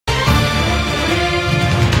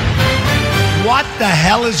What the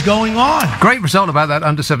hell is going on? Great result about that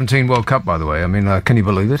Under-17 World Cup, by the way. I mean, can you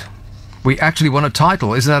believe it? We actually won a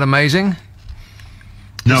title. Isn't that amazing?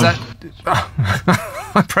 No.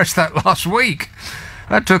 I pressed that last week.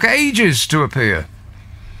 That took ages to appear.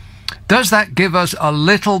 Does that give us a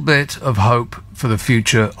little bit of hope for the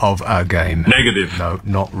future of our game? Negative. No,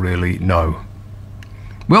 not really, no.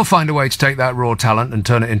 We'll find a way to take that raw talent and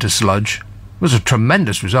turn it into sludge. It was a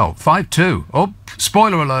tremendous result. 5-2. Oh,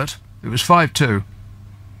 spoiler alert. It was 5-2.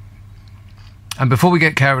 And before we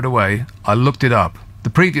get carried away, I looked it up. The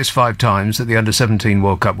previous 5 times that the Under-17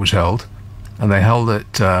 World Cup was held, and they held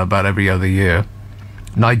it about every other year,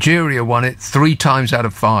 Nigeria won it 3 times out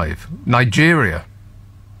of 5. Nigeria.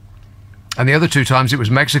 And the other 2 times it was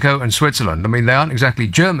Mexico and Switzerland. I mean, they aren't exactly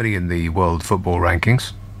Germany in the world football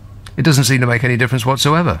rankings. It doesn't seem to make any difference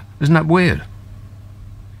whatsoever. Isn't that weird?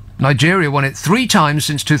 Nigeria won it 3 times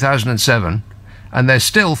since 2007, and they're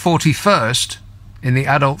still 41st in the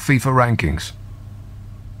adult FIFA rankings.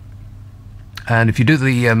 And if you do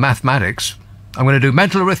the mathematics, I'm going to do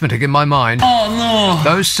mental arithmetic in my mind. Oh, no.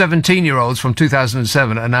 Those 17-year-olds from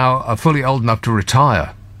 2007 are now fully old enough to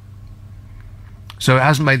retire. So it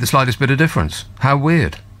hasn't made the slightest bit of difference. How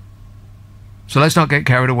weird. So let's not get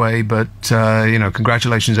carried away, but,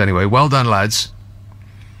 congratulations anyway. Well done, lads.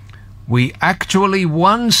 We actually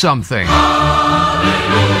won something.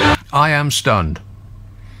 I am stunned.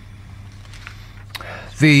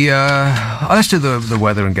 Let's do the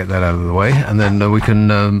weather and get that out of the way, and then we can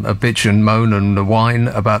bitch and moan and whine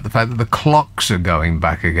about the fact that the clocks are going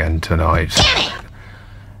back again tonight.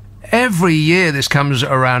 Every year this comes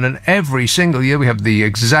around, and every single year we have the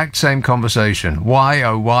exact same conversation. Why,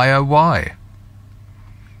 oh why, oh why?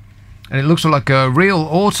 And it looks like a real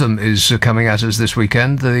autumn is coming at us this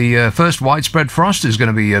weekend. The first widespread frost is going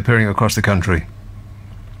to be appearing across the country.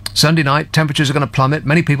 Sunday night, temperatures are going to plummet.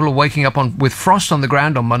 Many people are waking up with frost on the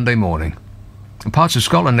ground on Monday morning. In parts of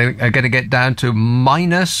Scotland, they are going to get down to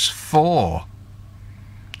 -4.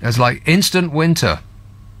 It's like instant winter.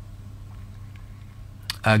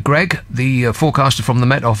 Greg, the forecaster from the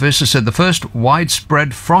Met Office, has said the first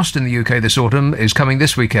widespread frost in the UK this autumn is coming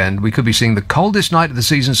this weekend. We could be seeing the coldest night of the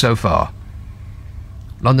season so far.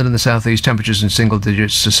 London and the South East, temperatures in single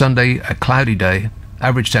digits. So Sunday, a cloudy day,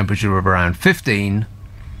 average temperature of around 15,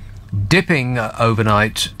 dipping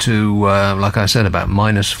overnight to, like I said, about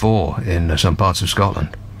 -4 in some parts of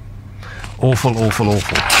Scotland. Awful, awful,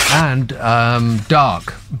 awful. And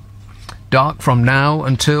dark. Dark from now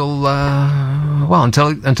until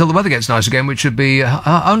until the weather gets nice again, which should be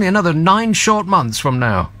only another 9 short months from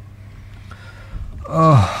now.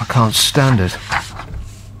 Oh, I can't stand it.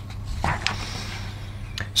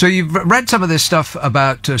 So you've read some of this stuff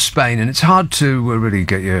about Spain, and it's hard to really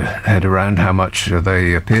get your head around how much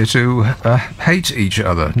they appear to hate each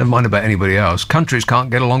other. Never mind about anybody else. Countries can't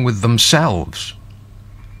get along with themselves.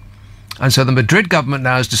 And so the Madrid government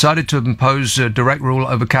now has decided to impose direct rule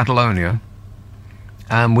over Catalonia.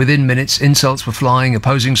 And within minutes, insults were flying,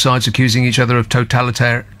 opposing sides accusing each other of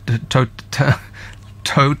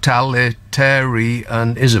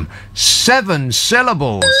totalitarianism. 7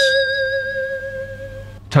 syllables!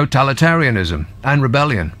 Totalitarianism and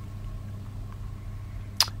rebellion.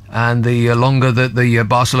 And the longer that the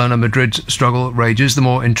Barcelona-Madrid struggle rages, the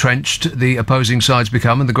more entrenched the opposing sides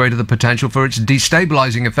become, and the greater the potential for its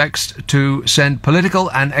destabilising effects to send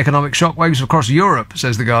political and economic shockwaves across Europe,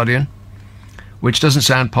 says The Guardian, which doesn't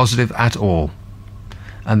sound positive at all.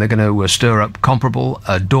 And they're going to stir up comparable,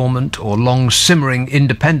 dormant or long-simmering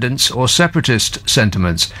independence or separatist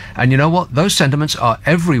sentiments. And you know what? Those sentiments are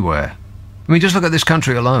everywhere. I mean, just look at this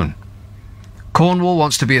country alone. Cornwall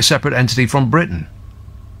wants to be a separate entity from Britain.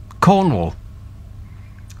 Cornwall.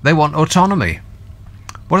 They want autonomy.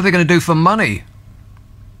 What are they going to do for money?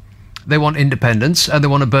 They want independence, and they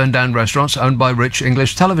want to burn down restaurants owned by rich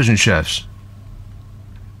English television chefs.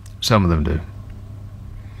 Some of them do.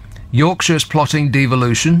 Yorkshire's plotting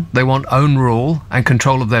devolution. They want own rule and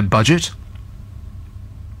control of their budget.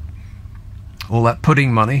 All that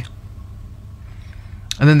pudding money.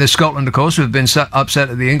 And then there's Scotland, of course, who have been upset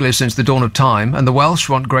at the English since the dawn of time, and the Welsh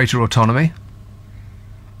want greater autonomy.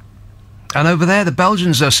 And over there, the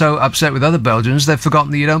Belgians are so upset with other Belgians, they've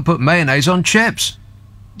forgotten that you don't put mayonnaise on chips.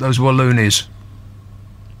 Those Walloonies.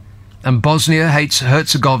 And Bosnia hates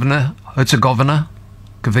Herzegovina.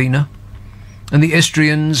 And the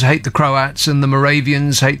Istrians hate the Croats, and the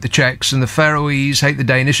Moravians hate the Czechs, and the Faroese hate the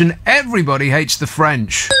Danish, and everybody hates the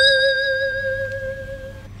French.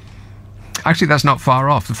 Actually, that's not far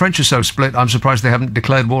off. The French are so split, I'm surprised they haven't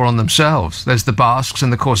declared war on themselves. There's the Basques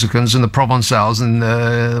and the Corsicans and the Provençals and,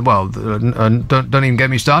 don't even get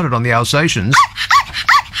me started on the Alsatians.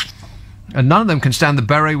 And none of them can stand the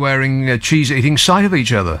beret-wearing, cheese-eating sight of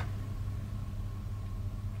each other.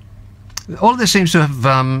 All of this seems to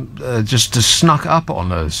have just snuck up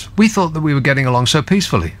on us. We thought that we were getting along so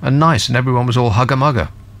peacefully and nice, and everyone was all hugger-mugger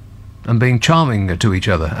and being charming to each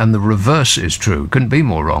other, and the reverse is true. Couldn't be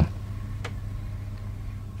more wrong.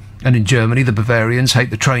 And in Germany, the Bavarians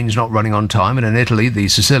hate the trains not running on time, and in Italy, the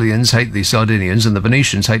Sicilians hate the Sardinians, and the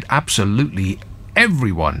Venetians hate absolutely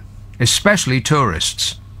everyone, especially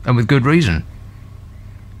tourists, and with good reason.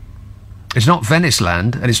 It's not Venice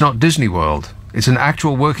Land, and it's not Disney World. It's an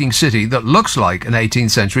actual working city that looks like an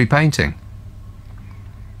 18th century painting.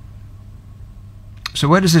 So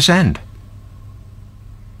where does this end?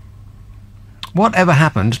 Whatever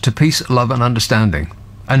happened to peace, love and understanding?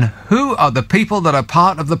 And who are the people that are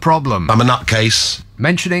part of the problem? I'm a nutcase.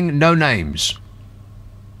 Mentioning no names.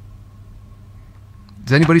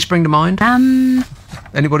 Does anybody spring to mind?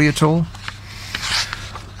 Anybody at all?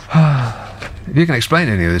 If you can explain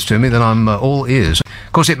any of this to me, then I'm all ears.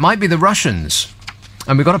 Of course, it might be the Russians.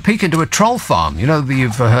 And we've got a peek into a troll farm. You know,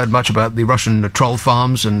 you've heard much about the Russian troll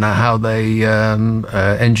farms and how they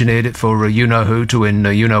engineered it for you-know-who to win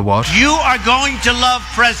you-know-what. You are going to love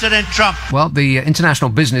President Trump. Well, the International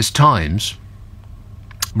Business Times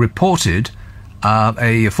reported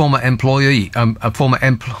a former employee,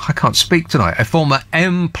 I can't speak tonight, a former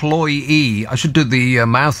employee, I should do the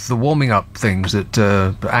mouth, the warming up things that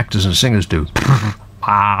actors and singers do.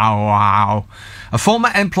 Wow. A former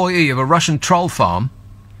employee of a Russian troll farm,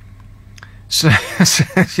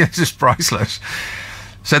 this is priceless,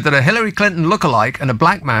 said that a Hillary Clinton lookalike and a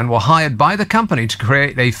black man were hired by the company to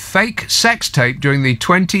create a fake sex tape during the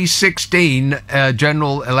 2016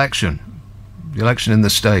 general election. The election in the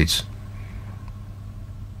States.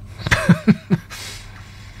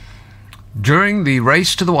 During the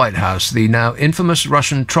race to the White House, the now infamous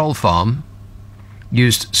Russian troll farm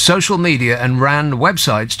used social media and ran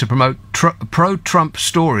websites to promote pro-Trump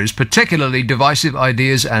stories, particularly divisive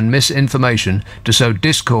ideas and misinformation, to sow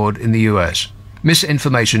discord in the US.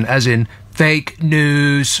 Misinformation as in fake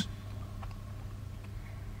news.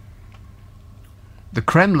 The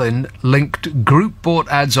Kremlin linked group-bought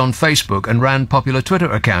ads on Facebook and ran popular Twitter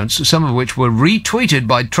accounts, some of which were retweeted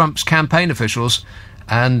by Trump's campaign officials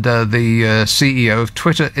and the CEO of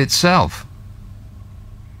Twitter itself.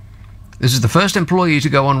 This is the first employee to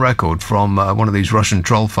go on record from one of these Russian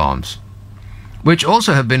troll farms, which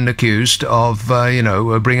also have been accused of, bringing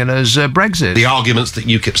us Brexit. The arguments that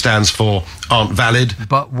UKIP stands for aren't valid.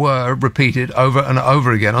 But were repeated over and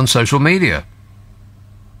over again on social media.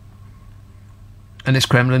 And this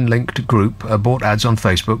Kremlin-linked group bought ads on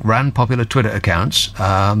Facebook, ran popular Twitter accounts.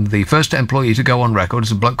 The first employee to go on record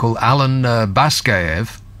is a bloke called Alan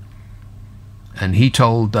Baskayev, and he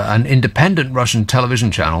told an independent Russian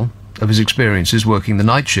television channel of his experiences working the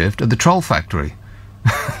night shift at the troll factory.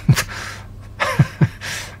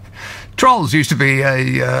 Trolls used to be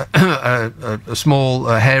a small,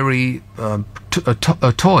 hairy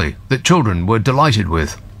toy that children were delighted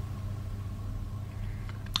with.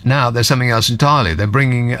 Now they're something else entirely. They're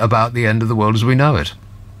bringing about the end of the world as we know it.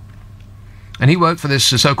 And he worked for this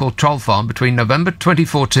so-called troll farm between November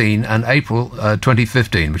 2014 and April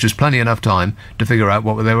 2015, which was plenty enough time to figure out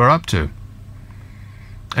what they were up to.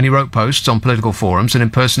 And he wrote posts on political forums and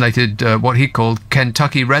impersonated what he called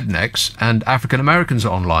Kentucky rednecks and African Americans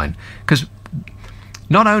online. Because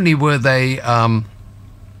not only were they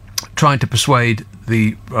trying to persuade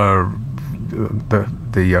the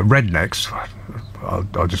rednecks,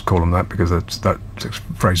 I'll just call them that because that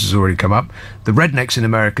phrase has already come up, the rednecks in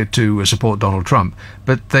America to support Donald Trump,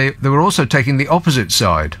 but they were also taking the opposite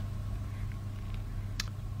side.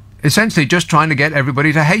 Essentially just trying to get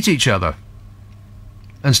everybody to hate each other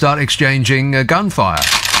and start exchanging gunfire.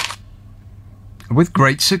 With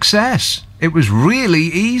great success. It was really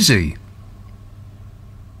easy.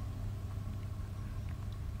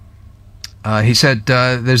 He said,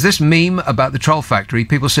 there's this meme about the troll factory,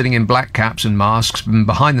 people sitting in black caps and masks, and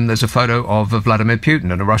behind them there's a photo of Vladimir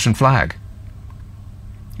Putin and a Russian flag.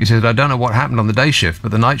 He said, I don't know what happened on the day shift,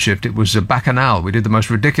 but the night shift, it was a bacchanal. We did the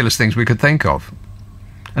most ridiculous things we could think of.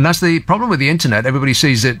 And that's the problem with the internet. Everybody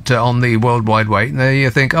sees it on the World Wide Web, and they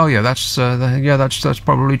think, oh yeah, that's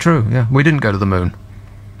probably true. Yeah, we didn't go to the moon.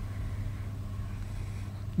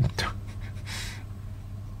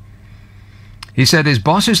 He said his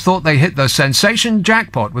bosses thought they hit the sensation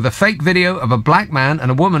jackpot with a fake video of a black man and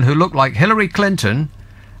a woman who looked like Hillary Clinton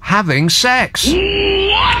having sex.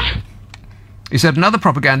 What? He said another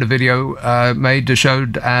propaganda video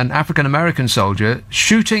showed an African-American soldier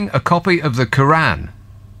shooting a copy of the Quran,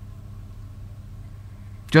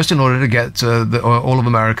 just in order to get all of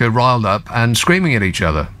America riled up and screaming at each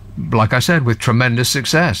other. like I said, with tremendous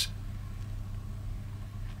success.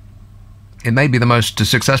 It may be the most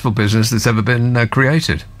successful business that's ever been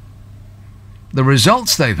created. The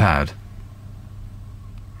results they've had.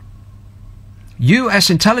 U.S.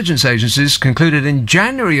 intelligence agencies concluded in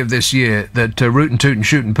January of this year that Rootin' Tootin'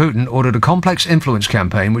 Shootin' Putin ordered a complex influence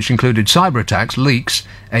campaign which included cyber attacks, leaks,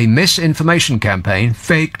 a misinformation campaign,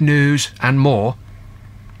 fake news, and more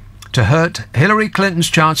to hurt Hillary Clinton's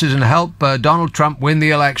chances and help Donald Trump win the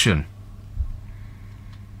election.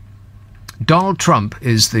 Donald Trump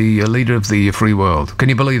is the leader of the free world. Can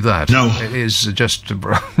you believe that? No. It is just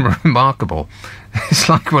remarkable. It's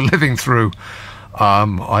like we're living through,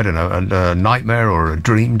 I don't know, a nightmare or a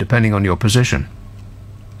dream, depending on your position.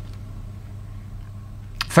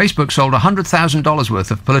 Facebook sold $100,000 worth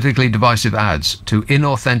of politically divisive ads to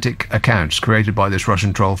inauthentic accounts created by this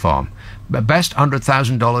Russian troll farm. The best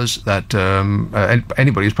 $100,000 that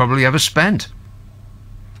anybody's probably ever spent.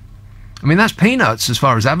 I mean, that's peanuts as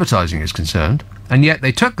far as advertising is concerned. And yet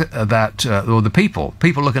they took that, or the people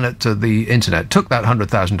looking at the internet, took that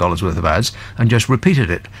 $100,000 worth of ads and just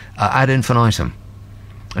repeated it ad infinitum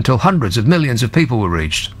until hundreds of millions of people were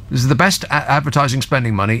reached. This is the best advertising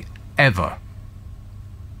spending money ever.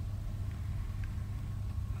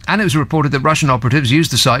 And it was reported that Russian operatives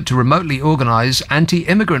used the site to remotely organise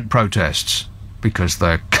anti-immigrant protests because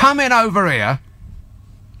they're coming over here.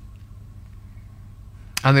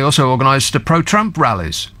 And they also organised pro-Trump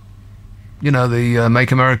rallies. You know, the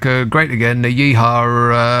Make America Great Again, the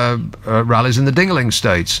Yeehaw rallies in the Dingling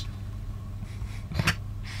states.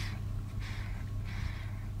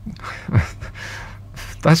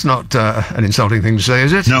 That's not an insulting thing to say,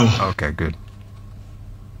 is it? No. Okay, good.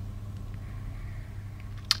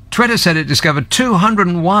 Twitter said it discovered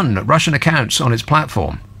 201 Russian accounts on its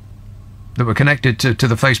platform that were connected to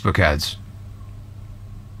the Facebook ads.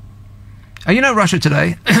 And you know, Russia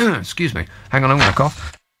Today... excuse me. Hang on, I'm going to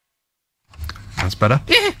cough. That's better.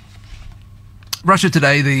 Russia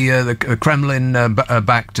Today, the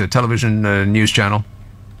Kremlin-backed television news channel.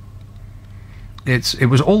 It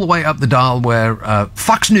was all the way up the dial where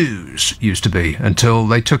Fox News used to be until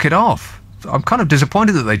they took it off. I'm kind of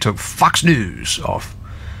disappointed that they took Fox News off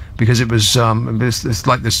because it was it's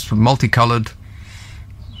like this multicoloured...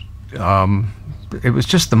 it was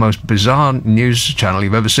just the most bizarre news channel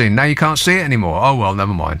you've ever seen. Now you can't see it anymore. Oh, well,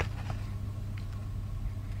 never mind.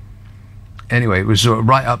 Anyway, it was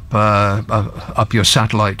right up your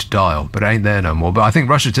satellite dial, but it ain't there no more. But I think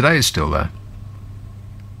Russia Today is still there.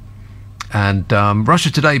 And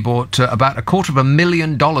Russia Today bought about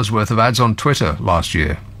 $250,000 worth of ads on Twitter last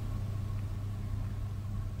year.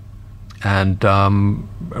 And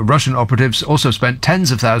Russian operatives also spent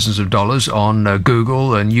tens of thousands of dollars on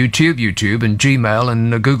Google and YouTube and Gmail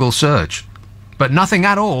and Google search. But nothing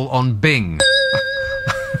at all on Bing.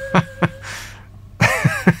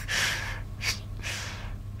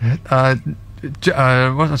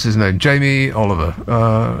 What's his name? Jamie Oliver.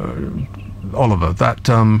 Oliver, that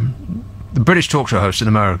the British talk show host in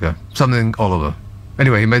America. Something Oliver.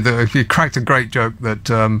 Anyway, he cracked a great joke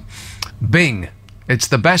that Bing, it's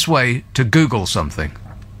the best way to Google something.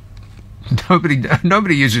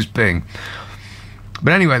 Nobody uses Bing.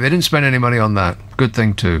 But anyway, they didn't spend any money on that. Good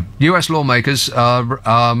thing too. US lawmakers are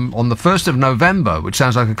on the 1st of November, which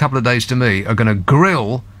sounds like a couple of days to me, are going to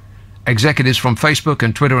grill executives from Facebook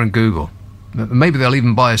and Twitter and Google. Maybe they'll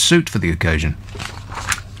even buy a suit for the occasion.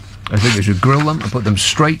 I think they should grill them and put them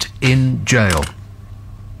straight in jail.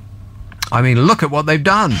 I mean, look at what they've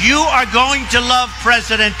done. You are going to love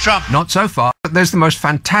President Trump. Not so far. There's the most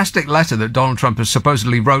fantastic letter that Donald Trump has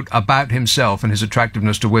supposedly wrote about himself and his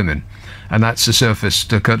attractiveness to women. And that's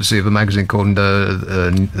surfaced courtesy of a magazine called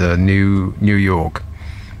New York.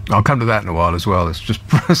 I'll come to that in a while as well.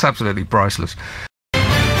 It's absolutely priceless.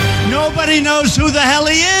 Nobody knows who the hell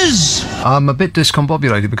he is. I'm a bit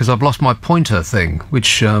discombobulated because I've lost my pointer thing,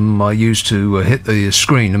 which I used to hit the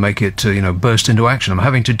screen to make it, burst into action. I'm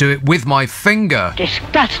having to do it with my finger.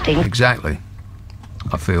 Disgusting. Exactly.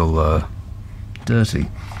 I feel dirty.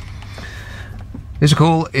 Here's a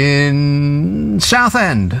call in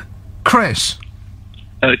Southend. Chris.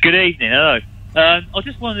 Good evening. Hello. I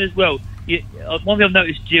just wondered as well. One thing I've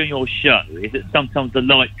noticed during your show is that sometimes the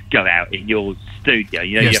lights go out in your studio.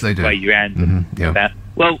 You yes, have they to do. wave your hands about.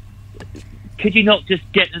 Well, could you not just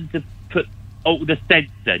get them to alter the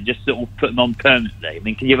sets then, just sort of put them on permanently? I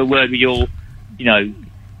mean, can you have a word with your, could you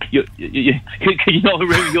not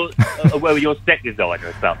have a word with your set designer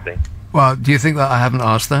or something? Well, do you think that I haven't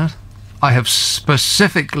asked that? I have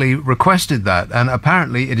specifically requested that, and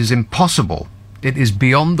apparently it is impossible. It is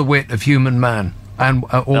beyond the wit of human man and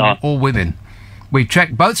all women We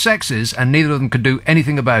checked both sexes, and neither of them could do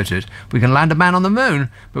anything about it. We can land a man on the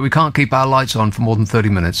moon, but we can't keep our lights on for more than 30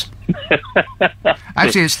 minutes.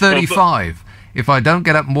 Actually, it's 35. If I don't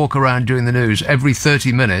get up and walk around during the news every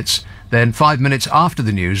 30 minutes, then 5 minutes after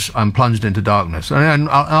the news, I'm plunged into darkness. And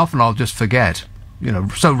often I'll just forget,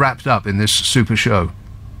 so wrapped up in this super show.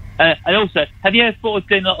 And also, have you ever thought of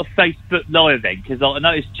doing like a Facebook Live then? Because I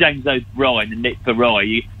noticed James O'Brien and Nick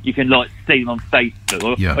Ferrari, you can like see them on Facebook,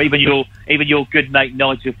 or even your good mate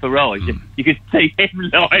Nigel Farage. You can see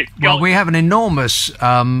him live. Well, we have an enormous,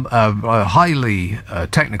 highly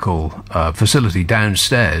technical facility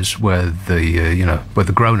downstairs where where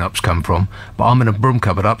the grown-ups come from. But I'm in a broom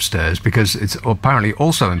cupboard upstairs because it's apparently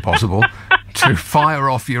also impossible to fire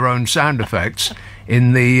off your own sound effects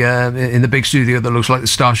in the big studio that looks like the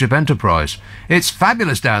Starship Enterprise. It's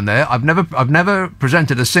fabulous down there. I've never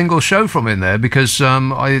presented a single show from in there because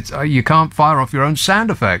you can't fire off your own sound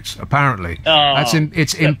effects. Apparently,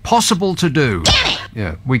 it's impossible to do.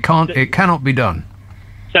 Yeah, we can't. It cannot be done.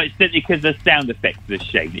 So it's simply because of the sound effects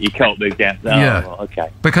machine that you can't move down. Okay.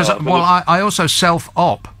 Because I also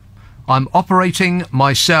self-op. I'm operating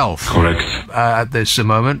myself. Correct. At this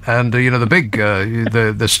moment, and the big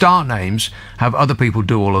the star names have other people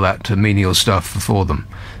do all of that menial stuff for them.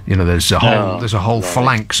 There's a whole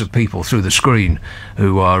phalanx of people through the screen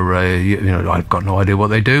who are I've got no idea what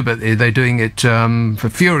they do, but they're doing it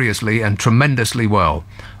furiously and tremendously well.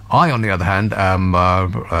 I, on the other hand, am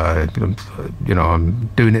I'm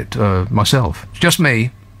doing it myself. It's just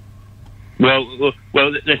me. Well,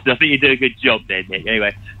 listen, I think you do a good job there, Nick.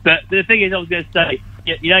 Anyway, but the thing is, I was going to say,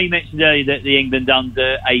 you mentioned earlier that the England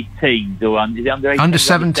under-18s, or is it under-18s?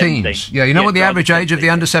 Under-17s. Yeah, what the average age of the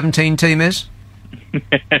under-17 team is?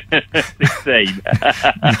 16.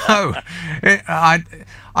 No, I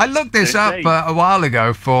looked this up a while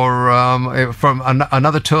ago from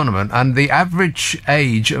another tournament, and the average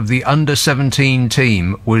age of the under-17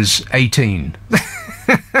 team was 18.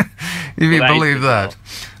 If you believe that.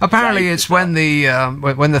 Apparently, it's when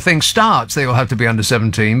the thing starts, they all have to be under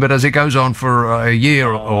 17. But as it goes on for a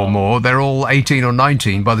year or more, they're all 18 or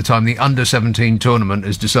 19 by the time the under 17 tournament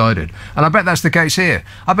is decided. And I bet that's the case here.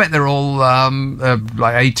 I bet they're all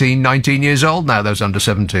like 18, 19 years old now. Those under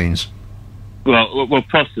 17s. Well,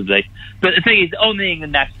 possibly. But the thing is, on the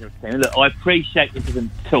England national team, look, I appreciate this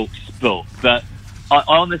doesn't talk sport, but I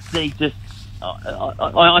honestly just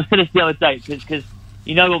I said this the other day because.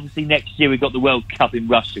 Obviously next year we've got the World Cup in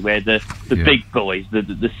Russia where the big boys,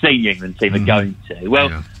 the senior England team are going to.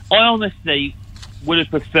 Well, I honestly would have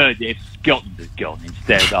preferred it if Scotland had gone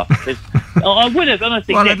instead of us. I would have,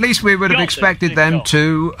 honestly. Well, at least we would have expected them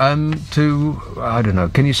to, I don't know,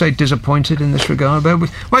 can you say disappointed in this regard? But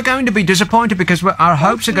we're going to be disappointed because our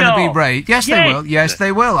hopes are going to be raised. Yes, they will. Yes,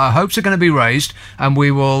 they will. Our hopes are going to be raised, and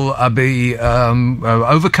we will be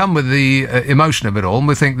overcome with the emotion of it all, and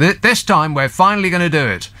we think that this time we're finally going to do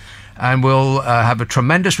it. And we'll have a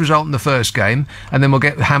tremendous result in the first game, and then we'll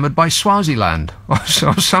get hammered by Swaziland or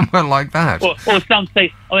somewhere like that. Or something.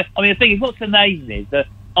 I mean, the thing is, what's amazing is that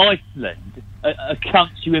Iceland, a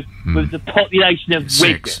country with the population of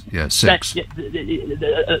Wigan. Yeah, 6.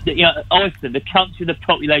 Iceland, a country with the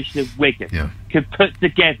population of Wigan, can put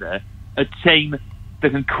together a team that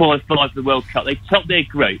can qualify for the World Cup. They top their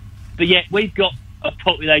group, but yet we've got a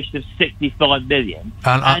population of 65 million,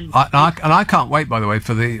 and I can't wait. By the way,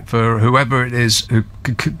 for whoever it is who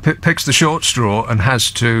picks the short straw and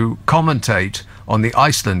has to commentate on the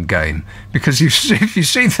Iceland game, because if you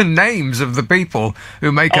see the names of the people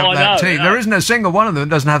who make up that team, there isn't a single one of them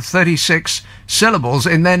that doesn't have 36 syllables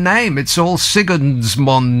in their name. It's all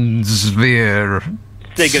Sigurdsmonsvir.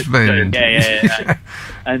 Sigurdsson, yeah.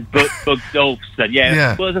 And Bugdolfsson,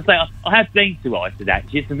 yeah. Well, as I say, I have been to Iceland.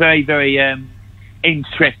 Actually, it's a very, very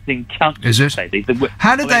interesting country. Is it?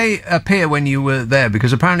 How did they appear when you were there?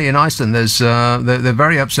 Because apparently in Iceland, they're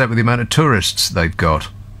very upset with the amount of tourists they've got.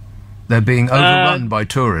 They're being overrun by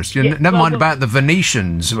tourists. Never mind about the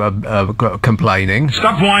Venetians complaining.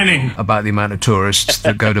 Stop whining about the amount of tourists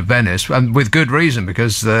that go to Venice, and with good reason,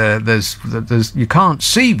 because there's you can't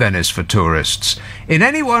see Venice for tourists. In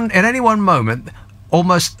any one moment,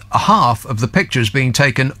 almost half of the pictures being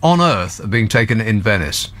taken on Earth are being taken in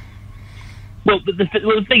Venice. Well, the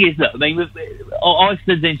thing is, look, I mean,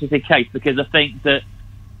 Iceland's an interesting case because I think that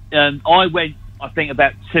I went. I think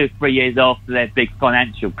about 2 or 3 years after their big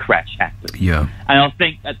financial crash happened. Yeah. And I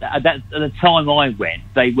think at the time I went,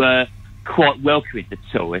 they were quite welcoming to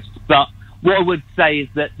tourists. But what I would say is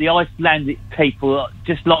that the Icelandic people,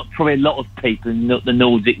 just like probably a lot of people in the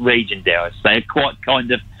Nordic region, dare I say, are quite kind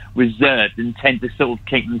of reserved and tend to sort of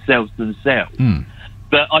keep themselves to themselves.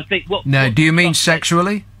 But I think Now, do you mean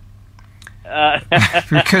sexually?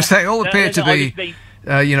 Because they all appear to be,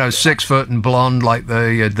 6 foot and blonde like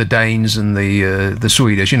the Danes and the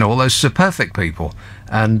Swedish. All those perfect people,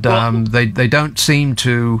 and they don't seem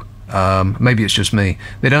to. Maybe it's just me.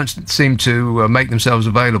 They don't seem to make themselves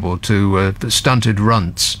available to stunted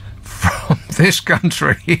runts from this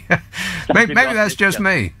country. maybe that's just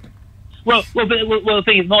me. Well, the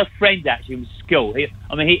thing is, my friend actually from school.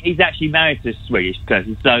 He's actually married to a Swedish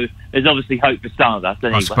person, so there's obviously hope for some of us.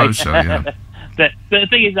 Anyway. I suppose so. Yeah. But the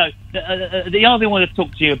thing is, though, the other thing I want to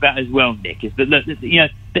talk to you about as well, Nick, is that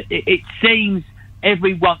it seems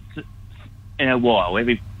every once in a while,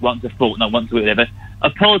 every once a fortnight, once a week, whatever, a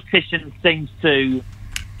politician seems to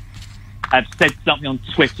have said something on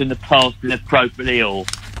Twitter in the past inappropriately or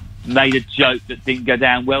made a joke that didn't go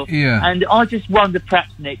down well. Yeah. And I just wonder,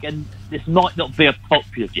 perhaps, Nick, and this might not be a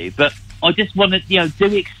popular view, but I just wonder, do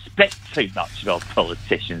we expect too much of our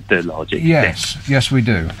politicians to a large extent? Yes, we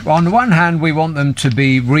do. On the one hand, we want them to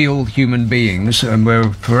be real human beings, and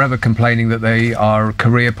we're forever complaining that they are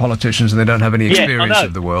career politicians and they don't have any experience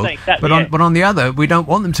of the world. Exactly, but on the other, we don't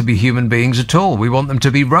want them to be human beings at all. We want them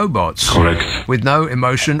to be robots. Correct. With no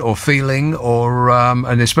emotion or feeling, or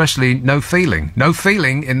and especially no feeling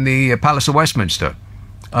in the Palace of Westminster.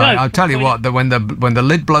 I'll tell you what, that when the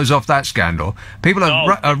lid blows off that scandal, people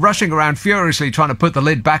are rushing around furiously trying to put the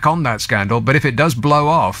lid back on that scandal, but if it does blow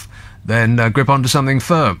off, then grip onto something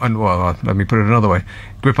firm. And, let me put it another way.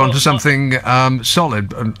 Grip onto something solid,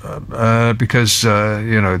 because,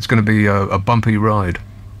 it's going to be a bumpy ride.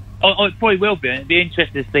 Oh, it probably will be, and it'd be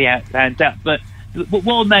interesting to see how it pans out. But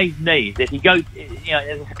what amazed me is if you go,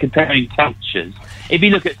 comparing cultures, if you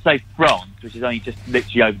look at, say, France, which is only just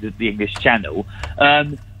literally over the English Channel,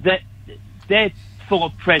 that their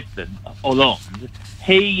former president, Hollande,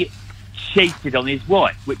 he cheated on his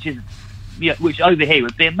wife, which over here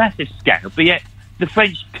would be a massive scandal, but yet the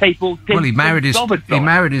French people didn't. Well, he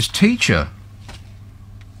married his teacher.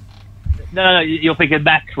 No, you're thinking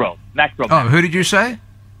Macron. Oh, who did you say?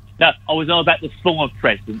 No, I was all about the former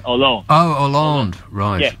president, Hollande. Oh, Hollande,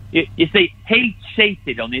 right. Yeah, you see, he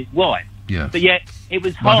cheated on his wife. Yeah. But yet it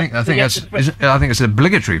was hard. I think it's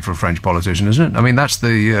obligatory for a French politician, isn't it? I mean, that's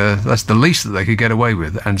the least that they could get away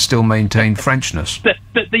with and still maintain Frenchness. But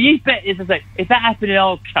you bet, as I say, if that happened in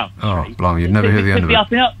our country, oh, blimey, you'd never hear the end of it.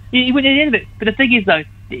 You wouldn't hear the end of it. But the thing is, though,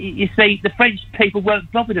 you see, the French people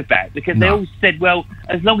weren't bothered about it because they all said, well,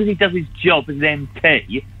 as long as he does his job as an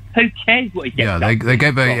MP, who cares what he gets? Yeah, they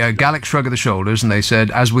gave a Gallic shrug of the shoulders and they said,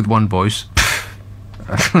 as with one voice.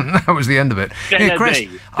 That was the end of it. Hey, Chris,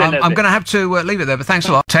 I'm going to have to leave it there, but thanks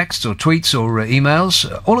a lot. Texts or tweets or emails,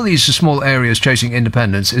 all of these small areas chasing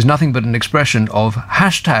independence is nothing but an expression of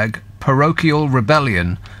 #parochial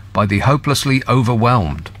rebellion by the hopelessly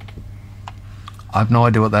overwhelmed. I've no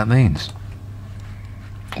idea what that means.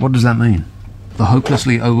 What does that mean? The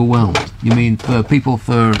hopelessly overwhelmed? You mean for people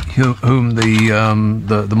for whom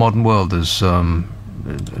the modern world is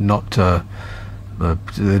not...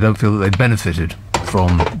 they don't feel that they benefited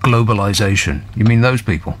from globalization. You mean those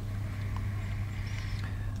people?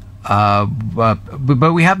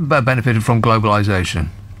 But we haven't benefited from globalization.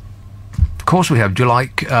 Of course we have. Do you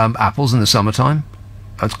like apples in the summertime?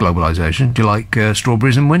 That's globalization. Do you like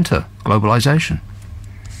strawberries in winter? Globalization.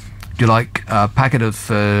 Do you like a packet of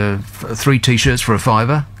 3 T-shirts for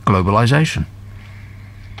 $5? Globalization.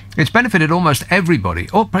 It's benefited almost everybody,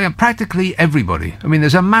 or practically everybody. I mean,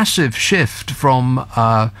 there's a massive shift from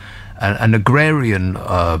an agrarian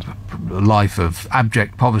life of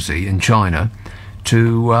abject poverty in China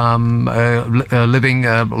to living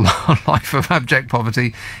a life of abject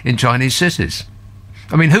poverty in Chinese cities.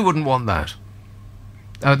 I mean, who wouldn't want that?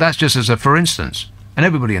 That's just as a for instance. And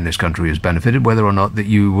everybody in this country has benefited, whether or not that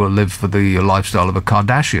you will live for the lifestyle of a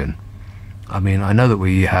Kardashian. I mean, I know that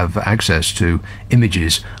we have access to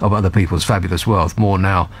images of other people's fabulous wealth more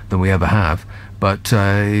now than we ever have, but,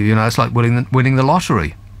 it's like winning the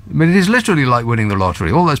lottery. I mean, it is literally like winning the lottery.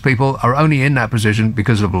 All those people are only in that position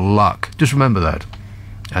because of luck. Just remember that.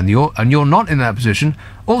 And you're not in that position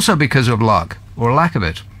also because of luck, or lack of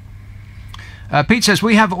it. Pete says,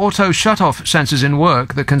 we have auto shut-off sensors in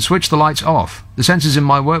work that can switch the lights off. The sensors in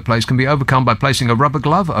my workplace can be overcome by placing a rubber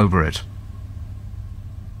glove over it.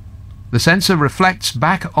 The sensor reflects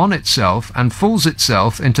back on itself and fools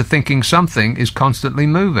itself into thinking something is constantly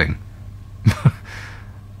moving.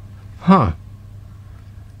 Huh.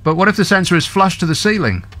 But what if the sensor is flush to the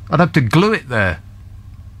ceiling? I'd have to glue it there.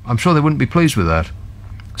 I'm sure they wouldn't be pleased with that.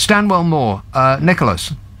 Stanwell Moore,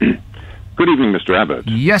 Nicholas. Good evening, Mr. Abbott.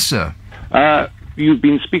 Yes, sir. you've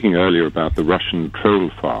been speaking earlier about the Russian troll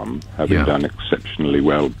farm having done exceptionally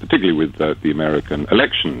well, particularly with the American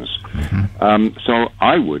elections. So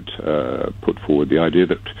I would put forward the idea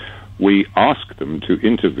that we ask them to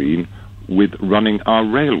intervene with running our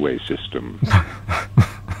railway system.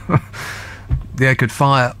 They could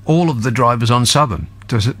fire all of the drivers on Southern,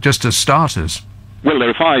 just as starters. Well, there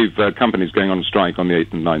are 5 companies going on strike on the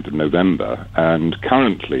 8th and 9th of November, and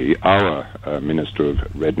currently our Minister of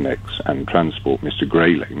Rednecks and Transport, Mr.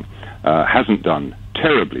 Grayling, hasn't done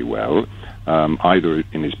terribly well, either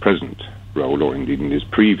in his present role or indeed in his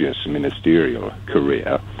previous ministerial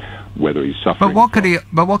career, whether he's suffering...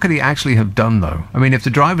 But what could he actually have done, though? I mean, if the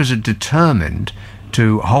drivers are determined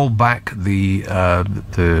to hold back the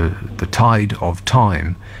tide of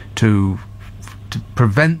time to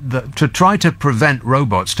try to prevent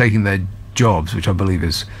robots taking their jobs, which I believe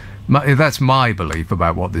that's my belief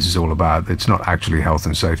about what this is all about. It's not actually health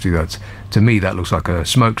and safety. To me, that looks like a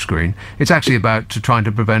smokescreen. It's actually about trying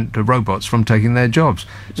to prevent the robots from taking their jobs.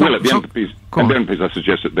 Well, at the end of the piece, I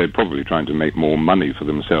suggest that they're probably trying to make more money for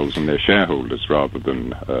themselves and their shareholders rather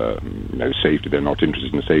than safety. They're not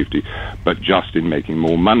interested in safety, but just in making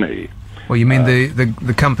more money. Well, you mean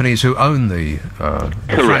the companies who own the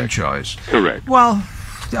franchise? Correct. Well,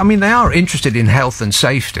 I mean, they are interested in health and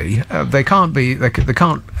safety. They can't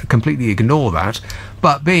completely ignore that.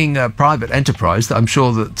 But being a private enterprise, I'm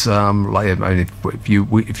sure that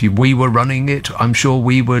if we were running it, I'm sure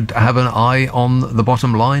we would have an eye on the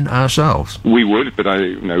bottom line ourselves. We would, but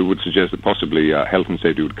I would suggest that possibly health and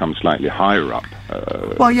safety would come slightly higher up.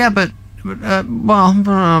 Well, yeah, but. It's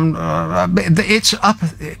up.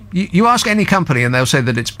 You ask any company, and they'll say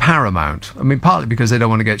that it's paramount. I mean, partly because they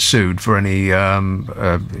don't want to get sued for any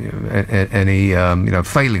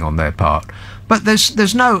failing on their part. But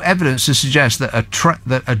there's no evidence to suggest that a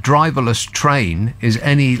driverless train is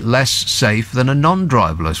any less safe than a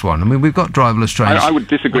non-driverless one. I mean, we've got driverless trains I would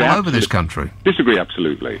disagree all over this country. Disagree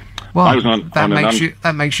absolutely. Well,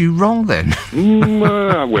 that makes you wrong then.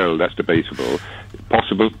 Well, that's debatable.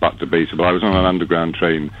 Possible, but debatable. I was on an underground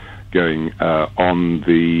train going on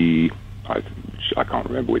the... I can't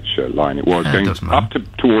remember which line it was, going up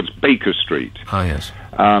towards Baker Street. Oh, yes.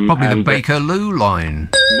 Probably the Bakerloo line.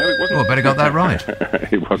 No, it wasn't. Oh, I better got that right.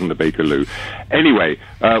 It wasn't the Bakerloo. Anyway,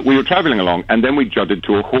 we were travelling along, and then we juddered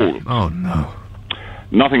to a halt. Oh, no.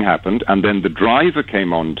 Nothing happened, and then the driver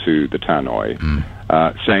came on to the tannoy,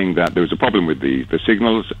 saying that there was a problem with the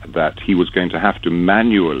signals, that he was going to have to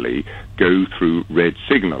manually go through red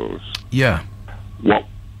signals. Yeah.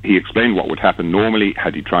 He explained what would happen normally.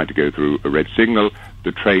 Had he tried to go through a red signal,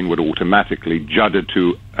 the train would automatically judder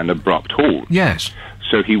to an abrupt halt. Yes.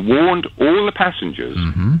 So he warned all the passengers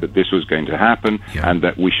that this was going to happen and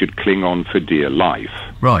that we should cling on for dear life.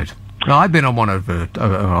 Right. Now, I've been on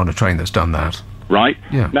on a train that's done that. Right?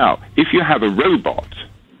 Yeah. Now, if you have a robot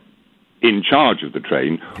in charge of the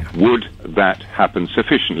train, would that happen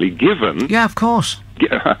sufficiently given... Yeah, of course.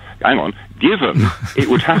 Hang on. Given it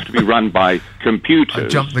would have to be run by computers... I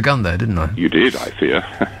jumped the gun there, didn't I? You did, I fear.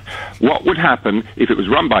 What would happen if it was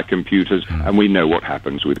run by computers, and we know what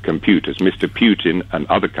happens with computers? Mr. Putin and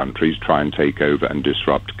other countries try and take over and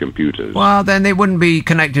disrupt computers. Well, then it wouldn't be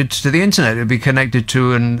connected to the internet. It would be connected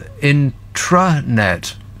to an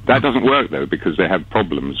intranet. That doesn't work, though, because they have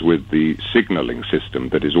problems with the signalling system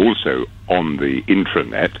that is also on the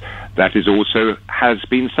intranet, that is also has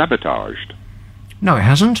been sabotaged. No, it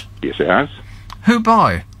hasn't. Yes, it has. Who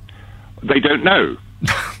by? They don't know.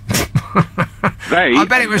 I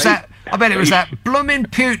bet it was that blooming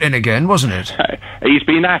Putin again, wasn't it? He's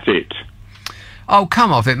been at it. Oh,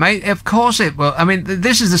 come off it, mate. Of course it will. I mean,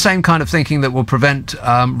 this is the same kind of thinking that will prevent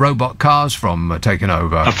robot cars from taking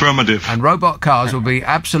over. Affirmative. And robot cars will be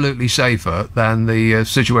absolutely safer than the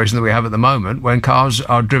situation that we have at the moment when cars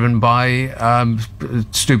are driven by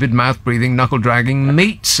stupid mouth-breathing, knuckle-dragging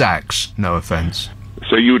meat sacks. No offence.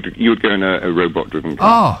 So you would go in a robot-driven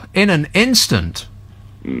car? Oh, in an instant.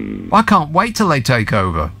 I can't wait till they take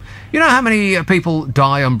over. You know how many people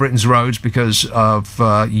die on Britain's roads because of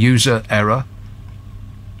user error?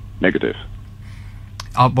 Negative.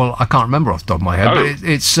 Well, I can't remember off the top of my head, but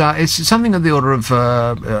it's something of the order of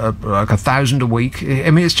like 1,000 a week.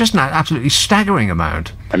 I mean, it's just an absolutely staggering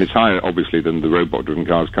amount. And it's higher, obviously, than the robot-driven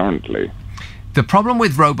cars currently. The problem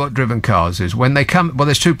with robot-driven cars is when they come... Well,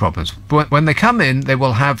 there's two problems. When they come in, they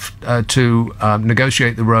will have to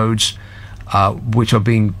negotiate the roads which are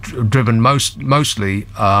being driven mostly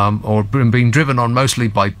or being driven on mostly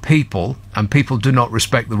by people, and people do not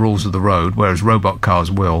respect the rules of the road, whereas robot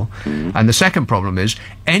cars will. And the second problem is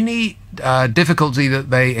any difficulty that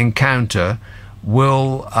they encounter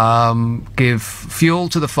will give fuel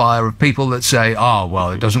to the fire of people that say, oh,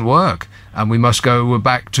 well, it doesn't work, and we must go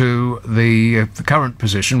back to the current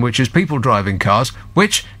position, which is people driving cars,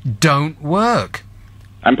 which don't work.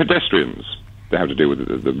 And pedestrians. They have to deal with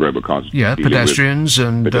the robocars. Yeah, pedestrians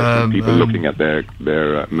and people looking at their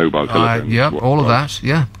mobile telephones. Yeah, all of that.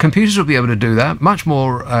 Yeah, computers will be able to do that much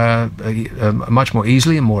more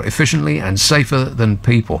easily and more efficiently and safer than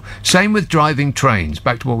people. Same with driving trains.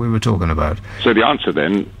 Back to what we were talking about. So the answer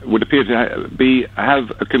then would appear to be have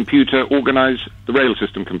a computer organise the rail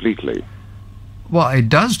system completely. Well, it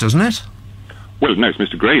does, doesn't it? Well, no, it's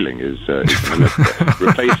Mr. Grayling is going to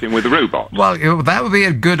replace him with a robot. Well, that would be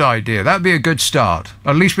a good idea. That would be a good start.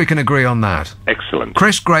 At least we can agree on that. Excellent.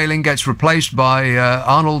 Chris Grayling gets replaced by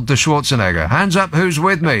Arnold de Schwarzenegger. Hands up, who's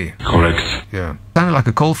with me? Correct. Yeah. Sounded like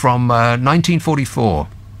a call from 1944.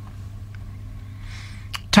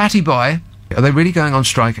 Tatty Boy, are they really going on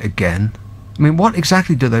strike again? I mean, what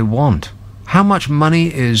exactly do they want? How much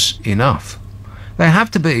money is enough? They have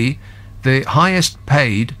to be the highest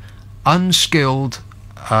paid unskilled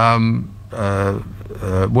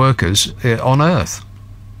workers on Earth.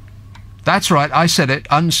 That's right, I said it,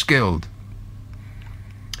 unskilled.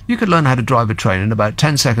 You could learn how to drive a train in about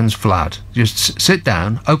 10 seconds flat. Just sit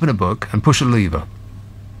down, open a book, and push a lever.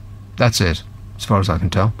 That's it, as far as I can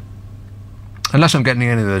tell. Unless I'm getting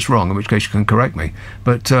any of this wrong, in which case you can correct me.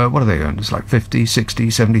 But what are they earning? It's like 50, 60,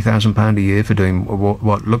 70,000 pound a year for doing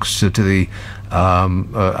what looks to the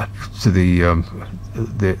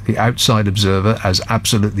outside observer as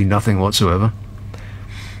absolutely nothing whatsoever.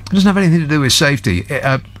 It doesn't have anything to do with safety.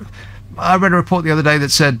 I read a report the other day that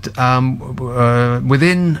said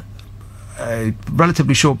within a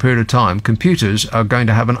relatively short period of time, computers are going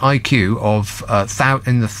to have an IQ of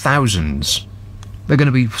in the thousands. They're going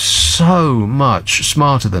to be so much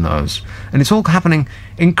smarter than us. And it's all happening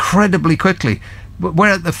incredibly quickly.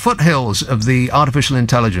 We're at the foothills of the artificial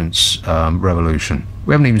intelligence revolution.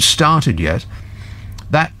 We haven't even started yet.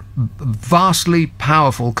 That vastly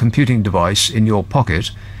powerful computing device in your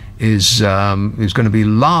pocket is going to be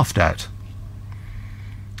laughed at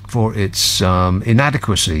for its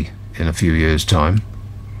inadequacy in a few years' time.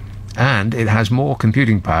 And it has more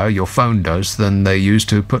computing power, your phone does, than they used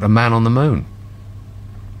to put a man on the moon.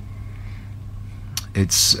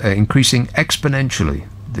 It's increasing exponentially,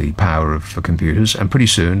 the power of computers, and pretty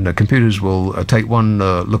soon computers will take one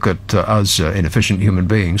look at us inefficient human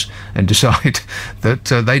beings and decide that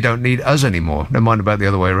they don't need us anymore. Never mind about the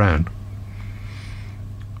other way around.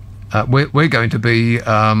 We're going to be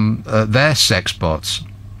their sex bots.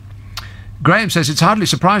 Graham says it's hardly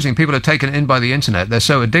surprising people are taken in by the internet. They're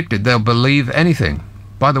so addicted they'll believe anything.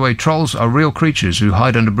 By the way, trolls are real creatures who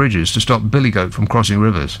hide under bridges to stop billy goat from crossing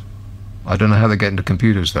rivers. I don't know how they get into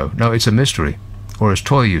computers, though. No, it's a mystery. Or as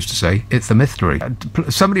Toy used to say, it's a mystery.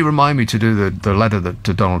 Somebody remind me to do the letter that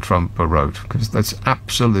Donald Trump wrote, because that's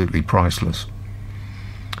absolutely priceless.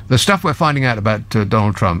 The stuff we're finding out about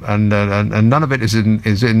Donald Trump, and none of it is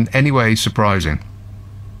in any way surprising.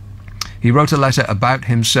 He wrote a letter about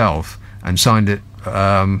himself and signed it.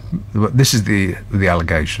 This is the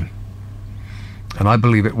allegation, and I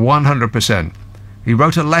believe it 100%. He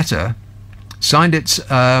wrote a letter. Signed it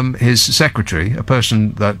his secretary, a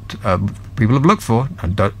person that people have looked for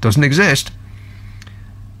and doesn't exist,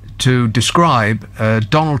 to describe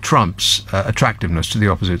Donald Trump's attractiveness to the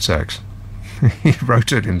opposite sex. He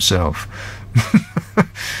wrote it himself.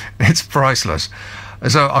 It's priceless.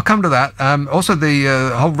 So I'll come to that. Also,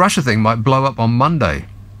 the whole Russia thing might blow up on Monday.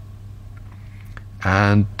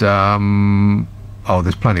 And,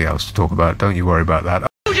 there's plenty else to talk about. Don't you worry about that.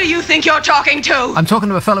 Who do you think you're talking to? I'm talking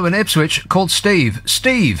to a fellow in Ipswich called Steve.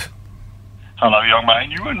 Steve! Hello, young man.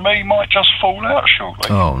 You and me might just fall out shortly.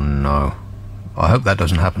 Oh, no. I hope that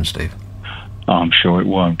doesn't happen, Steve. I'm sure it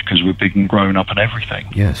won't, because we're big and grown up and everything.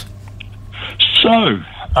 Yes. So,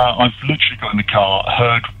 I've literally got in the car,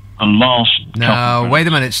 heard the last... Now, wait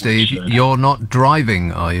a minute, Steve. You're not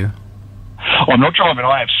driving, are you? I'm not driving.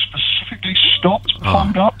 I have specifically stopped,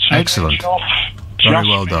 pulled up, excellent. Off. Very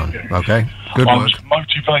well done. Okay, good work. I was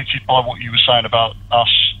motivated by what you were saying about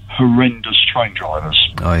us horrendous train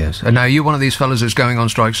drivers. Oh, yes. And now, are you one of these fellas that's going on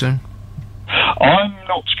strike soon? I'm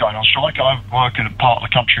not going on strike. I work in a part of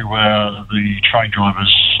the country where the train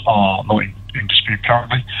drivers are not in dispute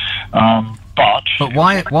currently. But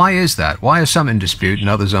why is that? Why are some in dispute and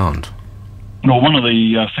others aren't? Well, one of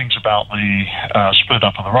the things about the split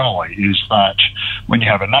up of the railway is that when you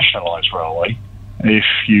have a nationalised railway, if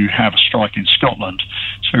you have a strike in Scotland,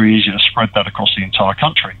 it's very easy to spread that across the entire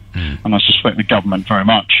country. And I suspect the government very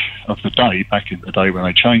much of the day, back in the day when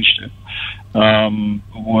they changed it,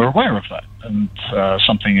 were aware of that. And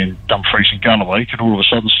something in Dumfries and Galloway could all of a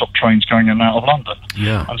sudden stop trains going in and out of London.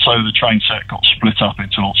 Yeah. And so the train set got split up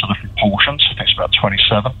into lots of different portions. I think it's about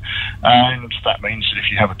 27. And that means that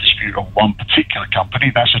if you have a dispute on one particular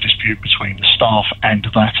company, that's a dispute between the staff and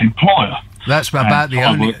that employer. That's about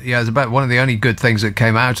it's about one of the only good things that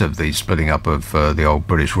came out of the splitting up of the old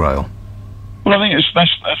British Rail. Well, I think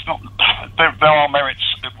that's not. There are merits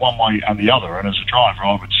one way and the other, and as a driver,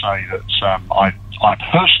 I would say that I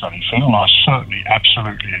personally feel, and I certainly,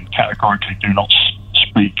 absolutely, and categorically do not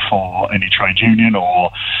speak for any trade union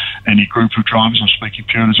or any group of drivers. I'm speaking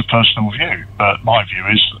purely as a personal view. But my view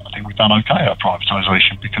is, I think we've done okay at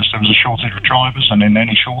privatisation because there was a shortage of drivers, and in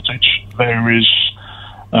any shortage, there is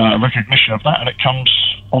recognition of that, and it comes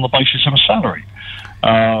on the basis of a salary.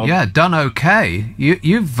 Done okay.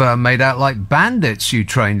 You've made out like bandits, you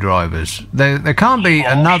train drivers. There can't be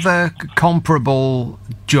another comparable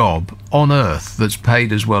job on earth that's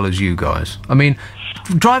paid as well as you guys. I mean,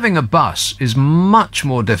 driving a bus is much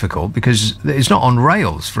more difficult because it's not on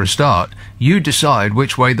rails for a start. You decide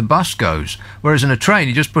which way the bus goes, whereas in a train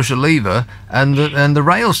you just push a lever and the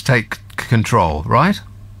rails take control, right?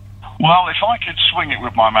 Well, if I could swing it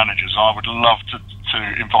with my managers, I would love to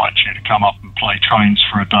invite you to come up and play trains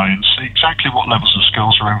for a day and see exactly what levels of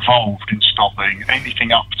skills are involved in stopping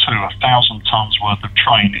anything up to 1,000 tonnes worth of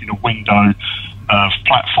train in a window of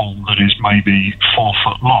platform that is maybe 4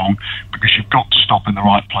 foot long, because you've got to stop in the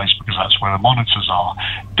right place because that's where the monitors are.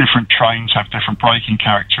 Different trains have different braking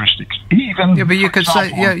characteristics. But you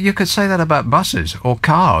could say that about buses or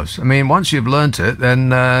cars. I mean, once you've learnt it,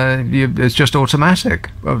 then it's just automatic.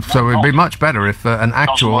 So it'd be much better if an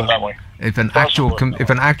actual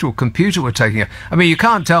computer were taking it. I mean, you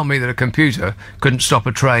can't tell me that a computer couldn't stop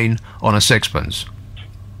a train on a sixpence.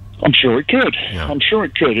 I'm sure it could. Yeah. I'm sure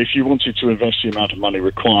it could if you wanted to invest the amount of money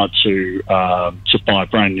required to buy a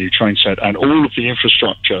brand new train set and all of the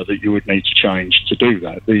infrastructure that you would need to change to do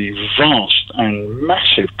that. The vast and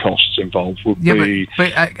massive costs involved would be...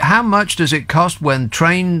 But how much does it cost when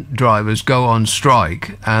train drivers go on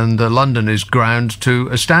strike and London is ground to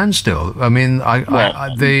a standstill? I mean,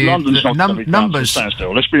 London's not going to be ground to a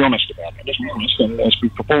standstill. Let's be honest about it. Let's be honest and let's be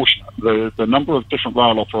proportionate. The number of different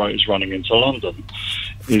rail operators running into London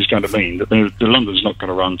is going to mean that the London's not going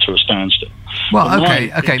to run to a standstill. Well,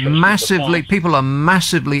 okay, massively, people are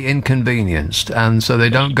massively inconvenienced, and so they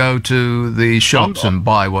don't go to the shops and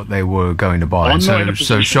buy what they were going to buy.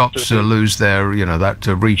 So shops lose their, that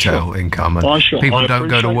retail income, and people don't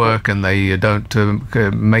go to work and they don't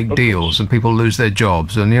make deals, and people lose their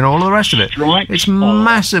jobs, and all the rest of it. It's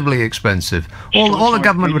massively expensive. All the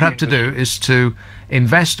government would have to do is to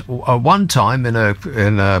invest one time in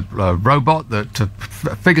a robot that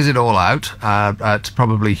figures it all out at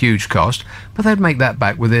probably huge cost, but they'd make that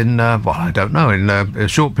back within in a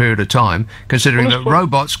short period of time, considering that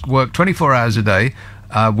robots work 24 hours a day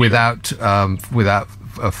without a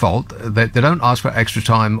fault. They don't ask for extra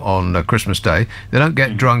time on Christmas Day. They don't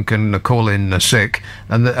get drunk and call in sick,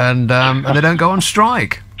 and they don't go on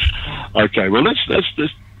strike. Okay, well let's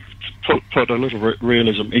put a little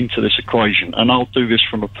realism into this equation, and I'll do this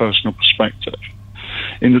from a personal perspective.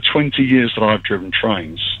 In the 20 years that I've driven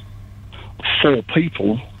trains, 4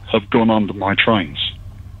 people have gone under my trains.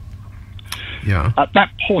 Yeah. At that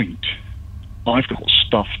point, I've got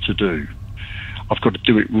stuff to do. I've got to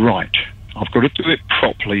do it right. I've got to do it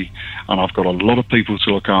properly, and I've got a lot of people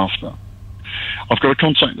to look after. I've got to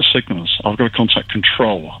contact the signallers. I've got to contact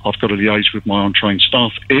control. I've got to liaise with my on-train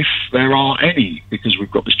staff, if there are any, because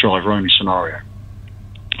we've got this driver-only scenario.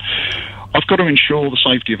 I've got to ensure the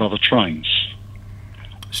safety of other trains.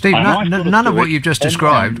 Steve, none of what you've just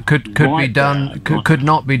described could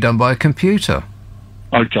not be done by a computer.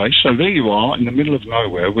 Okay, so there you are in the middle of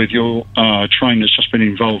nowhere with your train that's just been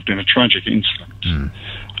involved in a tragic incident.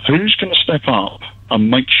 Who's going to step up and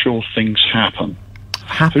make sure things happen?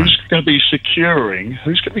 Who's going to be securing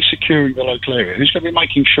the local area? Who's going to be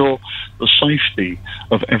making sure the safety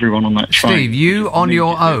of everyone on that train? Steve, you on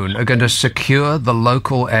your own are going to secure the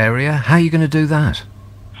local area? How are you going to do that?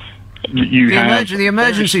 The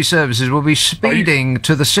emergency services will be speeding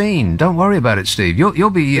to the scene. Don't worry about it, Steve.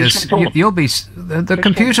 The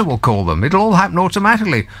computer will call them. It'll all happen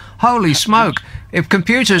automatically. Holy smoke! If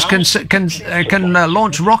computers can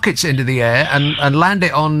launch rockets into the air and land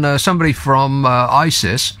it on somebody from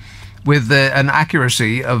ISIS, with an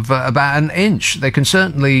accuracy of about an inch. They can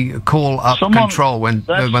certainly call up control when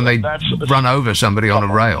they run over somebody on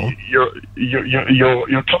a rail.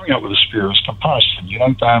 You're coming up with a spurious comparison. You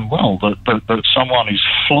know damn well that someone is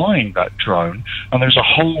flying that drone, and there's a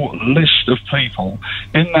whole list of people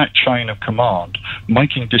in that chain of command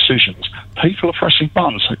making decisions. People are pressing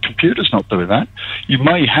buttons. The computer's not doing that. You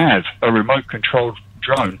may have a remote-controlled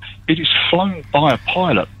drone. It is flown by a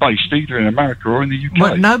pilot based either in America or in the UK.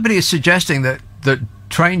 Well, nobody is suggesting that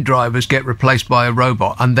train drivers get replaced by a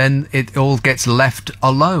robot and then it all gets left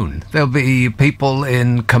alone. There'll be people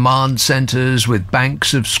in command centres with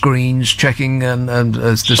banks of screens checking, and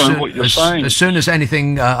as soon as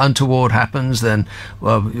anything untoward happens, then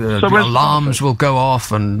alarms will go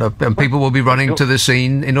off, and people will be running to the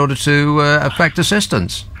scene in order to effect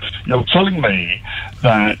assistance. You're telling me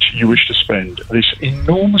that you wish to spend this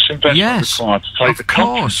enormous investment required to take the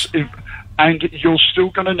course, and you're still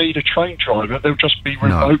going to need a train driver. They'll just be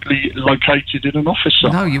remotely located in an office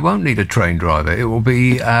somewhere. No, you won't need a train driver. It will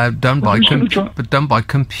be done by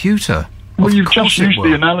computer. Well, you've just used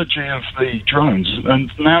the analogy of the drones,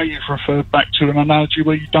 and now you've referred back to an analogy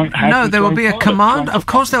where you don't have... No, there will be a command... Of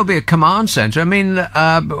course there will be a command centre. I mean,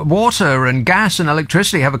 water and gas and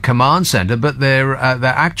electricity have a command centre, but their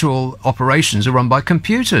actual operations are run by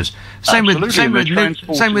computers. Same with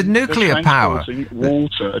nuclear power.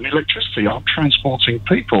 Water and electricity aren't transporting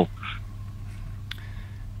people.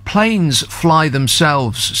 Planes fly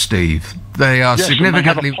themselves, Steve. They are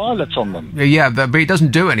significantly... They have a pilot on them. Yeah, but he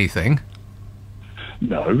doesn't do anything.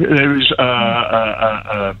 No, there is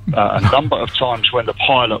a number of times when the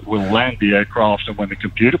pilot will land the aircraft and when the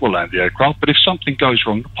computer will land the aircraft, but if something goes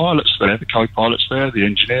wrong, the pilot's there, the co-pilot's there, the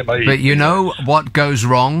engineer may... But you know what goes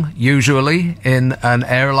wrong, usually, in an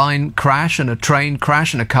airline crash and a train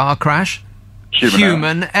crash and a car crash?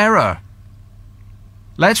 Human error.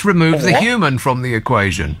 Let's remove the human from the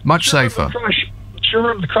equation. Much safer.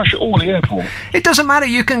 The crash at Orly Airport. It doesn't matter.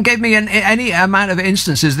 You can give me any amount of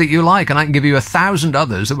instances that you like, and I can give you 1,000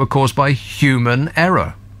 others that were caused by human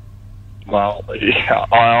error. Well, yeah,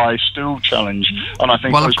 I still challenge, and I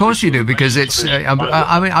think... Well, of course you do, because it's...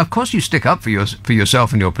 I mean, of course you stick up for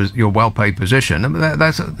yourself and your well-paid position.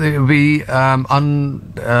 It would be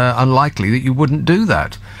unlikely that you wouldn't do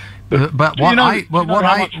that. But what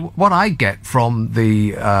I get from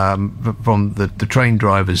the train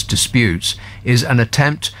drivers' disputes is an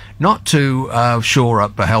attempt not to shore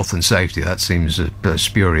up the health and safety. That seems a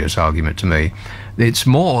spurious argument to me. It's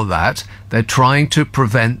more that they're trying to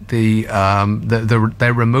prevent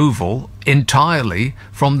their removal entirely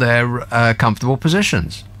from their comfortable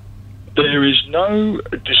positions. There is no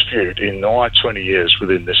dispute in my 20 years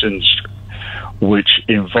within this industry which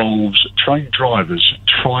involves train drivers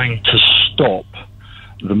trying to stop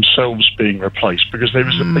themselves being replaced, because there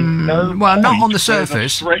has been no... Well, not on the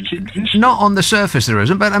surface. Not on the surface there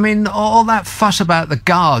isn't, but I mean, all that fuss about the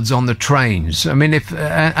guards on the trains. I mean,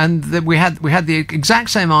 we had the exact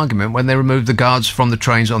same argument when they removed the guards from the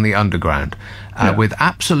trains on the underground, with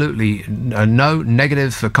absolutely no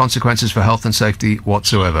negative consequences for health and safety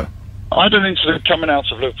whatsoever. I had an incident coming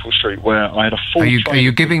out of Liverpool Street where I had a full... Are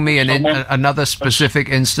you giving me another specific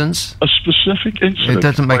instance? A specific incident. It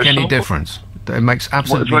doesn't make any difference. It makes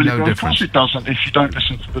absolutely no difference. Of course it doesn't if you don't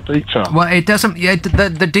listen to the detail. Well, it doesn't... Yeah,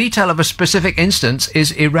 the detail of a specific instance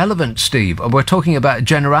is irrelevant, Steve. We're talking about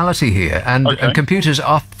generality here, and computers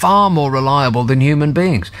are far more reliable than human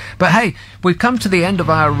beings. But hey, we've come to the end of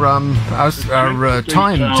our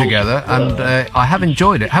time together, and I have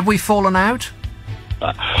enjoyed it. Have we fallen out?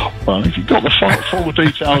 Well, if you've got the full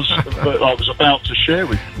details that I was about to share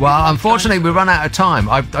with you. Well, unfortunately, we run out of time.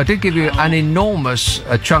 I did give you an enormous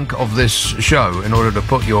chunk of this show in order to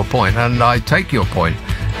put your point, and I take your point.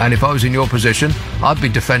 And if I was in your position, I'd be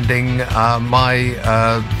defending my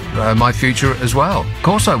future as well. Of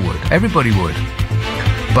course I would. Everybody would.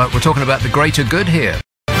 But we're talking about the greater good here.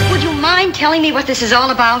 Would you mind telling me what this is all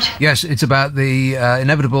about? Yes, it's about the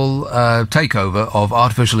inevitable takeover of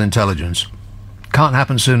artificial intelligence. Can't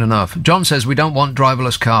happen soon enough. John says we don't want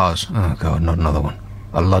driverless cars. Oh, God, not another one.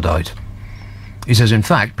 A Luddite. He says, in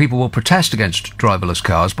fact, people will protest against driverless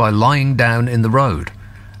cars by lying down in the road.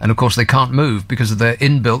 And, of course, they can't move because of their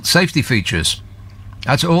inbuilt safety features.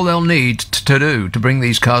 That's all they'll need to do to bring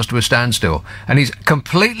these cars to a standstill. And he's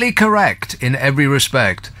completely correct in every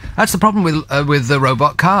respect. That's the problem with the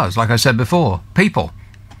robot cars, like I said before. People.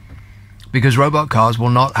 Because robot cars will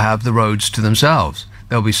not have the roads to themselves.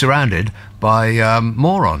 They'll be surrounded by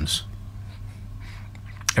morons.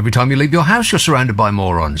 Every time you leave your house, you're surrounded by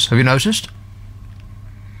morons. Have you noticed?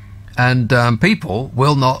 And people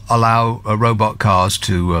will not allow robot cars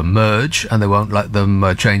to merge, and they won't let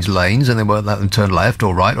them change lanes, and they won't let them turn left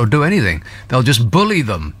or right or do anything. They'll just bully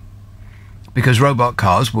them, because robot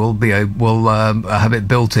cars will have it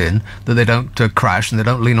built in that they don't crash, and they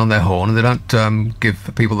don't lean on their horn, and they don't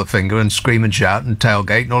give people the finger and scream and shout and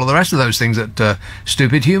tailgate and all of the rest of those things that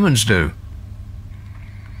stupid humans do.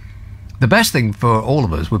 The best thing for all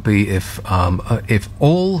of us would be if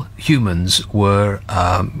all humans were,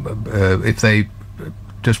 if they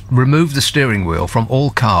just removed the steering wheel from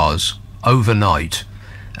all cars overnight,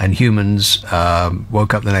 and humans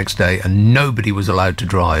woke up the next day and nobody was allowed to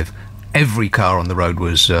drive. Every car on the road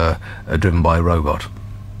was driven by a robot.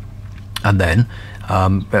 And then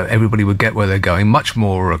everybody would get where they're going much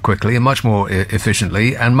more quickly and much more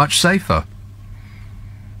efficiently and much safer.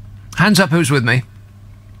 Hands up, who's with me?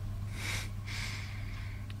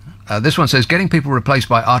 This one says, getting people replaced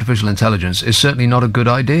by artificial intelligence is certainly not a good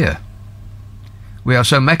idea. We are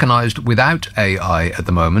so mechanized without AI at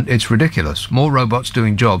the moment, it's ridiculous. More robots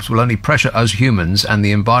doing jobs will only pressure us humans and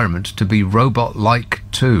the environment to be robot-like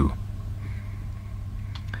too.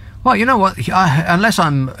 Well, you know what? Unless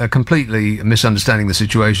I'm completely misunderstanding the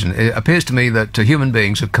situation, it appears to me that human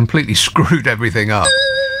beings have completely screwed everything up.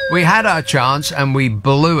 We had our chance and we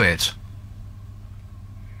blew it.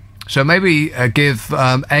 So maybe give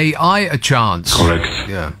AI a chance. Correct.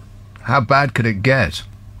 Yeah. How bad could it get?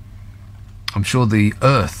 I'm sure the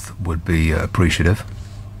Earth would be appreciative.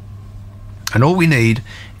 And all we need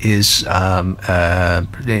is,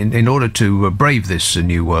 in order to brave this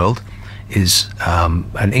new world, is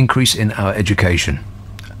an increase in our education.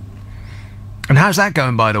 And how's that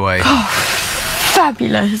going, by the way? Oh,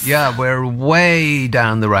 fabulous. Yeah, we're way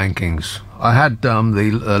down the rankings. I had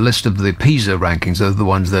the list of the PISA rankings. Those are the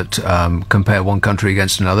ones that compare one country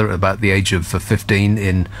against another at about the age of 15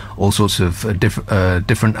 in all sorts of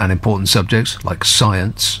different and important subjects, like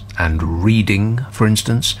science and reading, for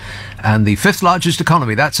instance. And the 5th largest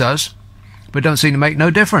economy, that's us, but don't seem to make no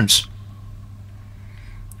difference.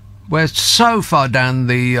 We're so far down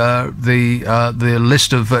the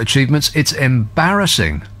list of achievements, it's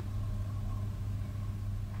embarrassing.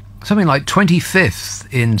 Something like 25th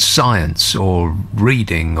in science or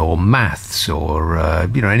reading or maths or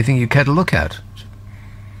anything you care to look at.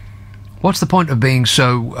 What's the point of being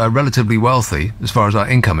so relatively wealthy as far as our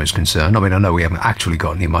income is concerned? I mean, I know we haven't actually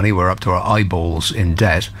got any money. We're up to our eyeballs in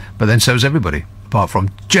debt, but then so's everybody, apart from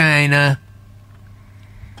China.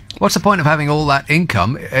 What's the point of having all that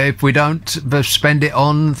income if we don't spend it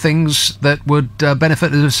on things that would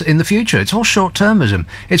benefit us in the future? It's all short-termism.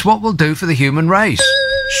 It's what we'll do for the human race.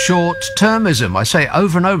 Short-termism. I say it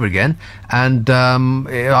over and over again, and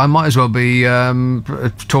I might as well be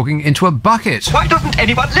talking into a bucket. Why doesn't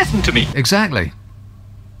anyone listen to me? Exactly.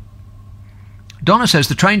 Donna says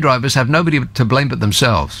the train drivers have nobody to blame but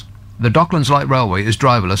themselves. The Docklands Light Railway is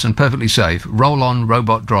driverless and perfectly safe. Roll on,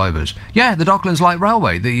 robot drivers. Yeah, the Docklands Light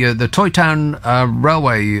Railway, the Toy Town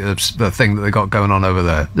railway thing that they got going on over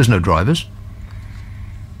there. There's no drivers.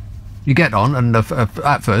 You get on, and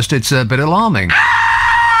at first it's a bit alarming.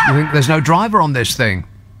 You think there's no driver on this thing.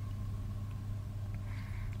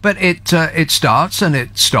 But it starts and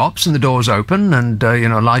it stops and the doors open and,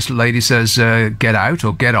 a nice lady says, get out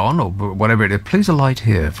or get on or whatever it is. Please alight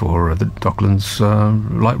here for the Docklands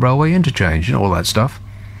Light Railway interchange, all that stuff.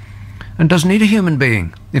 And doesn't need a human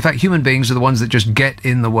being. In fact, human beings are the ones that just get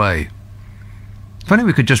in the way. If only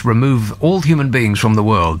we could just remove all human beings from the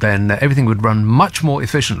world, then everything would run much more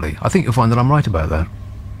efficiently. I think you'll find that I'm right about that.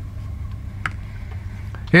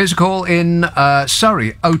 Here's a call in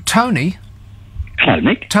Surrey. Oh, Tony. Hello,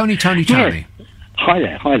 Nick. Tony. Yeah. Hi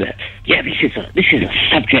there. Yeah, this is a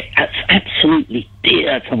subject that's absolutely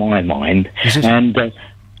dear to my mind. Is it? And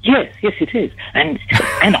yes, it is. And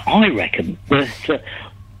I reckon that.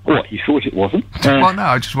 What, you thought it wasn't? Well, no,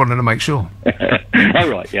 I just wanted to make sure. All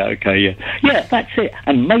right, yeah, okay, yeah. Yeah, that's it.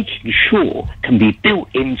 And making sure can be built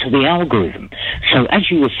into the algorithm. So, as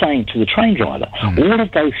you were saying to the train driver, all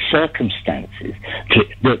of those circumstances that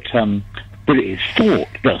it is thought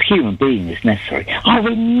that a human being is necessary are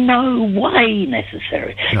in no way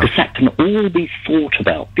necessary, because that can all be thought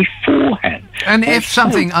about beforehand. And if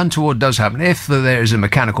something untoward does happen, if there is a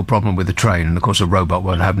mechanical problem with the train, and of course a robot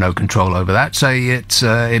won't have no control over that, say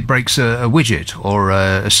it breaks a widget or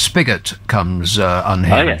a spigot comes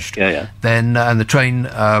unhinged, then and the train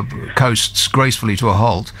coasts gracefully to a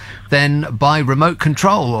halt, then by remote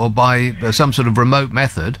control or by some sort of remote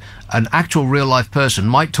method, an actual real-life person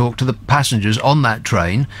might talk to the passengers on that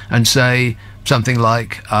train and say something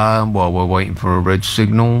like, well, we're waiting for a red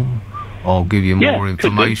signal. I'll give you more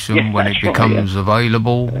information when it becomes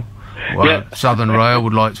available. Well, Southern Rail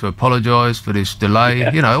would like to apologise for this delay.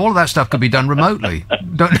 Yeah. You know, all of that stuff could be done remotely.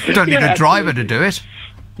 Don't need a driver to do it.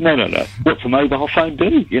 No. What's a mobile phone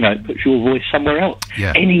do? You know, it puts your voice somewhere else,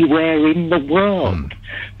 anywhere in the world.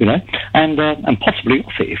 You know, and possibly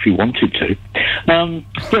off it if you wanted to.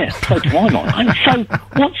 So to my mind. So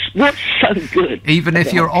what's so good? Even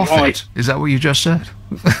if you're off it, is that what you just said?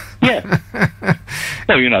 Yeah.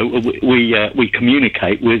 So, you know, we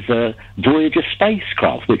communicate with Voyager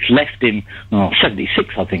spacecraft, which left in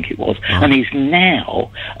 76, I think it was, and is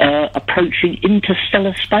now approaching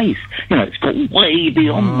interstellar space. You know, it's got way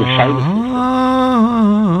beyond the solar system.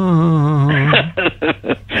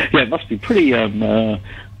 Yeah, it must be pretty.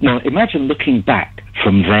 Now, imagine looking back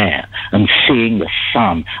from there and seeing the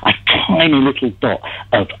sun, a tiny little dot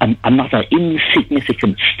of another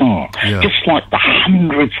insignificant star, just like the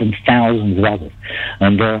hundreds and thousands of others.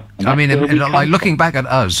 And I mean, like looking back at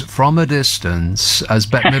us from a distance, as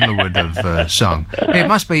Bette Midler would have sung, it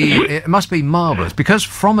must be marvellous, because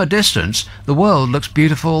from a distance the world looks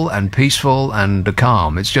beautiful and peaceful and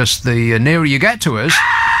calm. It's just the nearer you get to us,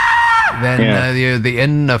 then the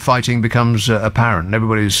infighting becomes apparent.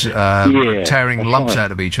 Everybody's tearing lumps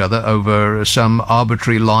out of each other over some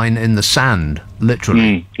arbitrary line in the sand,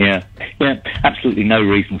 literally. Yeah, absolutely no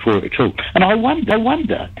reason for it at all. And I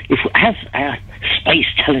wonder if, as our space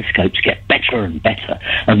telescopes get better and better,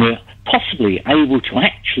 and we're possibly able to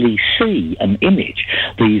actually see and image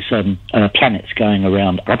these planets going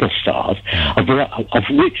around other stars, of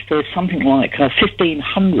which there's something like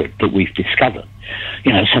 1,500 that we've discovered.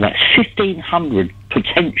 You know, so that's 1,500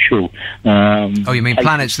 potential. You mean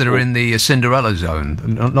planets that are in the Cinderella zone?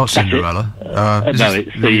 Not Cinderella. It's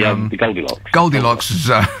the Goldilocks. Goldilocks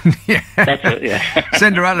zone. Yeah. That's it. Yeah.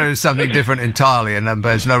 Cinderella is something different entirely, and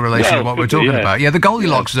there's no relation to what we're talking about. Yeah, the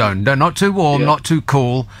Goldilocks zone. No, not too warm, not too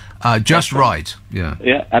cool. Just right. Yeah.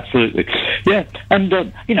 Yeah, absolutely. Yeah, and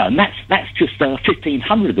you know, and that's just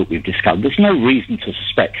 1,500 that we've discovered. There's no reason to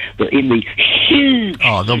suspect that in the huge.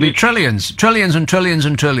 There'll be trillions and trillions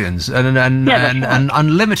and trillions, and an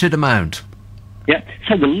unlimited amount. Yeah.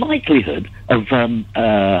 So the likelihood of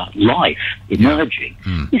life emerging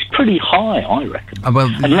is pretty high, I reckon.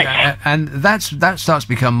 And that starts to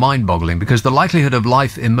become mind-boggling, because the likelihood of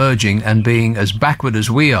life emerging and being as backward as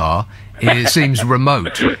we are seems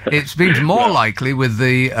remote. It seems more likely with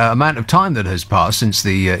the amount of time that has passed since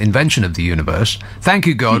the invention of the universe. Thank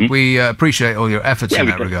you, God. We appreciate all your efforts in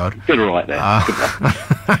that regard. Did all right there.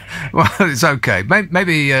 Well, it's okay.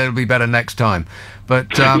 Maybe it'll be better next time.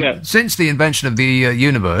 But since the invention of the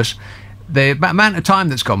universe, the amount of time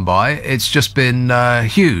that's gone by, it's just been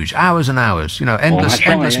huge. Hours and hours. You know,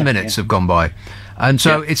 endless minutes have gone by. And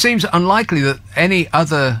so it seems unlikely that any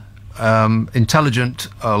other intelligent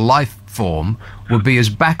life form would be as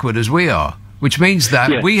backward as we are, which means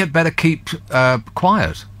that we had better keep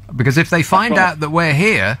quiet. Because if they find out that we're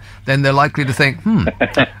here, then they're likely to think,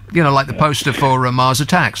 you know, like the poster for Mars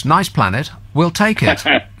Attacks. Nice planet, we'll take it.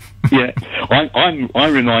 Yeah,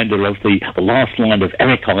 I'm reminded of the last line of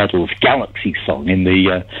Eric Idle's Galaxy song in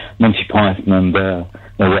the Monty Python and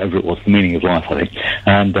whatever it was, The Meaning of Life, I think.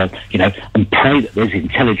 And, you know, and pray that there's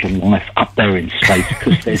intelligent life up there in space,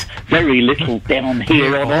 because there's very little down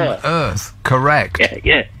here on Earth. Correct.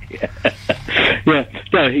 Yeah.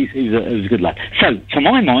 No, he's a good lad. So, to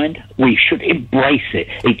my mind, we should embrace it.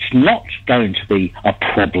 It's not going to be a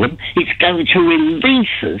problem. It's going to release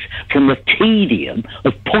us from the tedium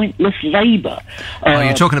of pointless labour.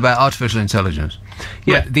 You're talking about artificial intelligence.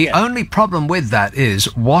 Yeah, the only problem with that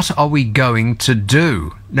is, what are we going to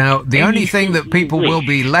do? Now, the only thing that people will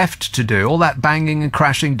be left to do, all that banging and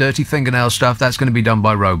crashing, dirty fingernail stuff, that's going to be done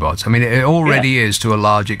by robots. I mean, it already is to a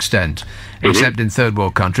large extent, except in third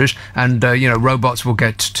world countries. And, you know, robots will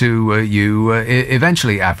get to you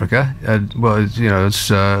eventually, Africa. Well, you know, as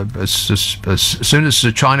soon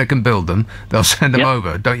as China can build them, they'll send them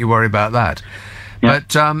over. Don't you worry about that.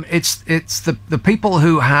 But it's the people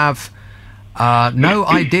who have no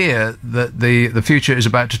idea that the future is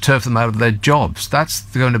about to turf them out of their jobs. That's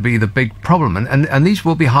going to be the big problem. And these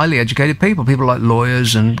will be highly educated people like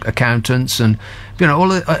lawyers and accountants and, you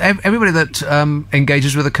know, everybody that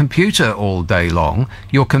engages with a computer all day long.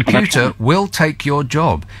 Your computer will take your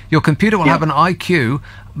job. Your computer will have an IQ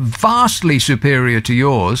vastly superior to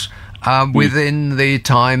yours within the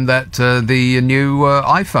time that the new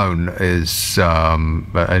iPhone is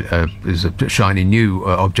a shiny new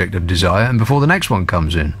object of desire, and before the next one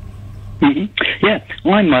comes in. Yeah,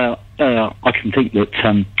 I can think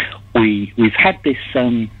that we've had this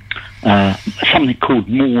something called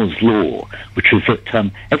Moore's Law, which is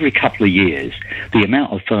that every couple of years the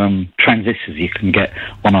amount of transistors you can get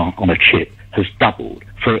on a chip has doubled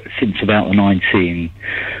since about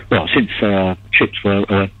since chips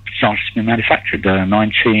were started to be manufactured,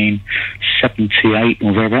 1978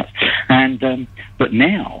 or thereabouts. And but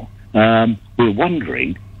now we're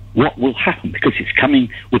wondering what will happen, because we're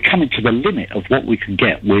coming to the limit of what we can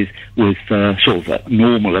get with sort of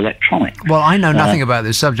normal electronics. Well, I know nothing about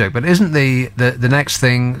this subject, but isn't the next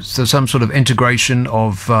thing some sort of integration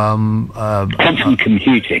of quantum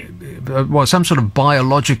computing? Well, some sort of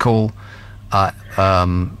biological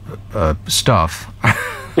stuff.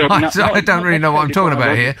 Well, I don't really know what I'm talking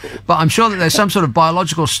about here, but I'm sure that there's some sort of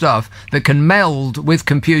biological stuff that can meld with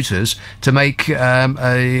computers to make an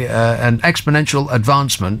exponential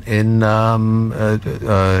advancement in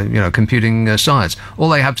computing science. All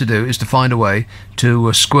they have to do is to find a way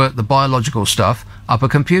to squirt the biological stuff up a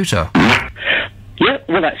computer. Yeah,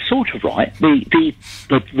 well, that's sort of right. The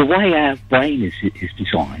way our brain is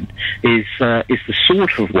designed is the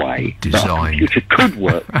sort of way that a computer could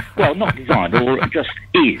work. Well, not designed, or just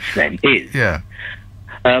is. Yeah.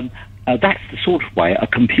 That's the sort of way a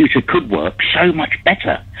computer could work so much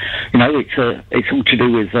better. It's all to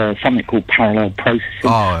do with something called parallel processing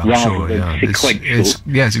rather than sequential.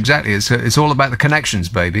 Yes, exactly. It's all about the connections,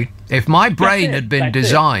 baby. If my brain had been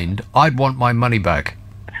designed, I'd want my money back.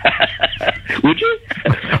 Would you?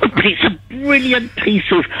 It's a brilliant piece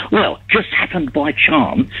of, just happened by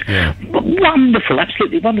chance. Yeah. But wonderful,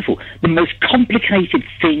 absolutely wonderful. The most complicated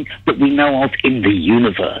thing that we know of in the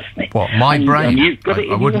universe, Nick. What, my brain? And you've got it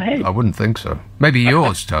in your head. I wouldn't think so. Maybe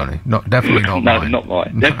yours, Tony. Definitely not no, mine. No, not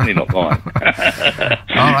mine. Definitely not mine.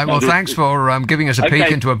 All right, well, thanks for giving us a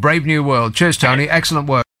peek into a brave new world. Cheers, Tony. Excellent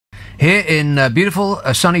work. Here in beautiful,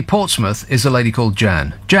 sunny Portsmouth is a lady called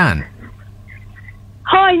Jan. Jan.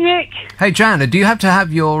 Hi, Nick. Hey, Jan, do you have to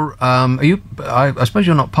have your... I suppose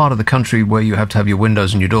you're not part of the country where you have to have your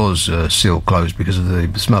windows and your doors sealed closed because of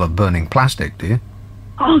the smell of burning plastic, do you?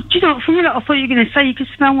 Oh, do you know what? For a minute I thought you were going to say you could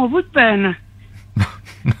smell my wood burner.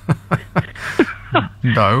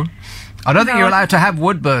 No. I don't think you're allowed to have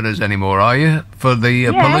wood burners anymore, are you? For the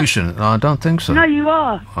pollution? I don't think so. No, you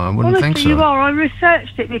are. I wouldn't think so. You are. I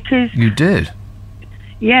researched it because... You did?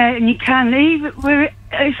 Yeah, and you can leave.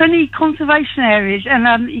 It's only conservation areas,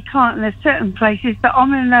 and you can't. And there's certain places, but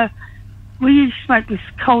I'm in we use smokeless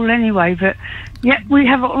coal anyway, but we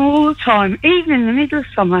have it on all the time, even in the middle of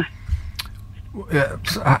summer.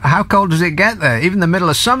 How cold does it get there? Even in the middle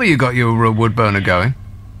of summer, you got your wood burner going.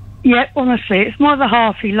 Yeah, honestly, it's my other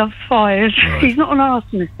half. He loves fires. Right. He's not an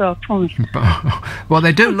arsonist, though, I promise. Well,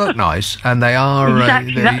 they do look nice, and they are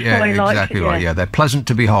exactly right. Yeah, they're pleasant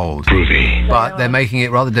to behold, but they're making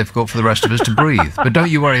it rather difficult for the rest of us to breathe. But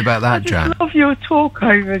don't you worry about that, Jan. I love your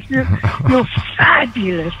talkovers. You're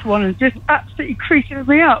fabulous, one, and just absolutely creasing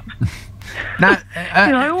me up. Now,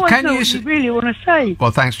 I always know what you really want to say.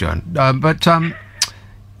 Well, thanks, Jan. But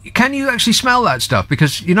can you actually smell that stuff?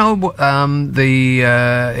 Because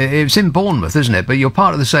it's in Bournemouth, isn't it? But you're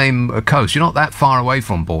part of the same coast. You're not that far away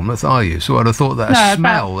from Bournemouth, are you? So I'd have thought that a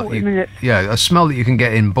smell a smell that you can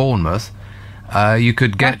get in Bournemouth, you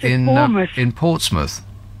could get in Portsmouth.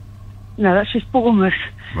 No, that's just Bournemouth.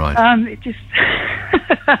 Right. It just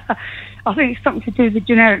I think it's something to do with the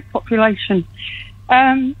generic population.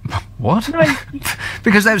 What?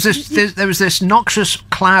 Because there was this noxious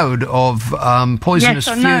cloud of poisonous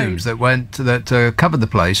fumes that covered the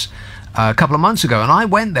place a couple of months ago, and I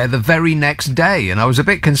went there the very next day, and I was a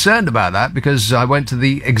bit concerned about that because I went to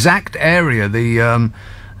the exact area, the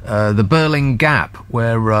Burling Gap,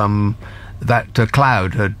 where that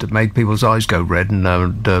cloud had made people's eyes go red and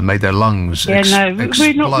made their lungs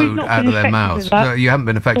explode out of their mouths. So you haven't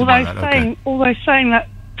been affected by that, okay? Although saying that,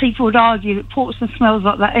 people would argue that Portsmouth smells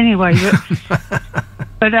like that anyway,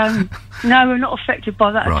 but no, we're not affected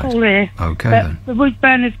by that at all here. Okay, then. The wood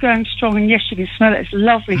burner's going strong, and yes, you can smell it. It's a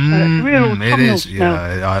lovely smell. It's a real autumnal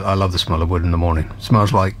smell. Yeah, I love the smell of wood in the morning. It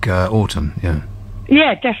smells like autumn, yeah.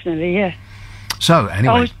 Yeah, definitely, yeah. So,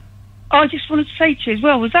 anyway. I just wanted to say to you as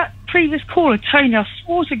well, was that previous caller, Tony, I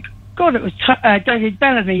swore to God it was David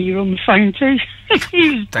Bellamy you were on the phone to.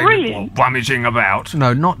 He was brilliant. Rummaging about.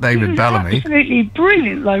 No, not David Bellamy. Absolutely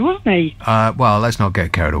brilliant, though, wasn't he? Well, let's not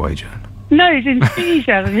get carried away, Jan. No, his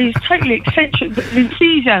enthusiasm. He was totally eccentric, but his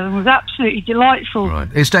enthusiasm was absolutely delightful. Right.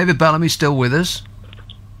 Is David Bellamy still with us?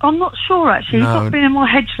 I'm not sure, actually. He's not been in my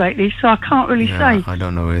head lately, so I can't really say. I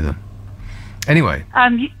don't know either. Anyway.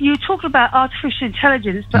 You were talking about artificial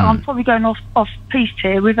intelligence, but I'm probably going off piste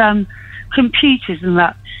here with computers and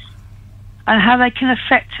that, and how they can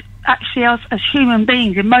affect actually us as human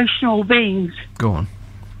beings, emotional beings. Go on.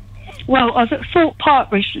 Well, I was at Thorpe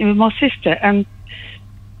Park recently with my sister, and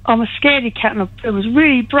I'm a scaredy cat, and I was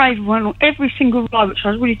really brave and went on every single ride, which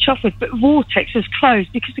I was really chuffed with. But Vortex was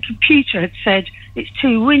closed because the computer had said it's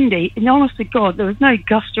too windy. And honest to God, there was no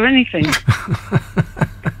gust or anything.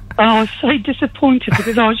 And I was so disappointed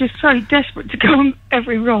because I was just so desperate to go on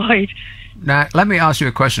every ride. Now, let me ask you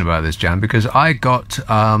a question about this, Jan, because I got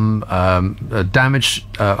damage.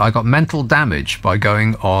 I got mental damage by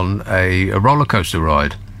going on a roller coaster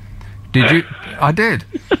ride. Did you? I did.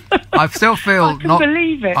 I still feel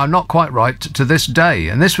I'm not quite right to this day.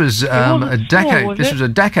 And this was a decade. This was a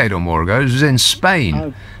decade or more ago. It was in Spain,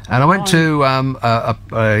 and I went to an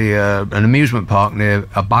amusement park near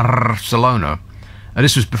Barcelona. And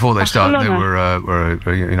this was before they started. They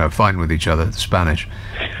were fighting with each other, the Spanish,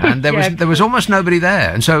 and there was almost nobody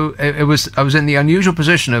there. And so I was in the unusual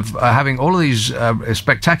position of having all of these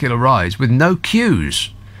spectacular rides with no queues.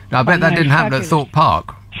 Now I bet that didn't happen at Thorpe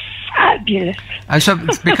Park. Fabulous. And so,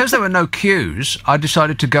 because there were no queues, I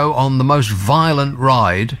decided to go on the most violent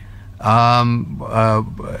ride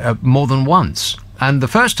more than once. And the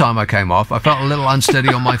first time I came off, I felt a little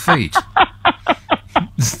unsteady on my feet.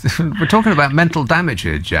 We're talking about mental damage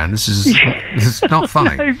here, Jan. This is not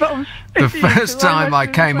funny. No, the first time I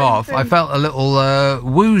came off, I felt a little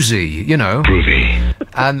woozy, you know. Groovy.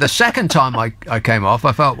 And the second time I came off,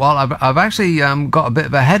 I felt, well, I've actually got a bit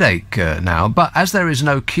of a headache now, but as there is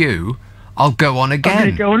no queue, I'll go on again. I'm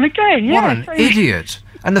going to go on again, yeah. What an idiot.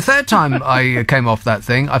 And the third time I came off that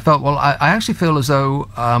thing, I felt, well, I actually feel as though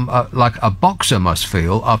like a boxer must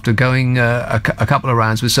feel after going a couple of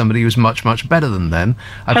rounds with somebody who's much, much better than them.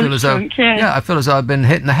 I feel as though, I feel as though I've been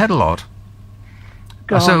hit in the head a lot.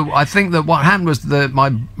 God. So I think that what happened was that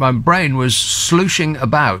my brain was slooshing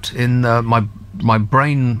about in my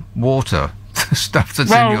brain water. Stuff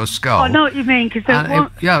that's in your skull. I know what you mean, because I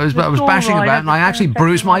was bashing about, and I actually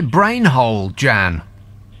bruised my brain hole, Jan.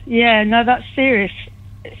 Yeah, no, that's serious.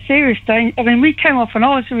 Serious danger. I mean, we came off, and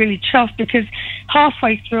I was really chuffed because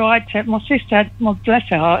halfway through, my sister had, bless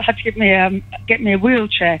her heart, had to get me a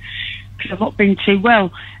wheelchair because I've not been too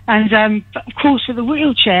well. And but of course, with the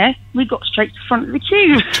wheelchair, we got straight to the front of the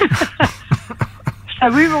queue. So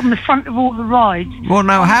we were on the front of all the rides. Well,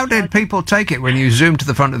 now, how did people take it when you zoomed to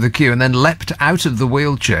the front of the queue and then leapt out of the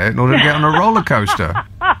wheelchair in order to get on a roller coaster?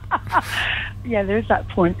 Yeah, there is that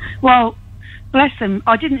point. Well, bless them.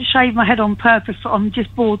 I didn't shave my head on purpose. I'm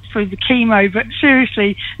just bored through the chemo. But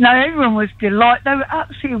seriously, no, everyone was delighted. They were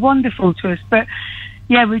absolutely wonderful to us. But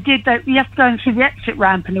yeah, we did that. You have to go in through the exit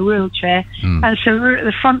ramp in a wheelchair, and so we were at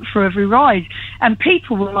the front for every ride. And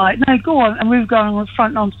people were like, "No, go on!" And we were going on the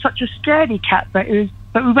front. And I'm such a scaredy cat, but we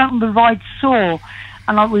went on the ride Saw,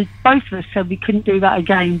 and both of us said we couldn't do that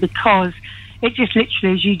again because it just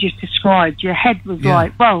literally, as you just described, your head was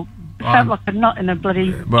like, well. Felt like a nut in a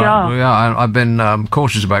bloody jar. Yeah, I've been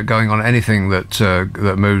cautious about going on anything that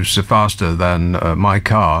moves faster than my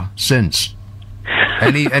car since.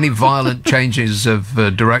 Any violent changes of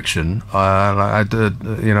direction,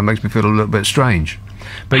 makes me feel a little bit strange.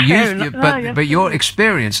 But but your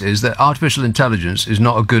experience is that artificial intelligence is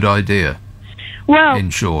not a good idea. Well, in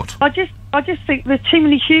short, I just think there's too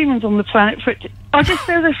many humans on the planet for it.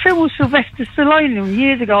 There was a film with Sylvester Stallone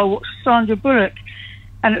years ago. I watched Sandra Bullock.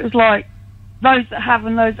 And it was like those that have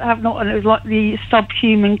and those that have not, and it was like the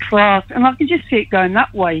subhuman class, and I can just see it going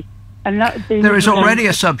that way. And that would be there is already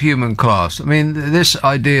a subhuman class. I mean, this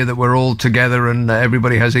idea that we're all together and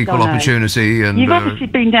everybody has equal opportunity. And you've obviously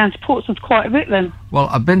been down to Portsmouth quite a bit, then. Well,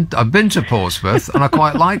 I've been to Portsmouth, and I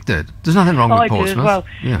quite liked it. There's nothing wrong with Portsmouth. I do as well.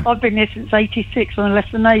 Yeah. I've been there since '86 when I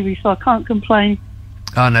left the Navy, so I can't complain.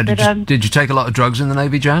 Oh no! Did you take a lot of drugs in the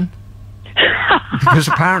Navy, Jan? Because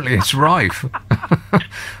apparently it's rife.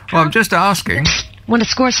 Well, I'm just asking. Want to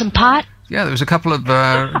score some pot? Yeah, there was a couple of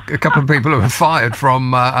people who were fired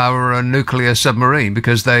from our nuclear submarine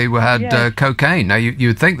because they had cocaine. Now,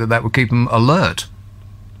 you'd think that would keep them alert.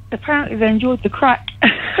 Apparently they enjoyed the crack.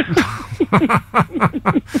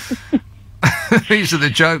 These are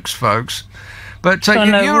the jokes, folks. But you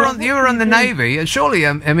were on the Navy, and surely,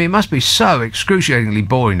 I mean, it must be so excruciatingly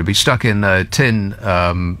boring to be stuck in a tin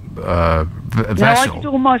vessel. No, I did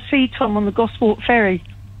all my sea time on the Gosport ferry.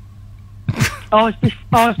 I was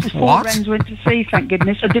before Wrens went to sea, thank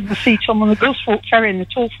goodness. I did the sea time on the Gosport ferry and the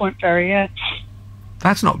Torpoint ferry, yeah.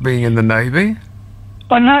 That's not being in the Navy.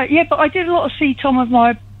 I know, yeah, but I did a lot of sea time with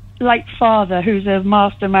my late father, who's a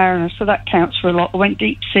master mariner, so that counts for a lot. I went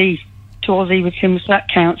deep sea to Aussie with him, so that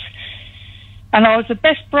counts. And I was the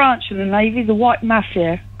best branch in the Navy, the White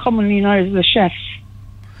Mafia, commonly known as the chefs.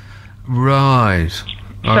 Right.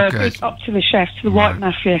 Okay. So up to the chefs, to the White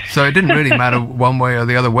Mafia. So it didn't really matter one way or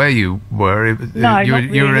the other where you were. No,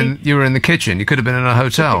 you were in the kitchen. You could have been in a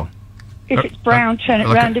hotel. If it's brown, turn it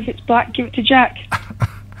round. If it's black, give it to Jack.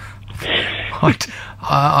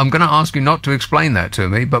 I'm going to ask you not to explain that to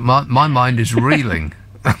me, but my mind is reeling.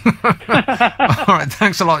 All right,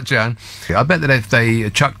 thanks a lot, Jan. I bet that if they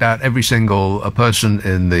chucked out every single person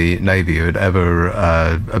in the Navy who had ever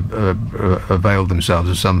availed themselves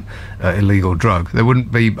of some illegal drug, there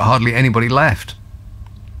wouldn't be hardly anybody left.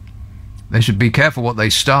 They should be careful what they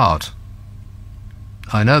start.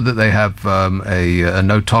 I know that they have a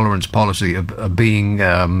no-tolerance policy of being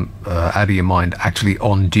out of your mind actually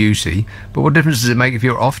on duty, but what difference does it make if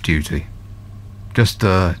you're off duty? Just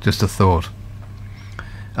a thought.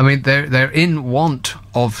 I mean, they're in want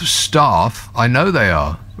of staff. I know they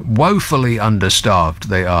are. Woefully understaffed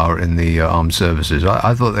they are in the armed services.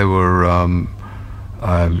 I thought they were...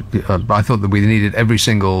 I thought that we needed every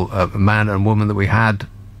single man and woman that we had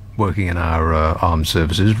working in our armed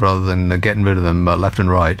services, rather than getting rid of them left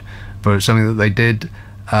and right for something that they did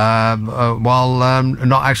while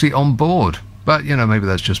not actually on board. But, maybe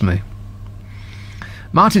that's just me.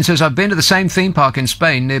 Martin says, I've been to the same theme park in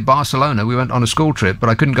Spain near Barcelona. We went on a school trip, but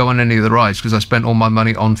I couldn't go on any of the rides because I spent all my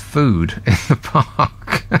money on food in the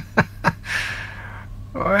park.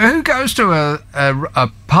 Who goes to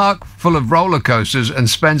a park full of roller coasters and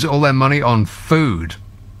spends all their money on food?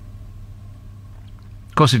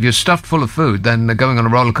 Of course, if you're stuffed full of food, then going on a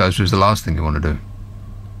roller coaster is the last thing you want to do.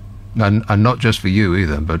 And not just for you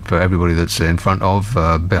either, but for everybody that's in front of,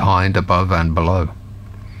 behind, above and below.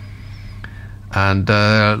 And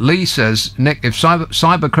Lee says, Nick, if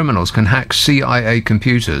cyber criminals can hack CIA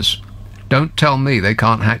computers, don't tell me they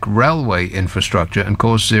can't hack railway infrastructure and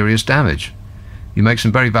cause serious damage. You make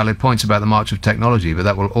some very valid points about the march of technology, but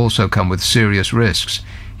that will also come with serious risks.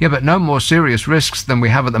 Yeah, but no more serious risks than we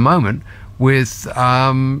have at the moment with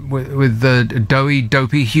the doughy,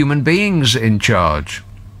 dopey human beings in charge.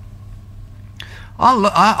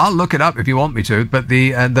 I'll look it up if you want me to, but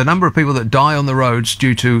the number of people that die on the roads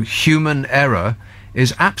due to human error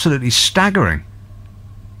is absolutely staggering.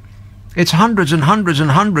 It's hundreds and hundreds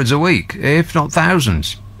and hundreds a week, if not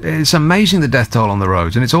thousands. It's amazing, the death toll on the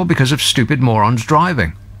roads, and it's all because of stupid morons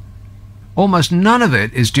driving. Almost none of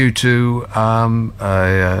it is due to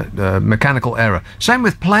mechanical error. Same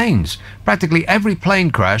with planes. Practically every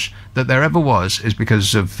plane crash that there ever was is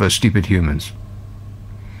because of stupid humans.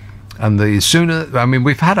 And the sooner... I mean,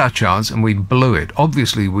 we've had our chance and we blew it.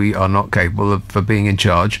 Obviously, we are not capable of being in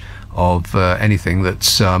charge of anything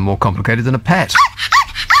that's more complicated than a pet.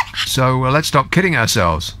 So let's stop kidding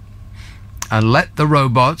ourselves and let the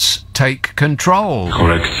robots take control.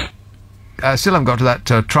 Correct. Still haven't got to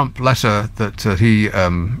that Trump letter that he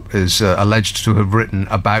is alleged to have written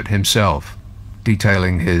about himself,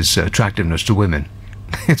 detailing his attractiveness to women.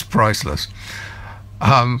 It's priceless.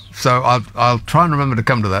 So I'll try and remember to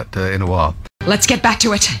come to that in a while. Let's get back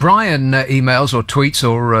to it. Brian emails or tweets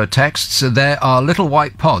or texts, there are little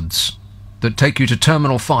white pods that take you to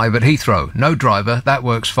Terminal 5 at Heathrow. No driver, that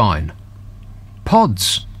works fine.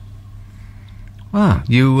 Pods. Wow,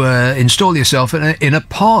 you install yourself in a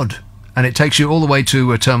pod, and it takes you all the way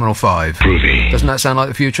to Terminal 5. Groovy. Doesn't that sound like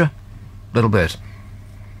the future? A little bit.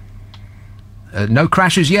 No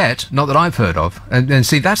crashes yet, not that I've heard of. And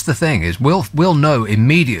see, that's the thing, is we'll know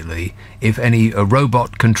immediately if any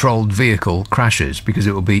robot-controlled vehicle crashes, because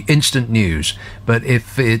it will be instant news. But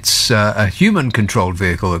if it's a human-controlled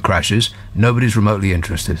vehicle that crashes, nobody's remotely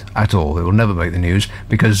interested at all. It will never make the news,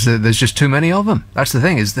 because there's just too many of them. That's the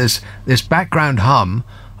thing, is this background hum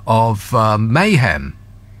of mayhem.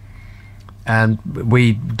 And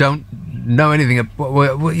we don't know anything.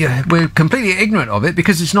 We're completely ignorant of it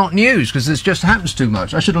because it's not news, because this just happens too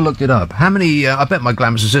much. I should have looked it up. How many, I bet my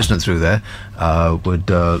glamorous assistant through there would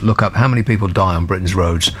look up how many people die on Britain's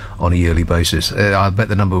roads on a yearly basis. I bet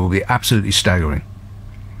the number will be absolutely staggering.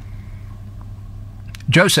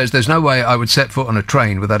 Joe says, there's no way I would set foot on a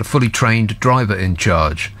train without a fully trained driver in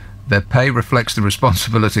charge. Their pay reflects the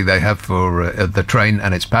responsibility they have for the train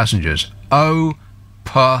and its passengers. Oh,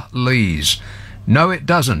 please. No, it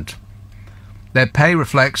doesn't. Their pay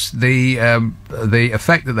reflects the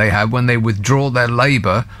effect that they have when they withdraw their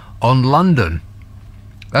labour on London.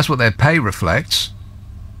 That's what their pay reflects.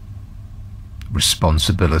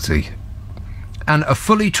 Responsibility. And a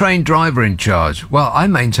fully trained driver in charge. Well, I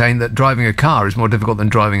maintain that driving a car is more difficult than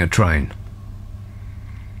driving a train.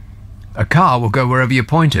 A car will go wherever you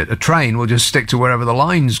point it. A train will just stick to wherever the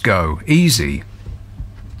lines go. Easy.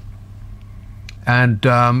 And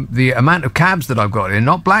the amount of cabs that I've got in,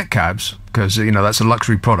 not black cabs, because, you know, that's a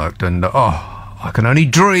luxury product, and, I can only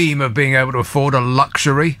dream of being able to afford a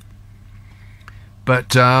luxury.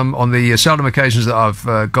 But on the seldom occasions that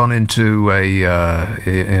I've gone into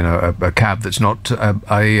a cab that's not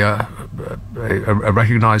a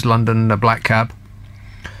recognised London black cab.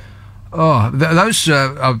 Oh, those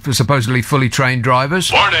are supposedly fully trained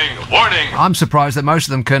drivers. Warning! Warning! I'm surprised that most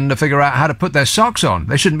of them can figure out how to put their socks on.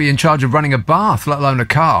 They shouldn't be in charge of running a bath, let alone a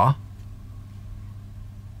car.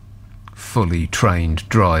 Fully trained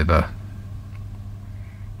driver.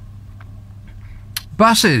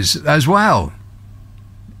 Buses as well.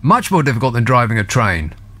 Much more difficult than driving a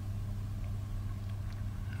train.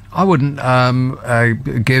 I wouldn't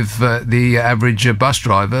give the average bus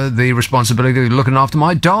driver the responsibility of looking after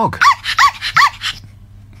my dog.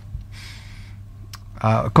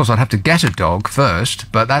 Of course, I'd have to get a dog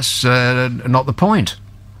first, but that's not the point.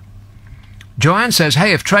 Joanne says,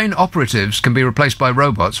 hey, if train operatives can be replaced by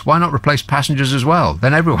robots, why not replace passengers as well?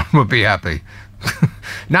 Then everyone would be happy.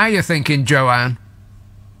 Now you're thinking, Joanne.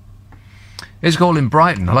 Here's a call in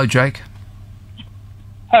Brighton. Hello, Jake.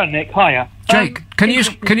 Hello, Nick. Hiya. Jake, can you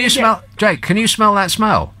smell? Jake, can you smell that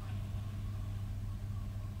smell?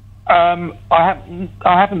 I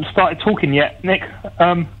haven't started talking yet, Nick.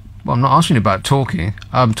 Well, I'm not asking you about talking.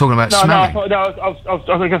 I'm talking about smelling.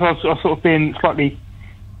 I guess I was sort of being slightly.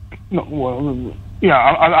 I'm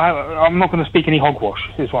not going to speak any hogwash.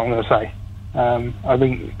 Is what I'm going to say. I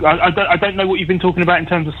think I don't know what you've been talking about in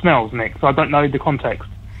terms of smells, Nick. So I don't know the context.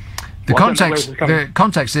 The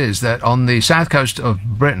context is that on the south coast of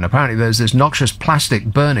Britain, apparently there's this noxious plastic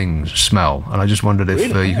burning smell, and I just wondered if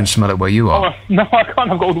you can smell it where you are. No, I can't.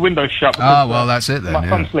 I've got all the windows shut. Oh, well, that's it then. My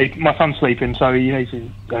son's sleeping, so he's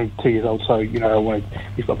only 2 years old, so he's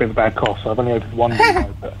got a bit of a bad cough, so I've only opened one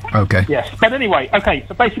window. Okay. Yes, but anyway, okay.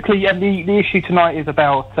 So basically, the issue tonight is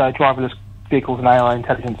about driverless vehicles and AI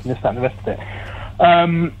intelligence and this, that, and the rest of it.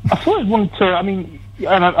 I sort of wanted to. I mean,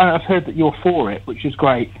 and I've heard that you're for it, which is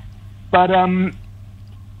great. But and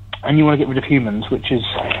you want to get rid of humans, which is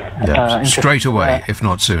straight away, if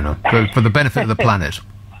not sooner, for the benefit of the planet.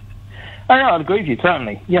 I'd agree with you,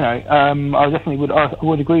 certainly. I definitely would. I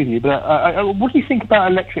would agree with you. But what do you think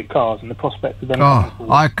about electric cars and the prospect of them?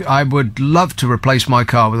 I would love to replace my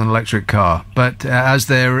car with an electric car, but as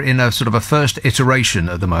they're in a sort of a first iteration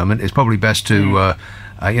at the moment, it's probably best to,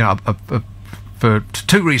 for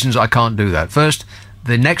two reasons I can't do that. First,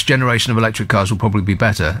 the next generation of electric cars will probably be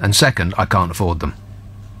better, and second, I can't afford them.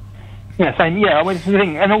 Yeah, same. Yeah, I mean, it's the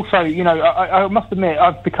thing, and also, I must admit,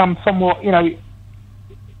 I've become somewhat, there's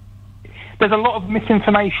a lot of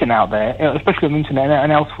misinformation out there, especially on the internet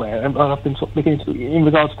and elsewhere. And I've been sort of looking into in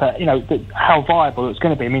regards to, how viable it's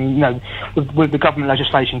going to be. I mean, with the government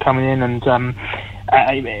legislation coming in, and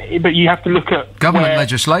but you have to look at government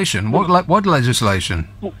legislation. What legislation?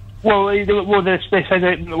 Well, they say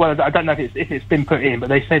that. Well, I don't know if it's been put in, but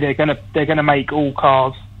they say they're gonna make all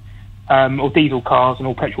cars, or diesel cars and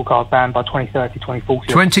all petrol cars banned by 2030, 2040.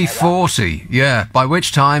 2040, yeah. By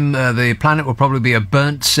which time the planet will probably be a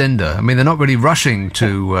burnt cinder. I mean, they're not really rushing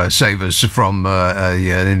to save us from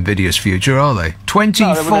an invidious future, are they?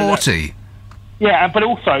 2040. Yeah, but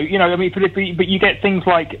also, but you get things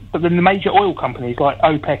like the major oil companies like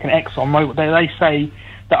OPEC and Exxon. They say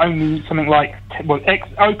that only something like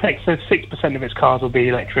OPEC says 6% of its cars will be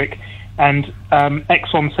electric, and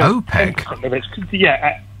Exxon says OPEC? 10% of its.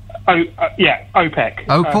 OPEC.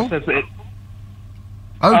 Opal? Says that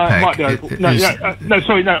OPEC? Might be Opal.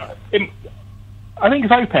 I think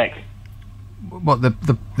it's OPEC. What,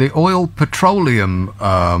 the oil petroleum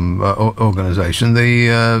organisation?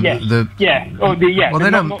 Well, they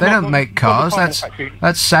don't make cars.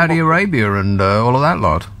 That's Saudi Arabia and all of that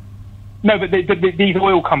lot. No, but these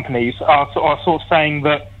oil companies are sort of saying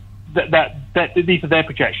that these are their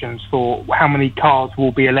projections for how many cars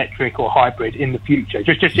will be electric or hybrid in the future.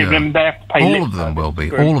 Just they have to pay. All of them will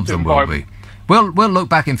be. All of them will be. We'll look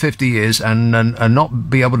back in 50 years and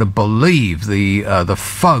not be able to believe the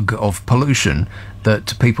fug of pollution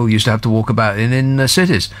that people used to have to walk about in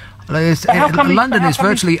cities. London is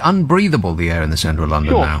virtually unbreathable, the air in the centre of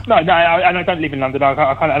London now. No, and I don't live in London.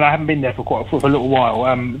 I haven't been there for a little while.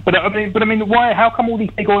 But I mean, why? How come all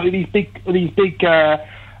these big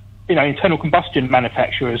internal combustion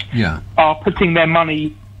manufacturers are putting their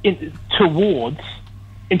money towards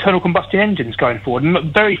internal combustion engines going forward?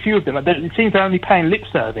 And very few of them. It seems they're only paying lip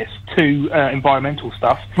service to environmental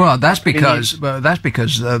stuff. Well, that's because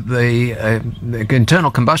the internal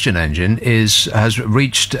combustion engine has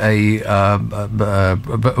reached a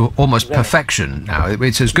almost perfection now.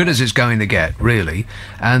 It's as good as it's going to get, really,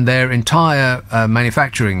 and their entire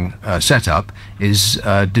manufacturing setup is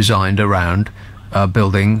designed around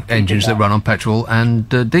building engines that run on petrol and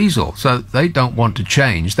diesel. So they don't want to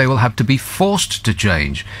change. They will have to be forced to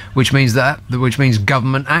change, which means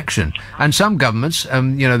government action. And some governments,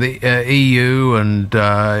 the EU and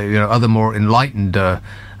other more enlightened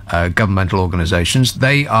governmental organisations,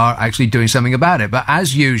 they are actually doing something about it. But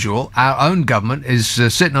as usual, our own government is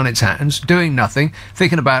sitting on its hands, doing nothing,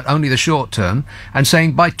 thinking about only the short term, and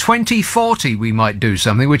saying by 2040 we might do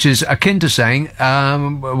something, which is akin to saying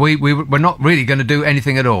we're not really going to do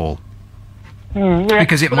anything at all.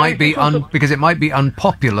 Because it might be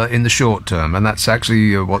unpopular in the short term, and that's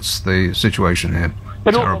actually what's the situation here.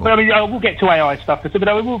 But I mean, we'll get to AI stuff, but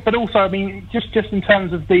also, I mean, just in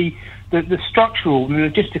terms of the structural and the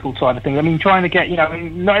logistical side of things. I mean, trying to get,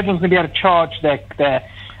 not everyone's going to be able to charge their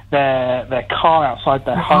car outside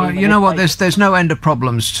their home. You know what? There's no end of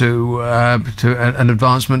problems to an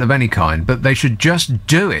advancement of any kind, but they should just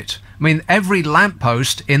do it. I mean, every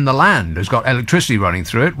lamppost in the land has got electricity running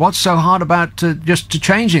through it. What's so hard about just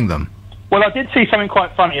changing them? Well, I did see something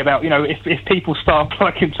quite funny about, if people start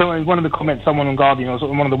plugging, so one of the comments someone on Guardian or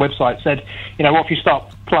on one of the websites said, what if you start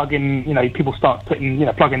plugging, people start putting,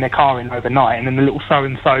 plugging their car in overnight, and then the little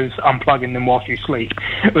so-and-so's unplugging them whilst you sleep,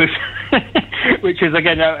 which is,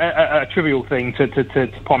 again, a trivial thing to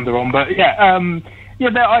ponder on. But,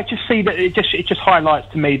 I just see that it just highlights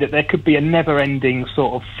to me that there could be a never-ending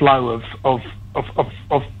sort of flow of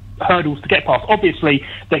hurdles to get past. Obviously,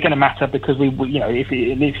 they're going to matter because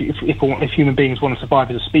if human beings want to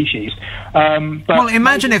survive as a species. Well,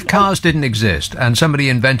 imagine if cars didn't exist and somebody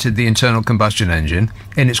invented the internal combustion engine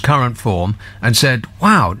in its current form and said,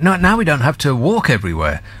 "Wow, now we don't have to walk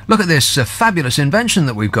everywhere. Look at this fabulous invention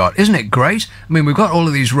that we've got. Isn't it great? I mean, we've got all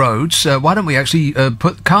of these roads. Why don't we actually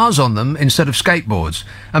put cars on them instead of skateboards?"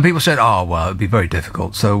 And people said, "Oh, well, it'd be very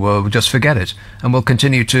difficult, so we'll just forget it, and we'll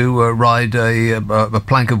continue to ride a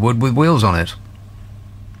plank of wood with wheels on it."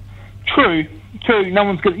 True. No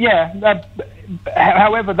one's good. Yeah.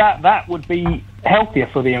 However, that would be healthier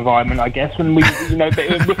for the environment, I guess. When we're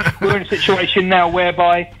in a situation now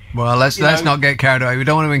whereby. Well, let's not get carried away. We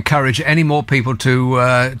don't want to encourage any more people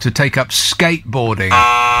to take up skateboarding,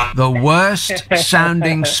 the worst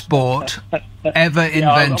sounding sport ever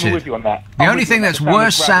invented. I'm with you on that. The only thing that's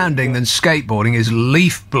worse sounding than skateboarding is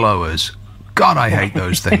leaf blowers. God, I hate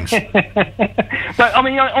those things. But I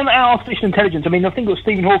mean, on artificial intelligence, I mean, I think it was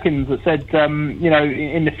Stephen Hawking that said,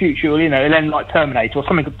 in the future, it'll end like Terminator or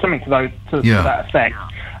something to that effect,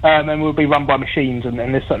 and we'll be run by machines and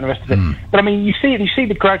this and the rest of it. But I mean, you see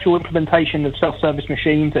the gradual implementation of self-service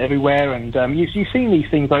machines everywhere, and you've seen these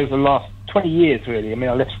things over the last 20 years, really. I mean,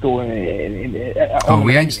 I left school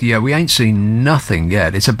we ain't seen nothing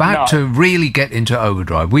yet. It's about to really get into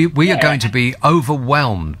overdrive. We are going to be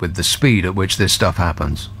overwhelmed with the speed at which this stuff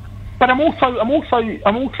happens. But I'm also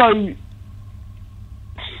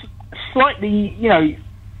slightly,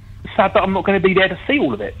 sad that I'm not going to be there to see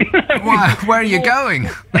all of it. Where are you going?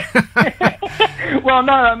 Well,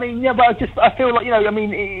 no, I mean, but I feel like,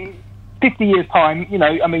 50 years' time,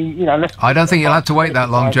 I don't think you'll have to wait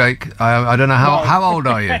that long, Jake. I don't know how old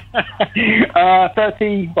are you?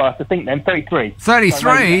 30. Well, I have to think then. 33.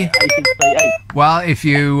 33. Well, if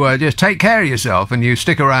you just take care of yourself and you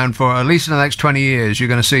stick around for at least the next 20 years, you're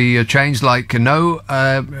going to see a change like no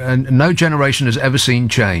generation has ever seen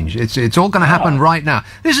change. It's all going to happen right now.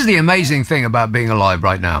 This is the amazing thing about being alive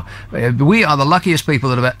right now. We are the luckiest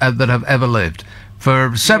people that have ever lived.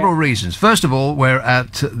 For several reasons. First of all,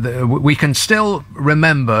 we can still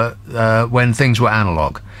remember when things were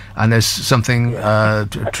analog, and there's something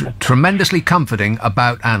tremendously comforting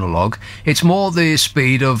about analog. It's more the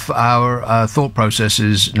speed of our thought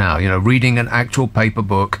processes now. Reading an actual paper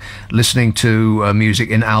book, listening to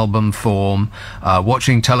music in album form,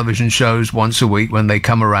 watching television shows once a week when they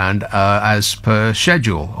come around as per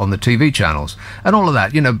schedule on the TV channels, and all of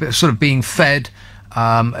that. Sort of being fed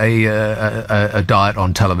a diet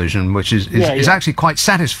on television, which is actually quite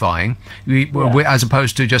satisfying, as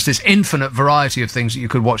opposed to just this infinite variety of things that you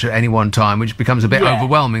could watch at any one time, which becomes a bit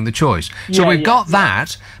overwhelming, the choice. So we've got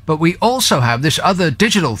that, but we also have this other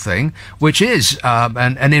digital thing, which is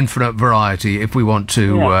an infinite variety if we want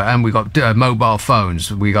to, and we've got mobile phones,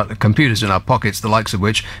 we got computers in our pockets, the likes of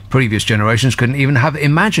which previous generations couldn't even have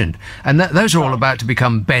imagined. And those are all about to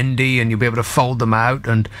become bendy, and you'll be able to fold them out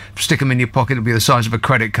and stick them in your pocket. It'll be the size of a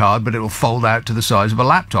credit card, but it will fold out to the size of a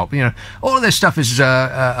laptop. All of this stuff is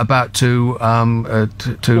about to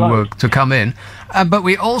come in, but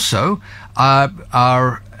we also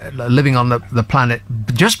are living on the planet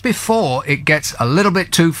just before it gets a little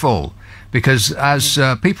bit too full. Because as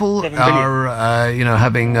people are,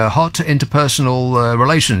 having hot interpersonal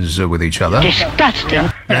relations with each other,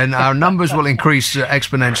 then our numbers will increase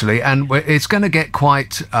exponentially, and it's going to get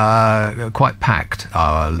quite packed,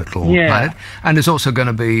 our little planet. And there's also going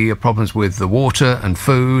to be problems with the water and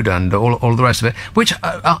food and all the rest of it, which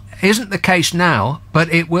isn't the case now,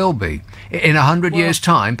 but it will be. In 100 years'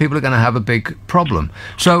 time, people are going to have a big problem.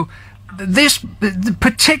 So the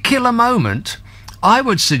particular moment, I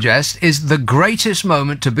would suggest, is the greatest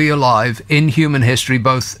moment to be alive in human history,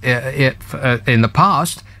 both in the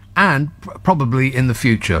past and probably in the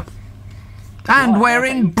future. And we're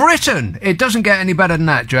in Britain. It doesn't get any better than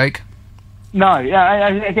that, Jake. No, you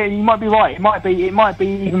might be right. It might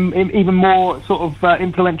be even more sort of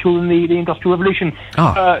influential than the Industrial Revolution.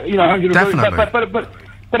 Oh, definitely.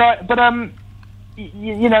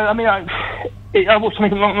 I watched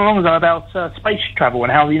something long ago about space travel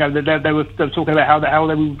and how they were talking about how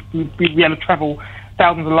they would be able to travel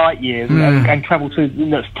thousands of light years and travel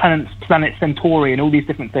to planet Centauri and all these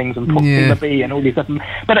different things and Proxima B and all these stuff.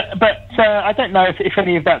 But I don't know if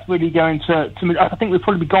any of that's really going to. I think we'll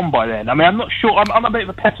probably be gone by then. I mean, I'm not sure. I'm a bit of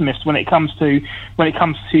a pessimist when it comes to. I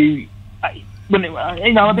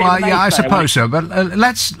suppose so. But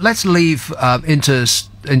let's leave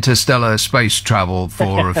interstellar space travel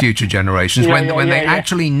for future generations when they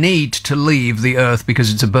actually need to leave the Earth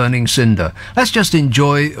because it's a burning cinder. Let's just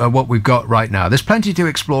enjoy what we've got right now. There's plenty to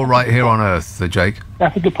explore right here on Earth, Jake.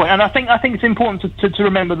 That's a good point, and I think it's important to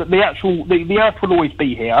remember that the Earth will always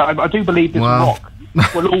be here. I do believe this rock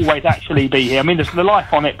will always actually be here. I mean, the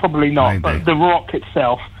life on it probably not, but the rock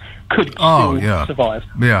itself could still survive.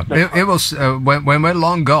 Yeah, it will. When we're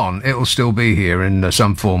long gone, it will still be here in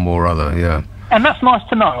some form or other. Yeah. And that's nice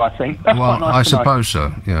to know, I think. That's quite nice I suppose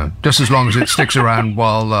so, yeah. Just as long as it sticks around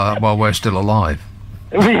while we're still alive.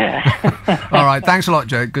 Yeah. All right, thanks a lot,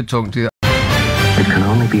 Jake. Good talking to you. It can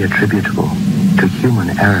only be attributable to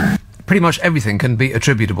human error. Pretty much everything can be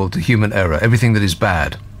attributable to human error. Everything that is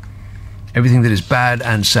bad. Everything that is bad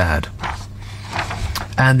and sad.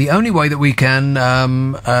 And the only way that we can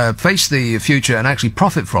face the future and actually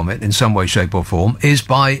profit from it in some way, shape or form is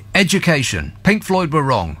by education. Pink Floyd were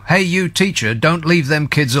wrong. Hey, you teacher, don't leave them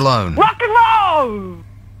kids alone. Rock and roll!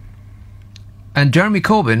 And Jeremy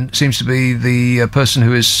Corbyn seems to be the person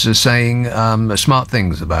who is saying smart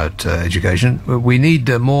things about education. We need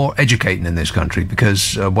more educating in this country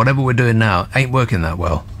because whatever we're doing now ain't working that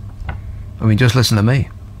well. I mean, just listen to me.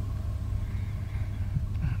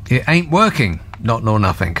 It ain't working. Not nor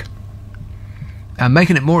nothing. And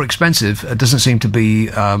making it more expensive doesn't seem to be...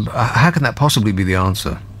 how can that possibly be the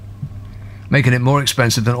answer? Making it more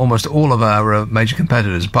expensive than almost all of our major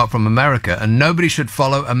competitors, apart from America. And nobody should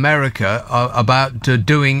follow America about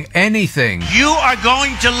doing anything. You are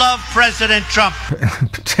going to love President Trump.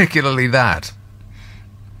 Particularly that.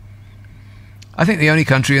 I think the only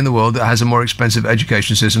country in the world that has a more expensive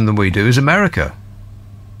education system than we do is America.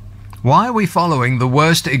 Why are we following the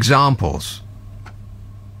worst examples?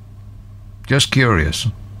 Just curious.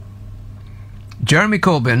 Jeremy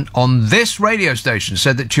Corbyn on this radio station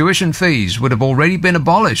said that tuition fees would have already been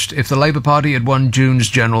abolished if the Labour Party had won June's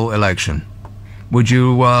general election. Would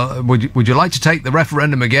you like to take the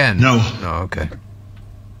referendum again? No. Oh, okay.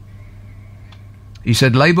 He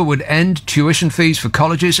said Labour would end tuition fees for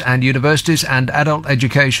colleges and universities and adult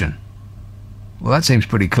education. Well, that seems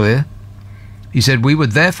pretty clear. He said, we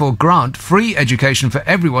would therefore grant free education for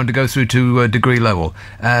everyone to go through to degree level.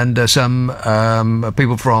 And some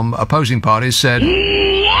people from opposing parties said,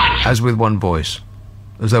 as with one voice,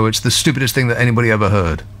 as though it's the stupidest thing that anybody ever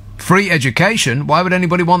heard. Free education? Why would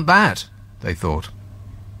anybody want that? They thought.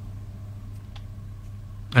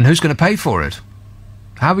 And who's going to pay for it?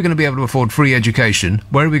 How are we going to be able to afford free education?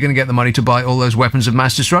 Where are we going to get the money to buy all those weapons of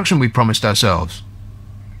mass destruction we promised ourselves?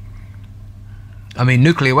 I mean,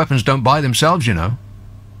 nuclear weapons don't buy themselves, you know.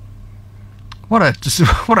 What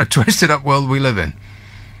a twisted up world we live in.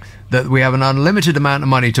 That we have an unlimited amount of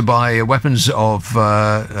money to buy weapons of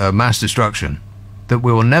mass destruction that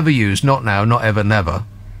we will never use, not now, not ever, never.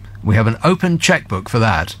 We have an open checkbook for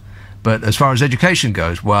that. But as far as education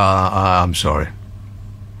goes, well, I'm sorry.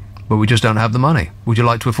 But we just don't have the money. Would you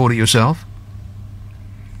like to afford it yourself?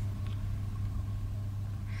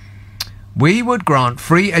 We would grant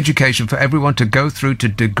free education for everyone to go through to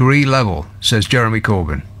degree level, says Jeremy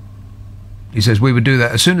Corbyn. He says we would do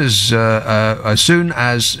that as soon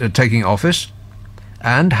as taking office,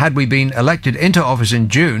 and had we been elected into office in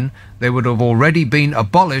June, they would have already been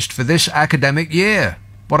abolished for this academic year.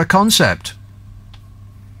 What a concept.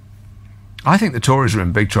 I think the Tories are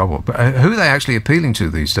in big trouble. But who are they actually appealing to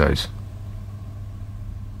these days?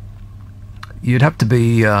 You'd have to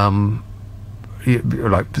be...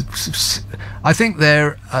 I think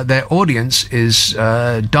their audience is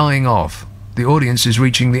dying off. The audience is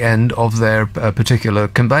reaching the end of their particular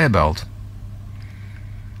conveyor belt.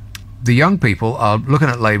 The young people are looking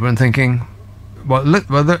at Labour and thinking,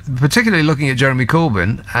 they're particularly looking at Jeremy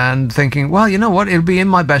Corbyn and thinking, well, you know what, it'll be in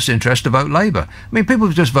my best interest to vote Labour. I mean, people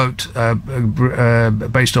just vote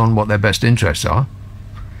based on what their best interests are,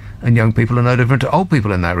 and young people are no different to old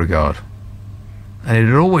people in that regard. And it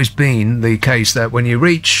had always been the case that when you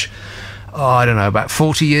reach, I don't know, about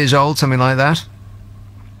 40 years old, something like that,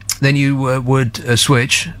 then you would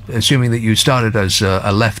switch, assuming that you started as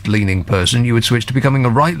a left-leaning person, you would switch to becoming a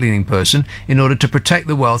right-leaning person in order to protect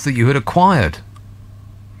the wealth that you had acquired.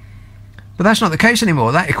 But that's not the case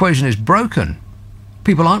anymore. That equation is broken.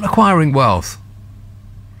 People aren't acquiring wealth.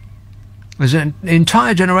 There's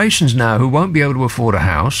entire generations now who won't be able to afford a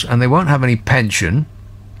house, and they won't have any pension.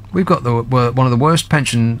 We've got one of the worst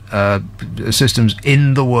pension systems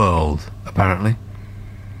in the world, apparently.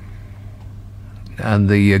 And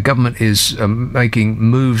the government is making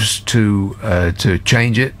moves to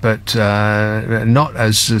change it, but not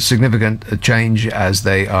as significant a change as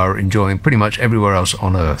they are enjoying pretty much everywhere else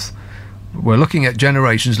on Earth. We're looking at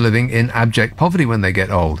generations living in abject poverty when they get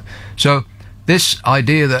old. So this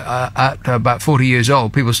idea that at about 40 years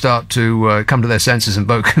old, people start to come to their senses and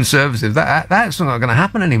vote Conservative, that's not going to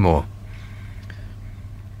happen anymore.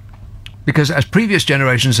 Because as previous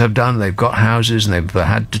generations have done, they've got houses and they've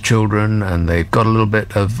had children and they've got a little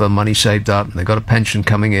bit of money saved up and they've got a pension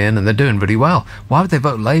coming in and they're doing really well. Why would they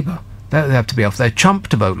vote Labour? They have to be off their chump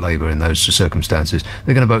to vote Labour in those circumstances.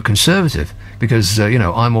 They're going to vote Conservative because,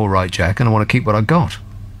 I'm all right, Jack, and I want to keep what I've got.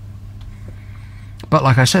 But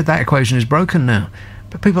like I said, that equation is broken now.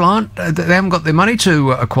 But people they haven't got the money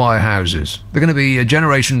to acquire houses. They're going to be a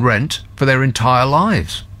generation rent for their entire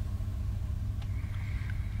lives.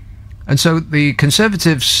 And so the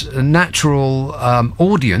Conservatives' natural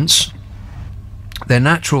audience, their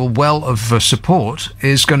natural well of support,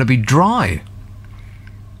 is going to be dry.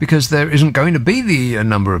 Because there isn't going to be the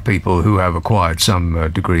number of people who have acquired some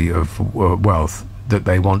degree of wealth that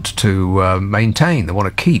they want to maintain, they want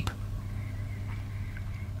to keep.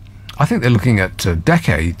 I think they're looking at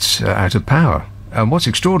decades out of power. And what's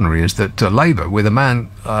extraordinary is that Labour, with a man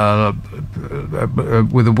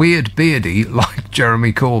with a weird beardy like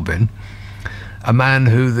Jeremy Corbyn, a man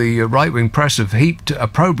who the right-wing press have heaped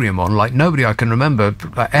opprobrium on like nobody I can remember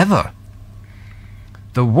ever.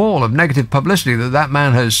 The wall of negative publicity that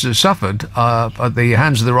man has suffered at the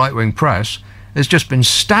hands of the right-wing press has just been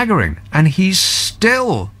staggering. And he's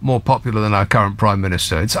still more popular than our current Prime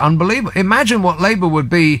Minister. It's unbelievable. Imagine what Labour would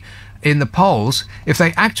be in the polls if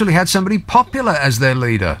they actually had somebody popular as their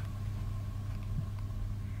leader.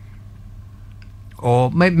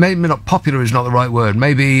 Or maybe not popular is not the right word.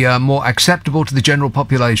 Maybe more acceptable to the general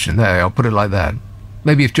population. There, I'll put it like that.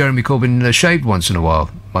 Maybe if Jeremy Corbyn shaved once in a while,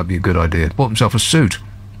 might be a good idea. Bought himself a suit.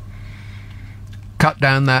 Cut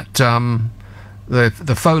down that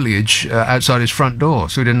the foliage outside his front door,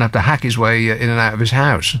 so he didn't have to hack his way in and out of his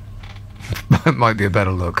house. That might be a better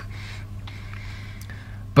look.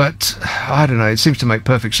 But I don't know. It seems to make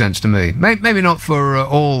perfect sense to me. Maybe not for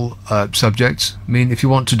all subjects. I mean, if you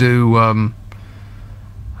want to do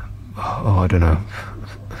I don't know.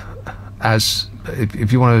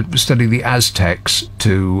 If you want to study the Aztecs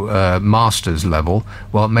to master's level,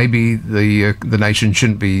 well, maybe the nation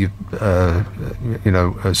shouldn't be,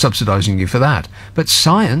 subsidising you for that. But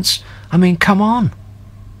science, I mean, come on.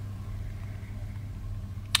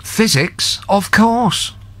 Physics, of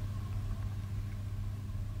course.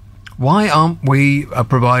 Why aren't we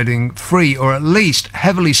providing free or at least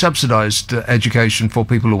heavily subsidised education for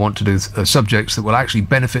people who want to do subjects that will actually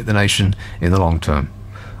benefit the nation in the long term?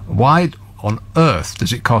 Why on earth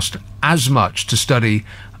does it cost as much to study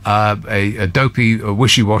a dopey,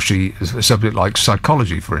 wishy-washy subject like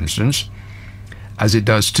psychology, for instance, as it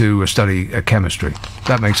does to study chemistry?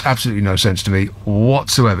 That makes absolutely no sense to me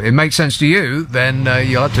whatsoever. It makes sense to you, then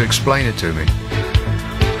you'll have to explain it to me.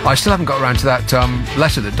 I still haven't got around to that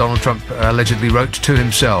letter that Donald Trump allegedly wrote to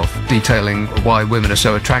himself, detailing why women are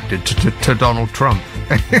so attracted to Donald Trump.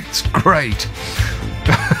 It's great.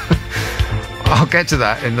 I'll get to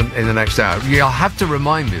that in the next hour. You'll have to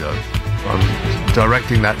remind me, though. I'm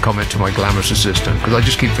directing that comment to my glamorous assistant, because I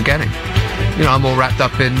just keep forgetting. I'm all wrapped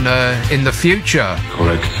up in the future.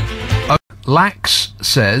 Correct. Lax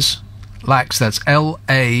says, Lax, that's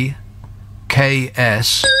L-A-K-S,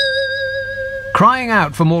 crying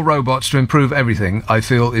out for more robots to improve everything, I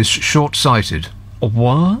feel, is short-sighted.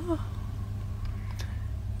 What?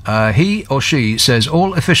 He or she says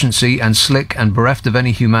all efficiency and slick and bereft of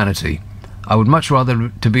any humanity. I would much rather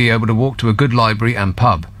to be able to walk to a good library and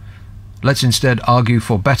pub. Let's instead argue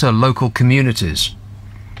for better local communities.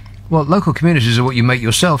 Well, local communities are what you make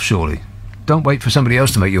yourself, surely. Don't wait for somebody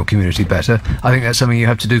else to make your community better. I think that's something you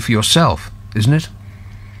have to do for yourself, isn't it?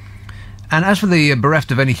 And as for the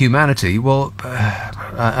bereft of any humanity, well,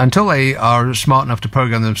 until they are smart enough to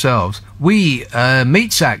program themselves, we,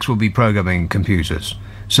 meat sacks, will be programming computers.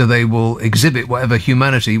 So they will exhibit whatever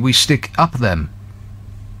humanity we stick up them.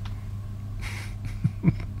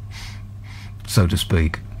 So to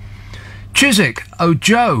speak. Chiswick,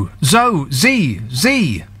 Joe,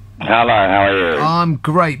 Z. Hello, how are you? I'm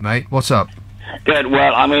great, mate. What's up? Good.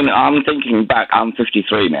 Well, I mean, I'm thinking back. I'm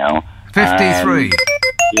 53 now. 53?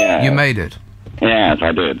 Yeah. You made it? Yes,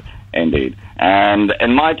 I did, indeed. And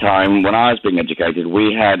in my time, when I was being educated,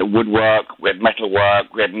 we had woodwork, we had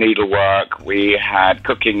metalwork, we had needlework, we had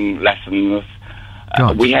cooking lessons.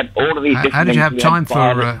 We had all of these different How did you have things. time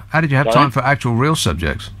for? How did you have time for actual real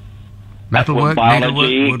subjects? Metalwork,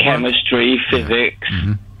 biology, chemistry, physics. Yeah.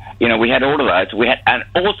 Mm-hmm. You know, we had all of those. And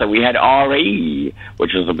also we had RE,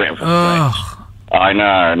 which was a bit of a stretch. I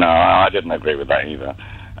know, no, I didn't agree with that either.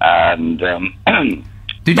 And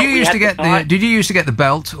did you used to get the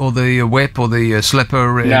belt or the whip or the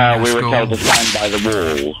slipper? No, we were told to stand by the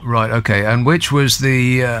wall. Right. Okay. And which was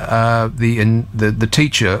the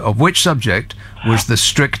teacher of which subject was the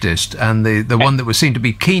strictest and the one that was seen to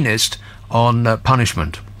be keenest on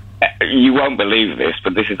punishment? You won't believe this,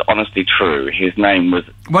 but this is honestly true. His name was...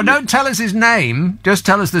 Well, don't tell us his name. Just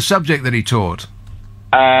tell us the subject that he taught.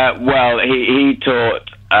 Well, he taught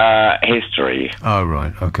history. Oh,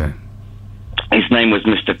 right. Okay. His name was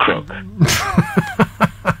Mr. Crook.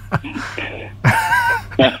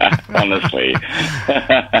 Honestly.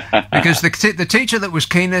 Because the teacher that was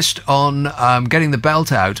keenest on getting the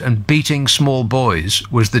belt out and beating small boys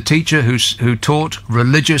was the teacher who taught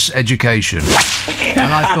religious education.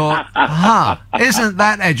 And I thought, isn't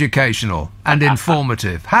that educational and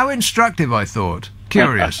informative? How instructive, I thought.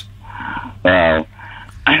 Curious. Well,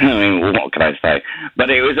 I mean, what can I say? But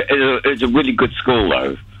it was a really good school,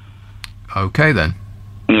 though. Okay, then.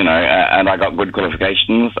 You know, and I got good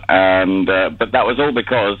qualifications, and but that was all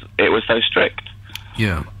because it was so strict.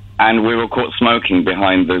 Yeah. And we were caught smoking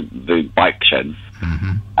behind the bike sheds.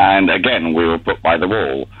 Mm-hmm. And again, we were put by the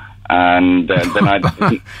wall. And then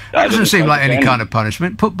that doesn't seem like any kind of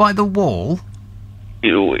punishment. Put by the wall?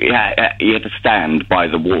 You had to stand by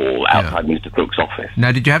the wall outside Mr. Crook's office.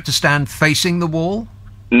 Now, did you have to stand facing the wall?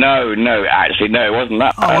 No, actually, no, it wasn't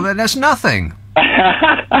that bad. Oh, then that's nothing.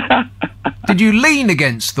 Did you lean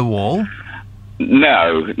against the wall?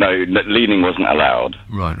 No, leaning wasn't allowed.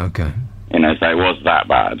 Right, okay. You know, so it was that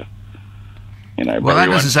bad. You know, well, that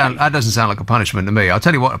doesn't sound like a punishment to me. I'll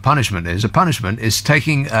tell you what a punishment is. A punishment is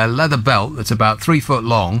taking a leather belt that's about 3 foot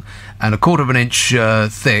long and 1/4 inch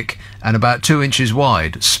thick and about 2 inches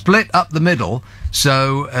wide, split up the middle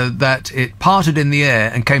so that it parted in the air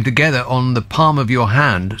and came together on the palm of your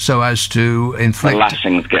hand so as to inflict... The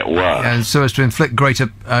lashings get worse. And so as to inflict greater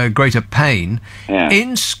pain. Yeah.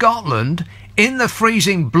 In Scotland, in the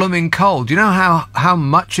freezing blooming cold, do you know how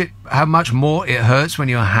much more it hurts when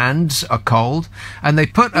your hands are cold? And they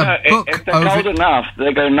put a book if they're cold enough,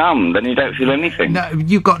 they go numb, then you don't feel anything. No,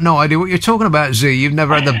 you've got no idea what you're talking about, Z. You've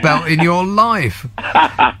never had the belt in your life.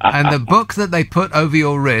 And the book that they put over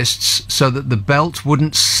your wrists so that the belt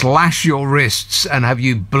wouldn't slash your wrists and have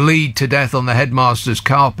you bleed to death on the headmaster's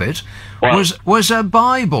carpet was a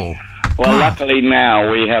Bible. Well, luckily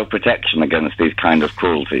now we have protection against these kind of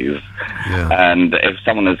cruelties. Yeah. And if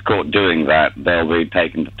someone is caught doing that, they'll be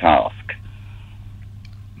taken to task.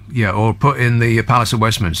 Yeah, or put in the Palace of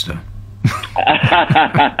Westminster.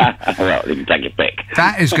 Well, you can take your pick.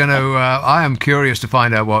 That is going to... I am curious to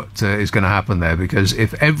find out what is going to happen there, because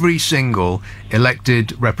if every single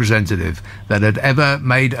elected representative that had ever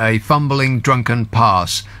made a fumbling, drunken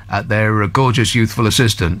pass at their gorgeous youthful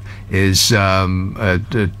assistant has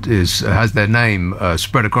their name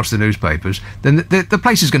spread across the newspapers, then the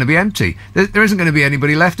place is going to be empty. There isn't going to be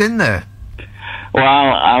anybody left in there. Well,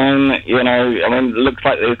 I mean, it looks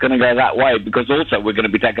like it's going to go that way, because also we're going to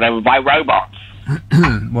be taken over by robots.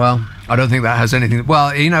 Well, I don't think that has anything...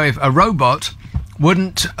 Well, if a robot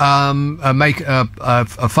wouldn't make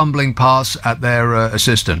a fumbling pass at their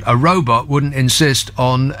assistant, a robot wouldn't insist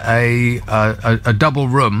on a double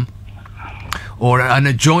room or an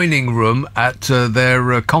adjoining room at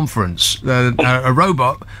their conference. A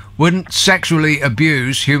robot wouldn't sexually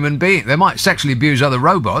abuse human beings. They might sexually abuse other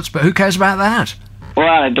robots, but who cares about that?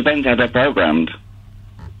 Well, it depends how they're programmed.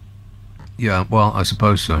 Yeah, well, I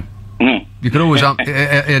suppose so. Mm. You could always,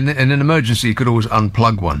 in an emergency, you could always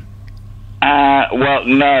unplug one. Well,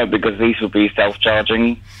 no, because these would be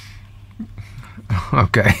self-charging.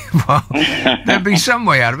 Okay, well, there'd be some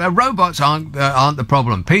way out of it. Robots aren't the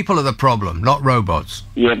problem. People are the problem, not robots.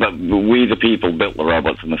 Yeah, but we, the people, built the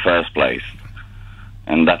robots in the first place.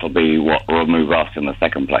 And that'll be what will move us in the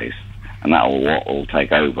second place. And that will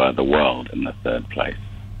take over the world in the third place.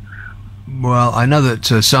 Well, I know that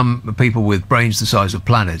some people with brains the size of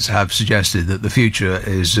planets have suggested that the future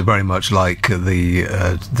is very much like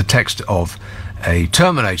the text of a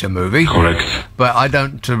Terminator movie. Correct. But I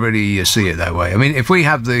don't really see it that way. I mean, if we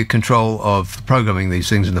have the control of programming these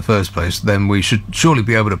things in the first place, then we should surely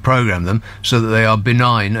be able to program them so that they are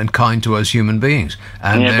benign and kind to us human beings.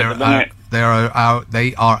 And they are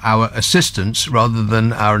our assistants rather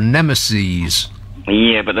than our nemeses.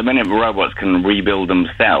 Yeah, but the minute robots can rebuild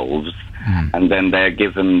themselves, and then they're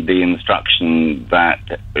given the instruction that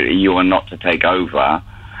you are not to take over,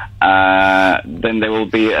 then there will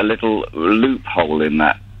be a little loophole in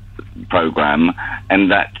that program,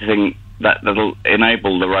 and that'll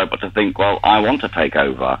enable the robot to think, well, I want to take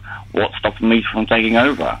over. What's stopping me from taking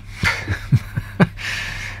over?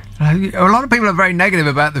 A lot of people are very negative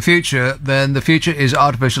about the future. Then the future is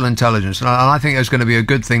artificial intelligence, and I think it's going to be a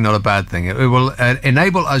good thing, not a bad thing. It will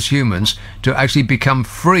enable us humans to actually become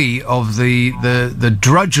free of the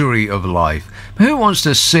drudgery of life. Who wants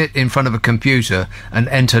to sit in front of a computer and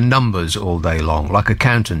enter numbers all day long, like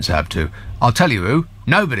accountants have to? I'll tell you who.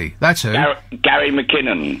 Nobody. That's who. Gary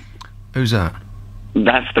McKinnon. Who's that?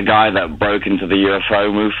 That's the guy that broke into the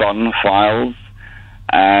UFO MUFON files.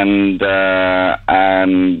 And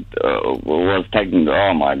was taken.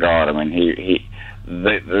 Oh my God! I mean,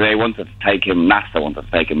 they wanted to take him. NASA wanted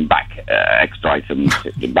to take him back, extradite him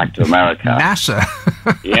back to America. NASA.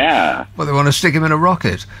 Yeah. Well, they want to stick him in a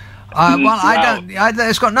rocket.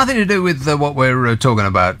 It's got nothing to do with what we're talking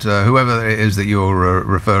about. Whoever it is that you're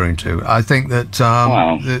referring to, I think that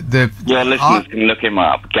your listeners can look him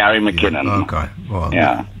up. Gary McKinnon. Yeah, okay. Well,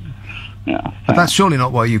 yeah. But that's surely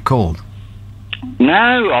not what you called.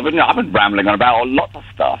 No, I've been rambling on about lots of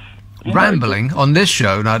stuff. Rambling on this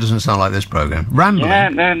show? No, it doesn't sound like this program. Rambling? Yeah,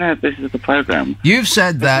 no, this is the program. You've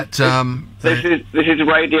said that... This is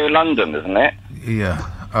Radio London, isn't it? Yeah,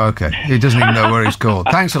 okay. He doesn't even know where he's called.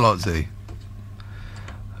 Thanks a lot, Z.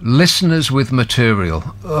 Listeners with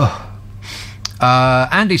material. Ugh.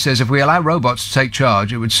 Andy says, if we allow robots to take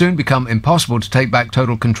charge, it would soon become impossible to take back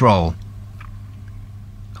total control.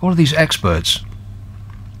 All of these experts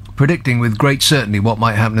predicting with great certainty what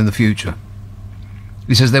might happen in the future.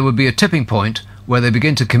 He says there would be a tipping point where they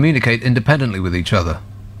begin to communicate independently with each other.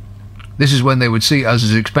 This is when they would see us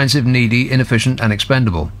as expensive, needy, inefficient and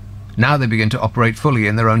expendable. Now they begin to operate fully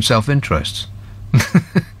in their own self-interests.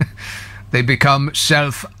 They become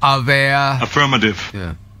self-aware. Affirmative.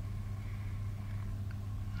 Yeah.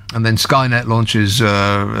 And then Skynet launches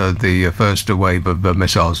the first wave of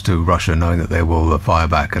missiles to Russia, knowing that they will fire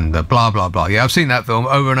back and blah, blah, blah. Yeah, I've seen that film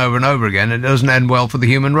over and over and over again, and it doesn't end well for the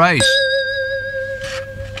human race.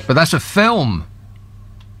 But that's a film.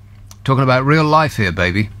 Talking about real life here,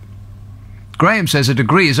 baby. Graham says a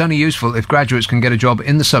degree is only useful if graduates can get a job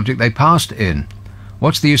in the subject they passed in.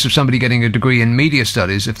 What's the use of somebody getting a degree in media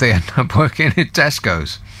studies if they end up working at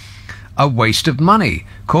Tesco's? A waste of money.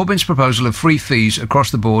 Corbyn's proposal of free fees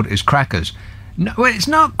across the board is crackers. No, it's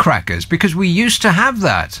not crackers, because we used to have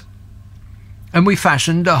that. And we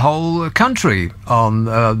fashioned a whole country on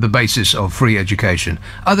the basis of free education.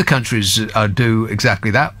 Other countries do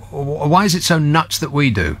exactly that. Why is it so nuts that we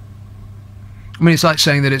do? I mean, it's like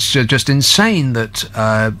saying that it's just insane that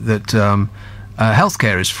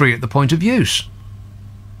healthcare is free at the point of use.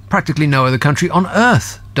 Practically no other country on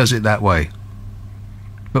earth does it that way.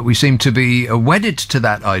 But we seem to be wedded to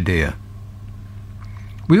that idea.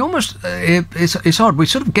 We almost, it's odd, we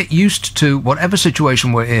sort of get used to whatever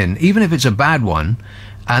situation we're in, even if it's a bad one,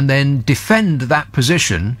 and then defend that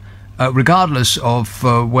position regardless of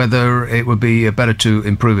whether it would be better to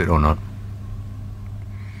improve it or not.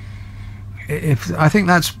 I think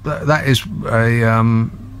that is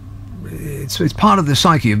it's part of the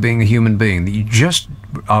psyche of being a human being, that you just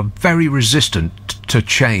are very resistant to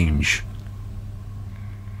change.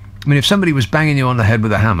 I mean, if somebody was banging you on the head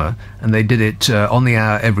with a hammer, and they did it on the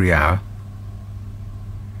hour, every hour,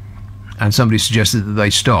 and somebody suggested that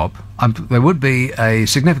they stop, there would be a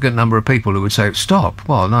significant number of people who would say, stop?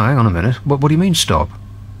 Well, no, hang on a minute. What do you mean, stop?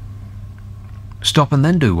 Stop and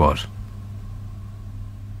then do what?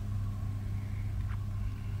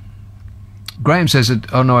 Graham says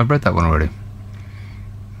that... Oh, no, I've read that one already.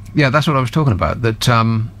 Yeah, that's what I was talking about. That...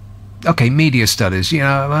 Okay, media studies. You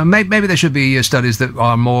know, maybe there should be studies that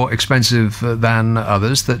are more expensive than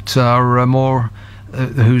others, that are more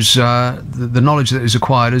whose the knowledge that is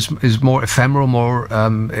acquired is more ephemeral, more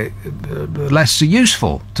less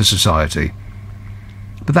useful to society.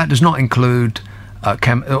 But that does not include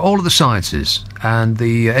all of the sciences and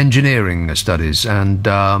the engineering studies and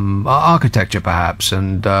architecture, perhaps,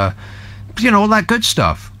 and all that good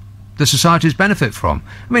stuff the societies benefit from.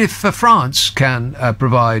 I mean, if France can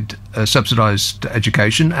provide subsidised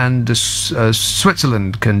education, and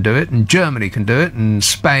Switzerland can do it, and Germany can do it, and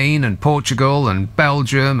Spain and Portugal and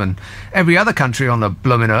Belgium and every other country on the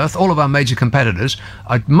blooming earth, all of our major competitors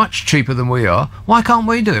are much cheaper than we are, why can't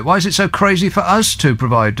we do it? Why is it so crazy for us to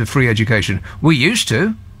provide free education? We used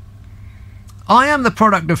to. I am the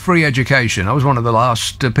product of free education. I was one of the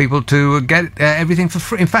last people to get everything for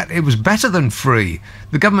free. In fact, it was better than free.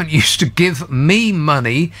 The government used to give me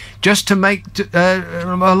money just to make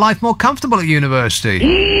my life more comfortable at university.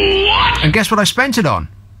 What? And guess what I spent it on?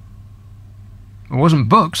 It wasn't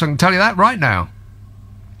books, I can tell you that right now.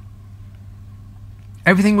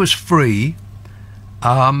 Everything was free.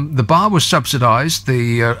 The bar was subsidised.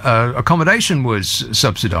 The accommodation was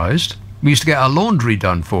subsidised. We used to get our laundry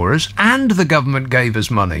done for us, and the government gave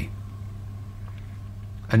us money.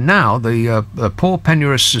 And now the poor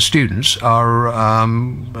penurious students are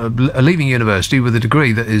leaving university with a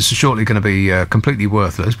degree that is shortly going to be completely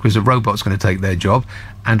worthless because a robot's going to take their job.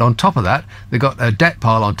 And on top of that, they've got a debt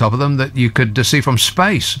pile on top of them that you could see from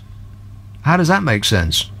space. How does that make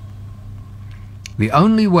sense? The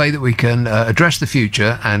only way that we can address the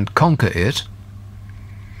future and conquer it,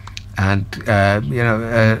 and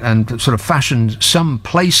and sort of fashion some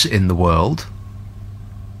place in the world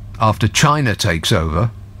after China takes over,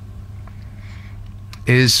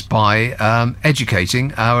 is by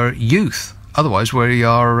educating our youth. Otherwise,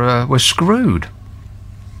 we're screwed.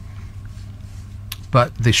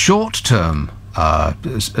 But the short-term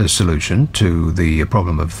solution to the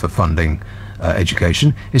problem of funding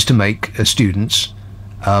education is to make students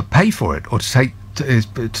pay for it, or to take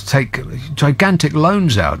gigantic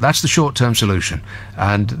loans out. That's the short-term solution.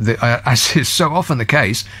 And as is so often the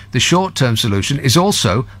case, the short-term solution is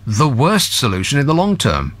also the worst solution in the long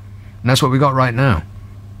term. And that's what we got right now.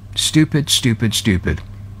 Stupid, stupid, stupid.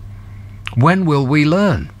 When will we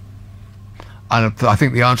learn? And I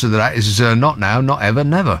think the answer to that is not now, not ever,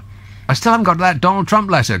 never. I still haven't got that Donald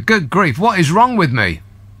Trump letter. Good grief, what is wrong with me?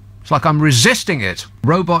 It's like I'm resisting it.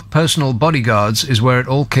 Robot personal bodyguards is where it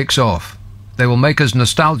all kicks off. They will make us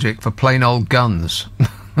nostalgic for plain old guns.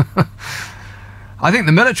 I think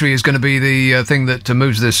the military is going to be the thing that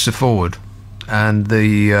moves this forward, and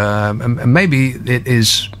maybe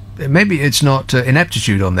it's not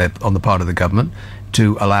ineptitude on the part of the government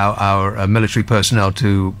to allow our military personnel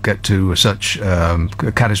to get to such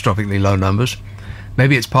catastrophically low numbers.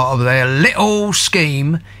 Maybe it's part of their little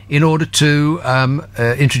scheme in order to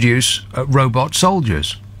introduce robot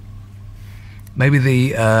soldiers. Maybe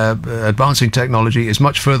the advancing technology is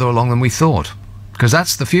much further along than we thought, because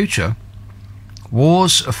that's the future.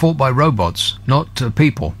 Wars are fought by robots, not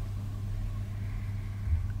people.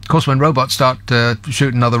 Of course, when robots start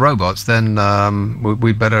shooting other robots, then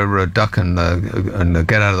we better duck and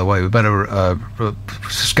get out of the way. We better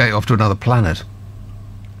skate off to another planet.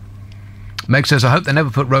 Meg says, I hope they never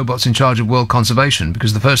put robots in charge of world conservation,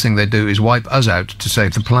 because the first thing they do is wipe us out to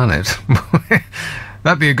save the planet.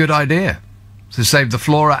 That'd be a good idea. To save the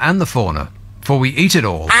flora and the fauna before we eat it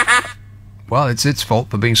all. Well, it's its fault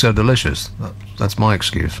for being so delicious. That's my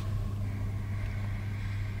excuse.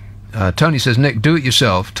 Tony says, Nick, do it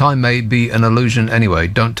yourself. Time may be an illusion anyway.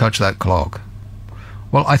 Don't touch that clock.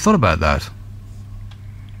 Well, I thought about that.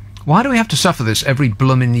 Why do we have to suffer this every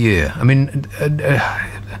blooming year? I mean,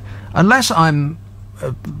 unless I'm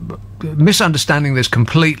misunderstanding this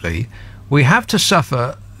completely, we have to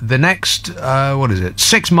suffer the next,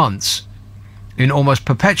 6 months in almost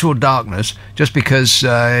perpetual darkness just because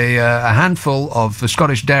a handful of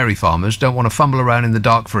Scottish dairy farmers don't want to fumble around in the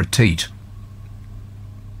dark for a teat.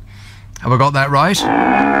 Have I got that right?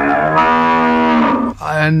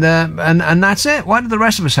 And that's it. Why do the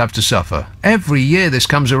rest of us have to suffer? Every year this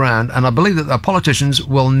comes around, and I believe that the politicians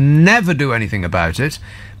will never do anything about it,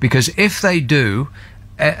 because if they do,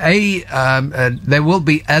 there will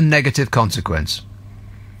be a negative consequence.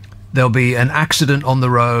 There'll be an accident on the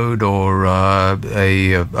road, or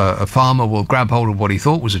a farmer will grab hold of what he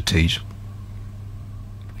thought was a teat.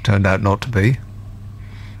 Turned out not to be.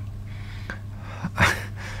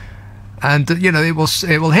 And it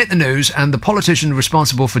will hit the news, and the politician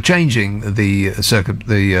responsible for changing the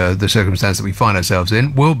circumstance that we find ourselves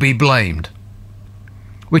in will be blamed,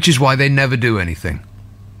 which is why they never do anything.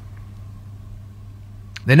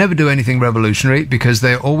 They never do anything revolutionary because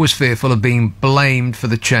they're always fearful of being blamed for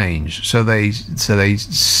the change. So they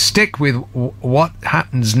stick with what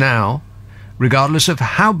happens now, regardless of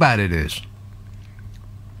how bad it is.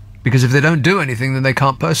 Because if they don't do anything, then they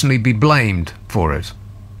can't personally be blamed for it.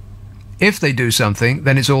 If they do something,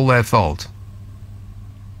 then it's all their fault.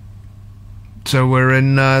 So we're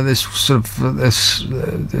in this sort of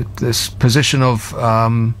this position of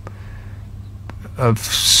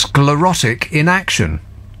sclerotic inaction.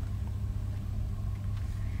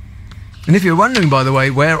 And if you're wondering, by the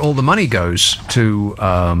way, where all the money goes to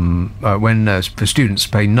when for students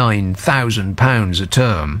pay £9,000 a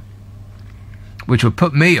term, which would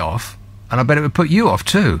put me off, and I bet it would put you off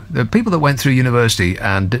too. The people that went through university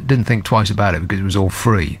and didn't think twice about it because it was all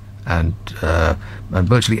free, and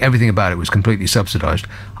virtually everything about it was completely subsidised.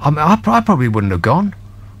 I probably wouldn't have gone.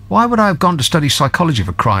 Why would I have gone to study psychology,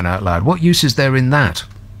 for crying out loud? What use is there in that?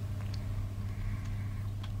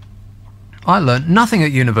 I learnt nothing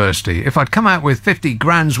at university. If I'd come out with 50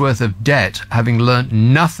 grand's worth of debt, having learnt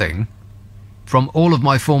nothing from all of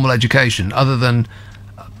my formal education, other than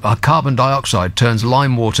carbon dioxide turns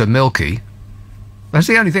lime water milky, that's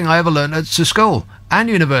the only thing I ever learnt at school and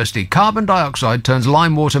university. Carbon dioxide turns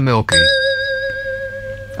lime water milky.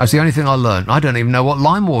 That's the only thing I learnt. I don't even know what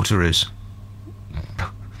lime water is.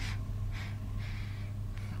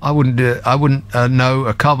 I wouldn't know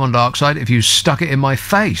a carbon dioxide if you stuck it in my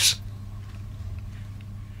face.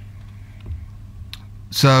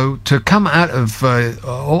 So to come out of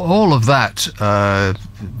all of that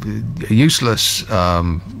useless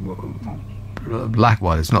lack,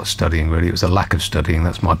 well, it's not studying really, it was a lack of studying,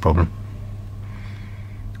 that's my problem.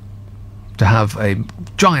 To have a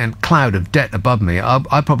giant cloud of debt above me,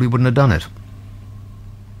 I probably wouldn't have done it.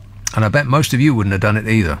 And I bet most of you wouldn't have done it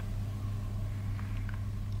either.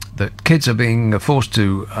 That kids are being forced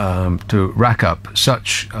to rack up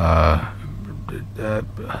such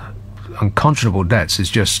unconscionable debts is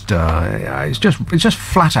just it's just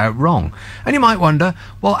flat out wrong. And you might wonder,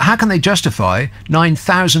 well, how can they justify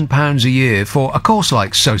 £9,000 a year for a course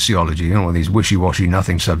like sociology, you know, all these wishy-washy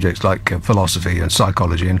nothing subjects like philosophy and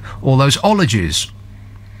psychology and all those ologies?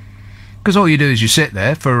 Because all you do is you sit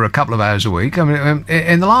there for a couple of hours a week. I mean,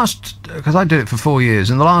 in the last, because I did it for 4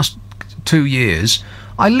 years, in the last 2 years,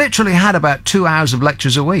 I literally had about 2 hours of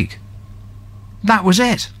lectures a week. That was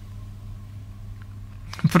it.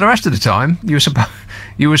 For the rest of the time, you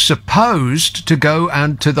were supposed to go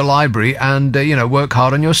and to the library and work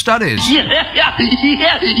hard on your studies.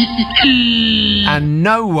 And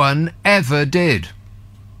no one ever did.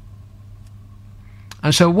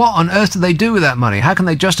 And so what on earth do they do with that money? How can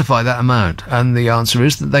they justify that amount? And the answer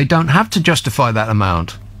is that they don't have to justify that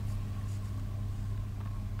amount.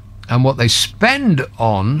 And what they spend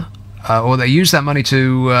on, or they use that money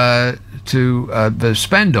to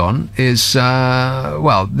spend on, is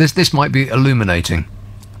well, this might be illuminating.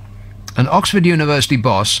 An Oxford University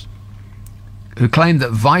boss who claimed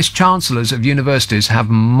that vice-chancellors of universities have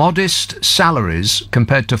modest salaries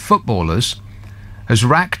compared to footballers has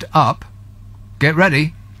racked up, get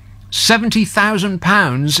ready,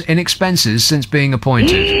 £70,000 in expenses since being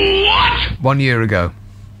appointed. What? 1 year ago.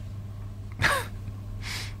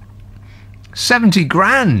 70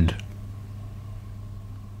 grand.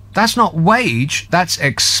 That's not wage, that's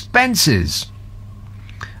expenses.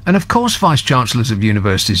 And of course vice-chancellors of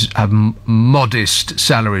universities have modest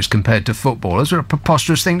salaries compared to footballers. They're a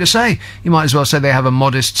preposterous thing to say. You might as well say they have a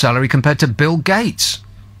modest salary compared to Bill Gates.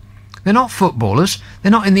 They're not footballers.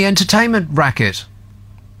 They're not in the entertainment racket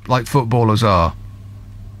like footballers are.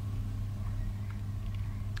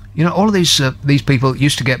 You know, all of these people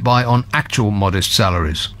used to get by on actual modest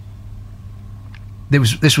salaries.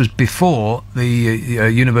 This was before the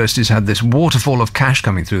universities had this waterfall of cash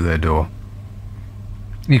coming through their door.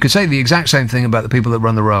 You could say the exact same thing about the people that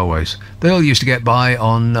run the railways. They all used to get by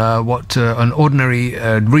on what an ordinary,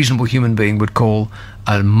 reasonable human being would call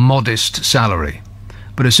a modest salary.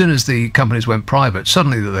 But as soon as the companies went private,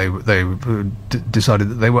 suddenly they decided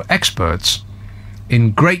that they were experts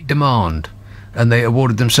in great demand, and they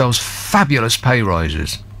awarded themselves fabulous pay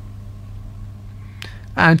rises.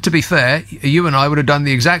 And to be fair, you and I would have done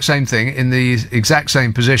the exact same thing in the exact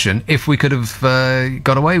same position if we could have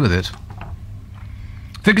got away with it.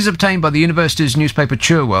 Figures obtained by the university's newspaper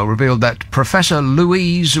Cherwell revealed that Professor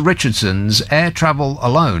Louise Richardson's air travel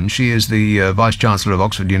alone, she is the Vice-Chancellor of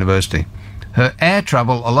Oxford University, her air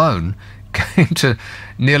travel alone came to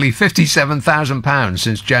nearly £57,000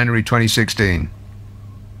 since January 2016.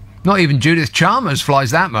 Not even Judith Chalmers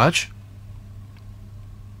flies that much.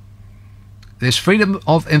 This Freedom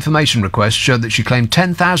of Information request showed that she claimed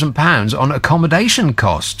 £10,000 on accommodation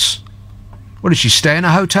costs. What, did she stay in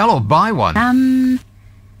a hotel or buy one?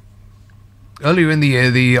 Earlier in the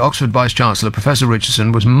year, the Oxford Vice-Chancellor, Professor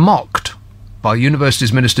Richardson, was mocked by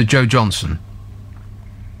Universities Minister Joe Johnson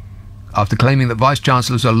after claiming that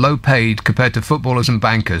Vice-Chancellors are low-paid compared to footballers and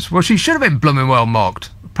bankers. Well, she should have been blooming well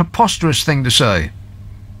mocked. A preposterous thing to say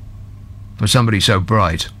for somebody so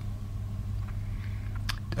bright.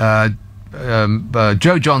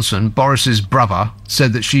 Joe Johnson, Boris's brother,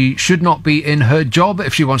 said that she should not be in her job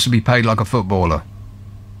if she wants to be paid like a footballer.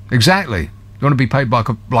 Exactly. You want to be paid like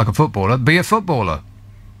a footballer, be a footballer.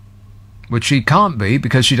 Which she can't be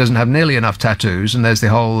because she doesn't have nearly enough tattoos, and there's the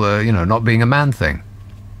whole, not being a man thing.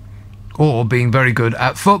 Or being very good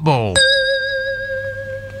at football.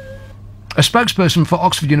 A spokesperson for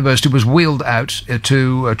Oxford University was wheeled out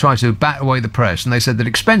to try to bat away the press, and they said that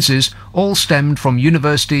expenses all stemmed from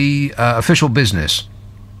university official business,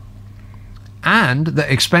 and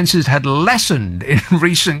that expenses had lessened in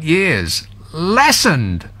recent years.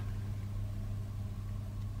 Lessened!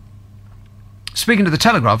 Speaking to the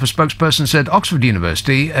Telegraph, a spokesperson said Oxford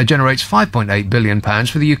University generates £5.8 billion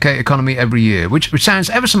for the UK economy every year, which sounds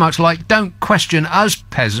ever so much like, don't question us,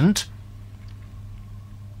 peasant.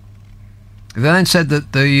 They then said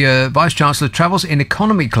that the Vice-Chancellor travels in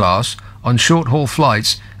economy class on short-haul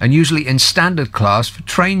flights and usually in standard class for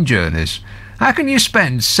train journeys. How can you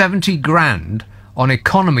spend 70 grand on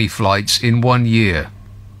economy flights in 1 year?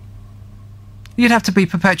 You'd have to be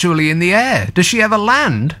perpetually in the air. Does she ever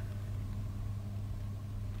land?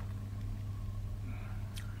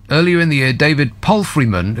 Earlier in the year, David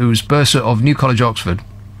Palfreyman, who's bursar of New College, Oxford,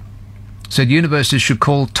 said universities should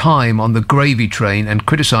call time on the gravy train and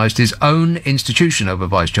criticised his own institution over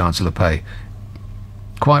Vice-Chancellor pay.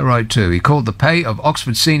 Quite right, too. He called the pay of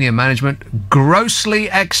Oxford senior management grossly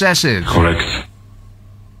excessive. Correct.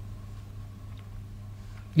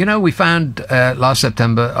 You know, we found last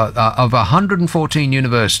September, of 114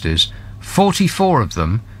 universities, 44 of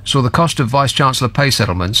them saw the cost of Vice-Chancellor pay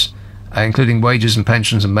settlements, including wages and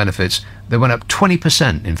pensions and benefits, they went up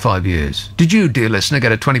 20% in 5 years. Did you, dear listener,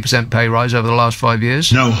 get a 20% pay rise over the last 5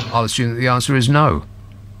 years? No. I'll assume that the answer is no.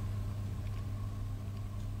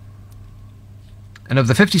 And of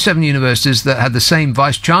the 57 universities that had the same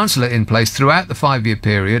Vice-Chancellor in place throughout the 5-year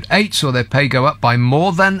period, 8 saw their pay go up by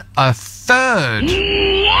more than a third.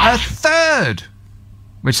 A third!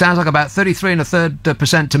 Which sounds like about 33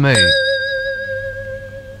 1/3% to me.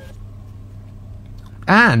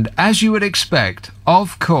 And, as you would expect,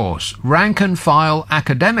 of course, rank-and-file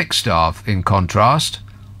academic staff, in contrast,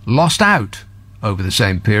 lost out over the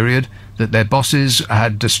same period that their bosses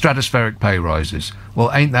had stratospheric pay rises.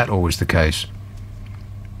 Well, ain't that always the case?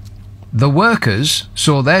 The workers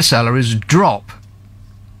saw their salaries drop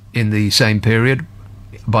in the same period,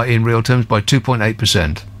 in real terms, by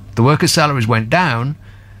 2.8%. The workers' salaries went down,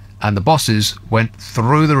 and the bosses went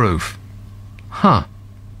through the roof. Huh.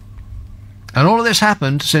 And all of this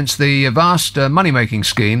happened since the vast money-making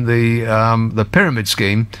scheme, the pyramid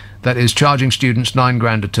scheme, that is charging students £9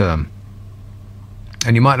 grand a term.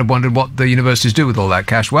 And you might have wondered what the universities do with all that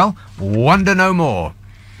cash. Well, wonder no more.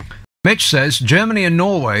 Mitch says Germany and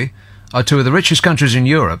Norway are two of the richest countries in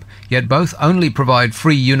Europe, yet both only provide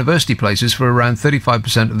free university places for around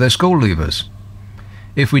 35% of their school leavers.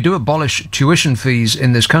 If we do abolish tuition fees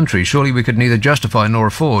in this country, surely we could neither justify nor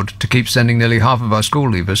afford to keep sending nearly half of our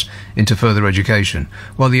school leavers into further education.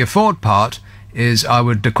 Well, the afford part is, I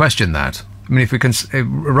would question that. I mean, if we can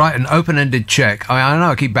write an open-ended cheque, I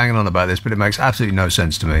know I keep banging on about this, but it makes absolutely no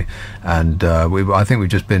sense to me. And I think we've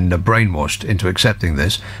just been brainwashed into accepting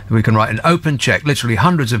this. We can write an open cheque, literally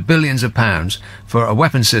hundreds of billions of pounds, for a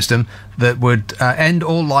weapon system that would end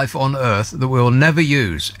all life on Earth that we'll never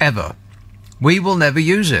use, ever. We will never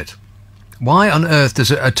use it. Why on earth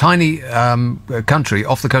does a tiny country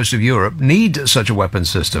off the coast of Europe need such a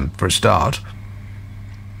weapons system, for a start?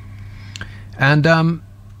 And,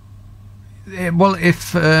 well,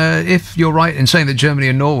 if you're right in saying that Germany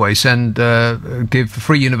and Norway give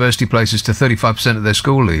free university places to 35% of their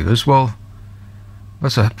school leavers, well,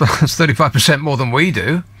 that's 35% more than we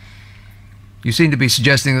do. You seem to be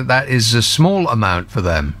suggesting that that is a small amount for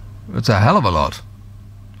them. That's a hell of a lot.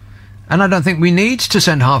 And I don't think we need to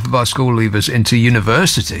send half of our school leavers into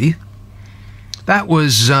university. That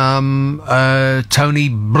was Tony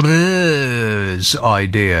Blair's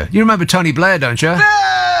idea. You remember Tony Blair, don't you?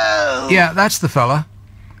 No! Yeah, that's the fella.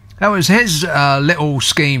 That was his little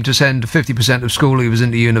scheme to send 50% of school leavers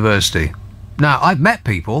into university. Now, I've met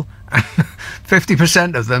people,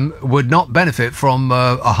 50% of them would not benefit from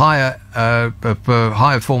a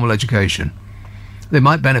higher formal education. They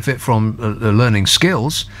might benefit from learning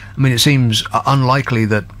skills. I mean, it seems unlikely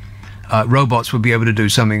that robots would be able to do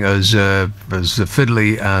something as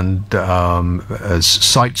fiddly and as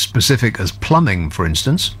site-specific as plumbing, for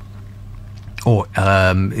instance, or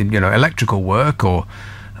electrical work, or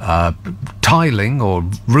tiling, or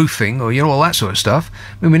roofing, or all that sort of stuff.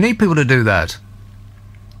 I mean, we need people to do that.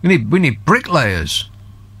 We need bricklayers.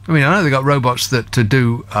 I mean, I know they've got robots that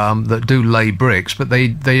do lay bricks, but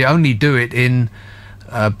they only do it in.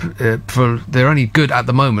 They're only good at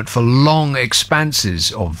the moment for long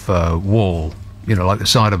expanses of wall, like the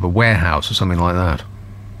side of a warehouse or something like that.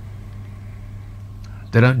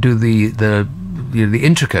 They don't do the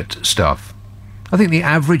intricate stuff. I think the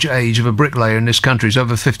average age of a bricklayer in this country is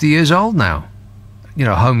over 50 years old now.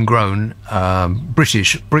 Homegrown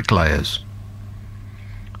British bricklayers.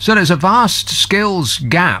 So there's a vast skills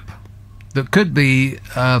gap that could be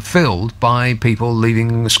filled by people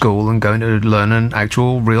leaving school and going to learn an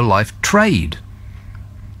actual real-life trade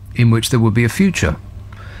in which there would be a future.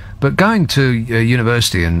 But going to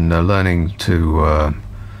university and learning to,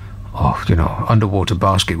 underwater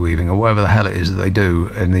basket weaving or whatever the hell it is that they do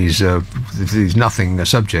in these nothing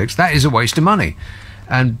subjects, that is a waste of money.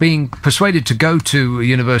 And being persuaded to go to a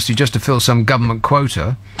university just to fill some government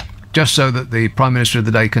quota, just so that the Prime Minister of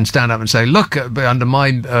the day can stand up and say, look, under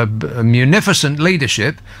my munificent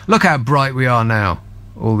leadership, look how bright we are now,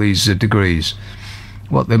 all these degrees.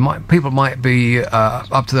 People might be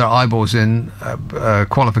up to their eyeballs in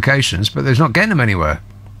qualifications, but they're not getting them anywhere.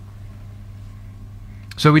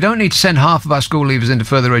 So we don't need to send half of our school leavers into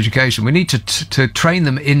further education. We need to train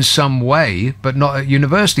them in some way, but not at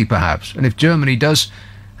university, perhaps. And if Germany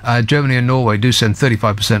and Norway do send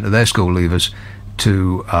 35% of their school leavers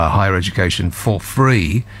to higher education for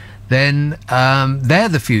free, then they're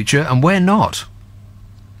the future and we're not.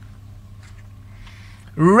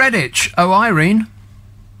 Redditch. Oh, Irene.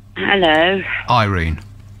 Hello. Irene.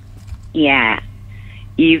 Yeah.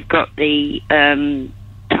 You've got the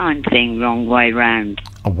time thing wrong way round.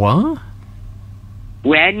 A what?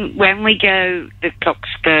 When we go, the clocks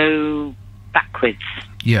go backwards.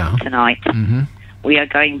 Yeah. Tonight. Mm-hmm. We are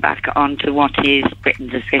going back onto what is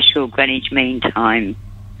Britain's official Greenwich Mean Time.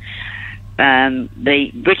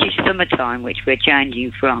 The British summertime, which we're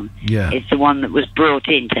changing from, is the one that was brought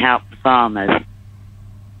in to help the farmers.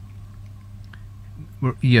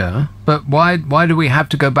 Yeah, but why do we have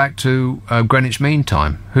to go back to Greenwich Mean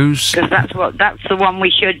Time? Because that's the one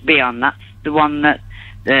we should be on. That's the one that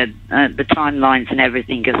the timelines and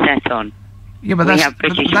everything are set on. Yeah, but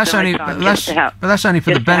that's only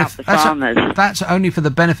for the benefit. That's only for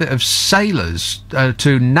the benefit of sailors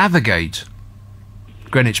to navigate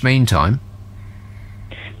Greenwich Mean Time.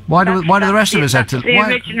 Why do the rest of us have to?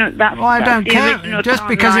 I don't care. Just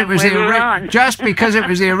because it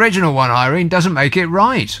was the original one, Irene, doesn't make it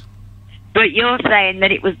right. But you're saying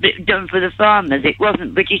that it was done for the farmers. It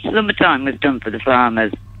wasn't. British summertime was done for the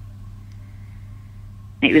farmers.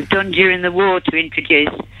 It was done during the war to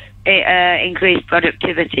introduce increased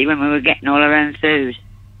productivity when we were getting all our own food.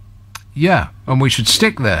 Yeah, and we should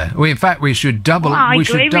stick there. In fact, we should double. We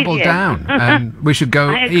should double down, and we should go.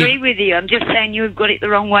 I agree with you. I'm just saying you've got it the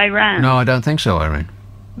wrong way round. No, I don't think so, Irene.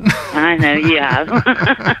 I know you have.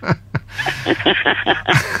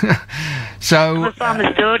 So I'm a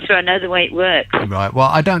farmer's daughter. I know the way it works. Right. Well,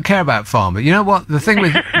 I don't care about farmers. You know what? The thing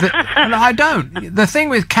with I don't. The thing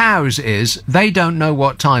with cows is they don't know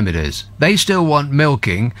what time it is. They still want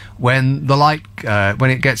milking when the light when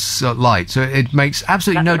it gets light. So it makes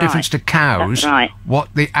absolutely no difference to cows what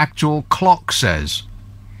the actual clock says.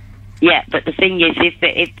 Yeah, but the thing is,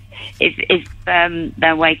 if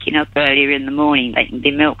they're waking up earlier in the morning, they can be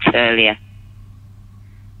milked earlier.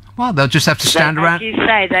 Well, they'll just have to stand around. As you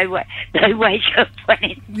say, they wake up when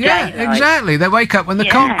it's daylight. Exactly. They wake up when the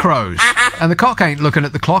cock crows, and the cock ain't looking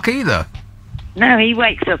at the clock either. No, he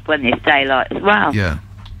wakes up when it's daylight as well. Yeah.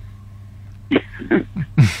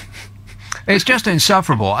 It's just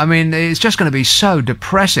insufferable. I mean, it's just going to be so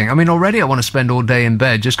depressing. I mean, already I want to spend all day in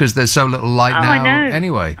bed just because there's so little light now. I know.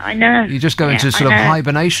 Anyway, I know. You just go into sort of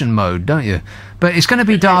hibernation mode, don't you? But it's going to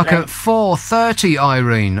be dark at 4:30,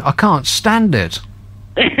 Irene. I can't stand it.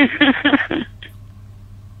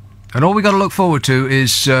 And all we got to look forward to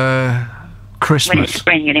is Christmas. When it's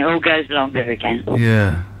spring and it all goes longer again.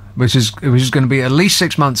 Yeah, which is going to be at least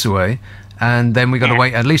 6 months away, and then we got to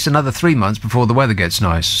wait at least another 3 months before the weather gets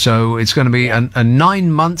nice. So it's going to be a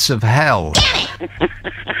 9 months of hell.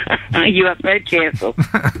 You are very cheerful.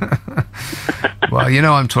 Well, you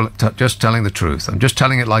know, I'm just telling the truth. I'm just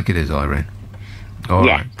telling it like it is, Irene. All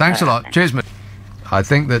right. Thanks a lot. Cheers, mate. I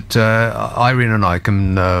think that Irene and I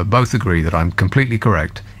can both agree that I'm completely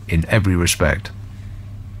correct in every respect.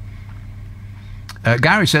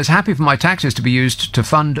 Gary says, happy for my taxes to be used to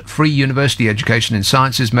fund free university education in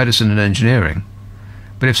sciences, medicine and engineering.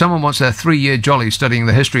 But if someone wants their 3-year jolly studying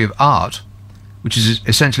the history of art, which is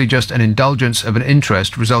essentially just an indulgence of an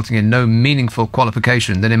interest resulting in no meaningful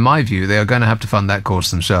qualification, then in my view they are going to have to fund that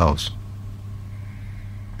course themselves.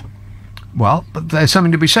 Well, but there's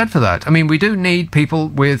something to be said for that. I mean, we do need people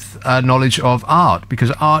with knowledge of art,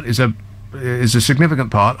 because art is a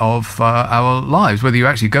significant part of our lives, whether you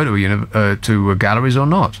actually go to galleries or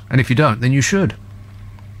not. And if you don't, then you should.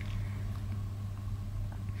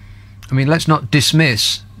 I mean, let's not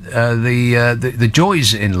dismiss the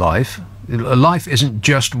joys in life. Life isn't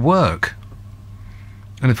just work.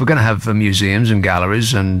 And if we're going to have museums and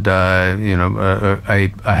galleries and a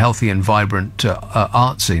healthy and vibrant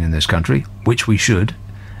art scene in this country, which we should,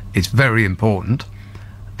 it's very important,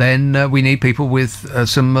 then we need people with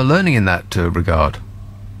some learning in that regard.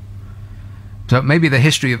 So maybe the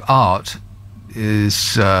history of art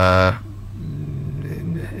is not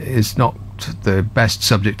the best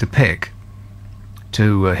subject to pick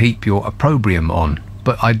to heap your opprobrium on,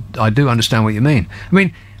 but I do understand what you mean. I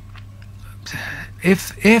mean,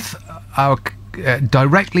 if our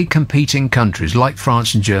directly competing countries like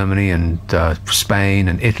France and Germany and Spain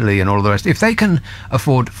and Italy and all of the rest, if they can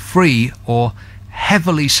afford free or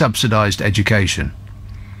heavily subsidized education,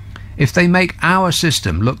 if they make our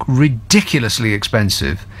system look ridiculously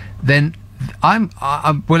expensive, then I'm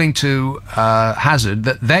willing to hazard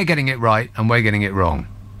that they're getting it right and we're getting it wrong.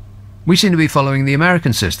 We seem to be following the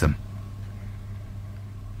American system.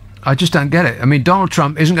 I just don't get it. I mean, Donald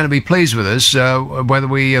Trump isn't going to be pleased with us whether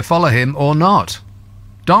we follow him or not.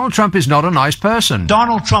 Donald Trump is not a nice person.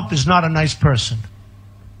 Donald Trump is not a nice person.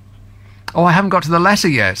 Oh, I haven't got to the letter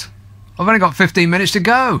yet. I've only got 15 minutes to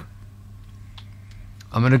go.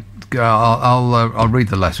 I'm going to... I'll read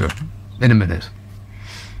the letter in a minute.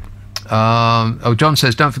 John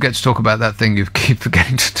says, don't forget to talk about that thing you keep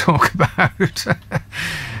forgetting to talk about.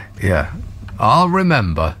 Yeah. I'll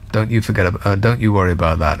remember. Don't you worry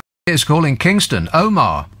about that. Here's calling Kingston.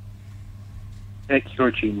 Omar. Nick, you're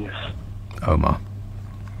a genius. Omar.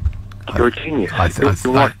 You're a genius. I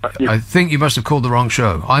think you must have called the wrong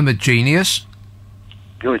show. I'm a genius?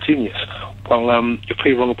 You're a genius. Well, you're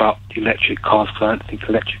pretty wrong about electric cars, because I don't think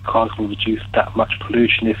electric cars will reduce that much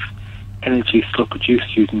pollution if energy is still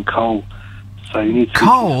produced using coal. So you need to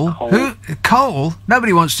coal? Coal?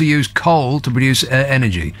 Nobody wants to use coal to produce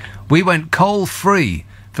energy. We went coal-free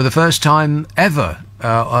for the first time ever for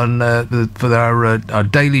our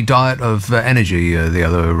daily diet of energy the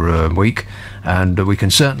other week, and we can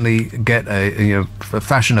certainly get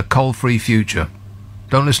fashion a coal-free future.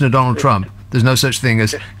 Don't listen to Donald Trump. There's no such thing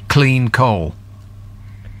as clean coal.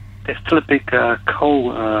 There's still a big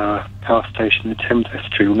coal power station in the Thames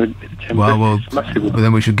Estuary. Well,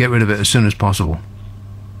 then we should get rid of it as soon as possible.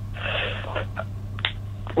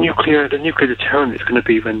 The nuclear deterrent is going to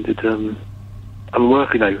be rendered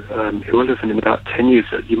irrelevant in about 10 years.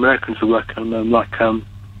 The Americans are working on an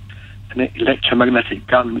electromagnetic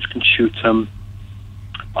gun which can shoot,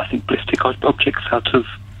 I think, ballistic objects out of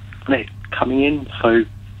it coming in. So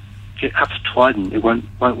if it happens to Trident, it won't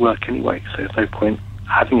work anyway. So there's no point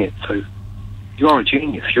having it. So you are a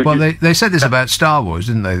genius. They said this about Star Wars,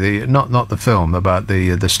 didn't they? Not the film, about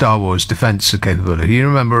the Star Wars defense capability. You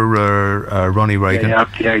remember Ronnie Reagan? Yeah,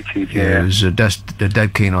 the 80s. Yeah, he was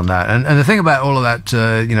dead keen on that. And the thing about all of that,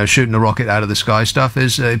 shooting a rocket out of the sky stuff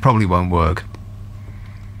is it probably won't work.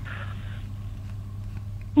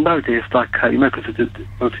 No, it's like Americans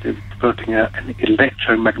are developing an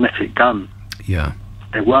electromagnetic gun. Yeah.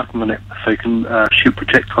 They're working on it so you can shoot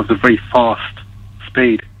projectiles at a very fast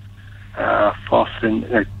speed. Faster than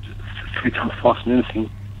 3 times faster than anything.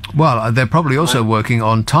 Well, they're probably also working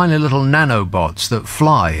on tiny little nanobots that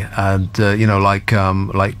fly, and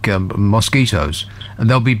like mosquitoes, and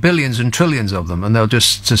there'll be billions and trillions of them, and they'll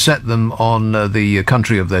just set them on the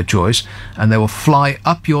country of their choice, and they will fly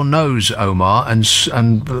up your nose, Omar, and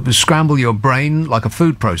scramble your brain like a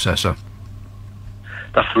food processor.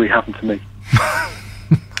 That's really happened to me.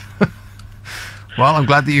 Well, I'm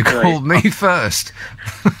glad that you called me first.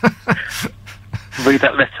 Read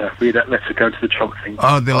that letter. Go to the Trump thing.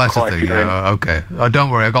 Oh, the letter thing. Yeah, okay.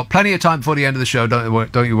 Don't worry. I've got plenty of time before the end of the show.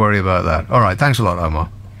 Don't you worry about that. All right. Thanks a lot,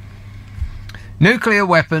 Omar. Nuclear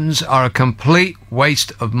weapons are a complete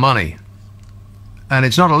waste of money. And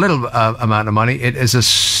it's not a little amount of money. It is a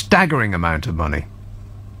staggering amount of money.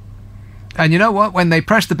 And you know what? When they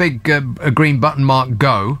press the big green button marked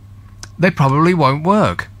go, they probably won't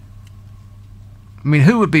work. I mean,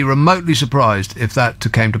 who would be remotely surprised if that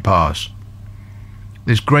came to pass?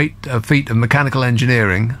 This great feat of mechanical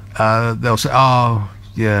engineering, they'll say, oh,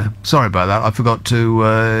 Yeah, sorry about that. I forgot to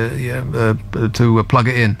plug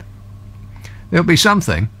it in. It'll be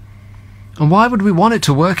something. And why would we want it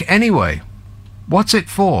to work anyway? What's it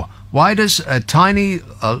for? Why does a tiny,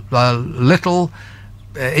 little,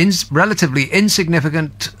 relatively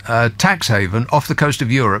insignificant tax haven off the coast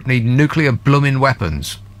of Europe need nuclear blooming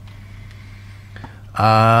weapons?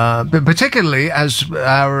 But particularly as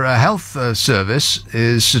our health service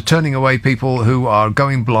is turning away people who are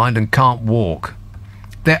going blind and can't walk.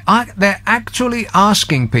 They're actually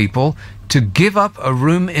asking people to give up a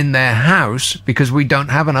room in their house because we don't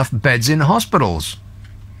have enough beds in hospitals.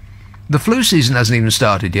 The flu season hasn't even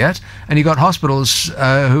started yet, and you've got hospitals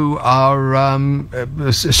who are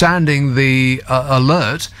sounding the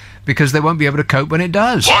alert because they won't be able to cope when it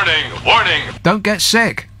does. Warning! Warning! Don't get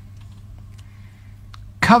sick.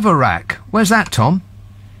 Coverack. Where's that, Tom?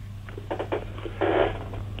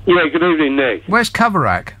 Yeah, good evening, Nick. Where's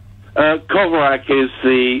Coverack? Coverack is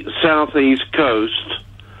the southeast coast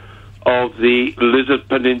of the Lizard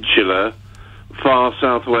Peninsula, far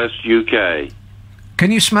southwest UK.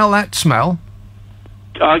 Can you smell that smell?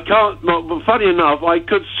 I can't, but funny enough, I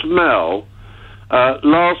could smell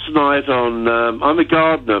last night on... I'm a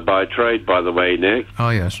gardener by trade, by the way, Nick. Oh,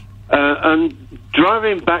 yes. And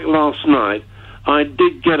driving back last night, I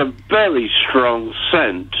did get a very strong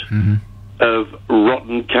scent of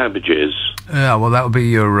rotten cabbages. Yeah, well, that would be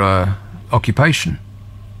your occupation.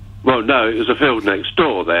 Well, no, it was a field next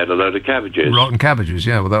door. They had a load of cabbages. Rotten cabbages,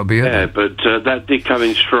 yeah, well, that would be it. Yeah, but that did come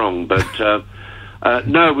in strong. But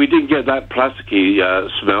no, we didn't get that plasticky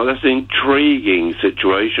smell. That's an intriguing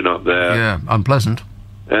situation up there. Yeah, unpleasant.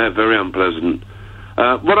 Yeah, very unpleasant.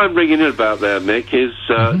 What I'm bringing in about there, Nick, is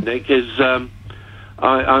I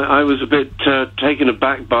was a bit taken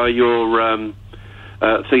aback by your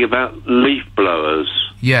thing about leaf blowers.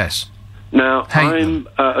 Yes. Now, I'm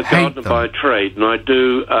a gardener by trade, and I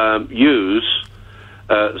do use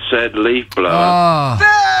said leaf blower.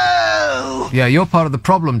 Oh. Yeah, you're part of the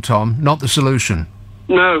problem, Tom, not the solution.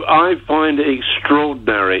 No, I find it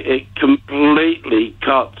extraordinary. It completely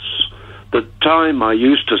cuts the time I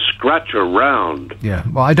used to scratch around. Yeah,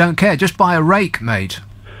 well, I don't care. Just buy a rake, mate.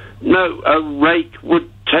 No, a rake would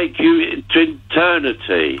take you into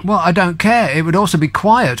eternity. Well, I don't care. It would also be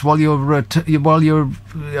quiet while you're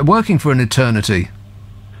working for an eternity.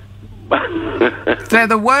 They're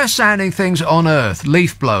the worst sounding things on earth,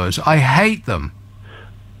 leaf blowers. I hate them.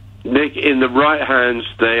 Nick, in the right hands,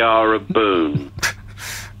 they are a boon.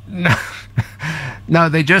 No,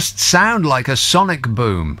 they just sound like a sonic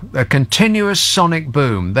boom, a continuous sonic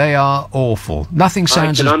boom. They are awful. Nothing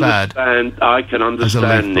sounds as bad. I can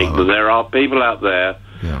understand, Nick, but there are people out there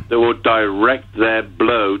that will direct their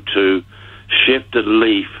blow to shift a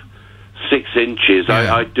leaf 6 inches.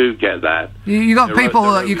 Yeah. I do get that. You got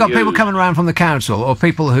people. You got people coming around from the council, or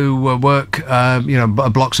people who work,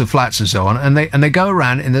 blocks of flats and so on, and they go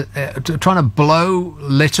around in the trying to blow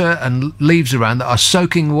litter and leaves around that are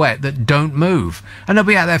soaking wet that don't move, and they'll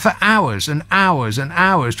be out there for hours and hours and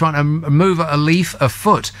hours trying to move a leaf a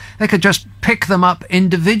foot. They could just pick them up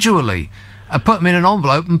individually, put them in an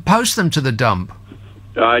envelope, and post them to the dump.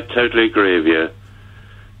 I totally agree with you,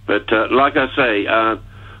 but like I say.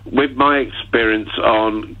 With my experience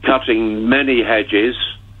on cutting many hedges,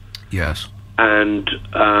 yes, and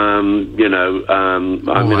I'm in a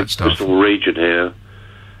coastal region here,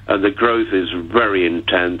 and the growth is very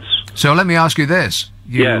intense. So let me ask you this,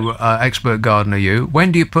 you expert gardener,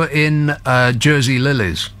 when do you put in Jersey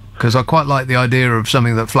lilies? Because I quite like the idea of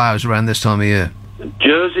something that flowers around this time of year.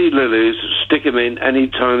 Jersey lilies, stick them in any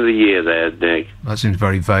time of the year there, Nick. That seems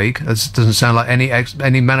very vague. That doesn't sound like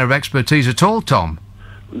any manner of expertise at all, Tom.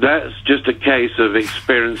 That's just a case of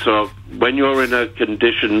experience of when you're in a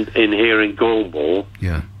condition in here in Cornwall,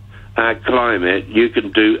 our climate, you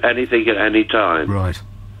can do anything at any time. Right.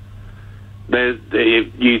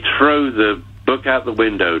 If you throw the book out the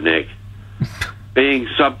window, Nick. Being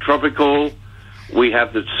subtropical, we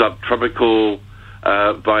have the subtropical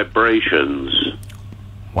vibrations.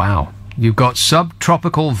 Wow. You've got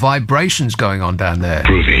subtropical vibrations going on down there.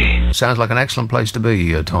 Groovy. Sounds like an excellent place to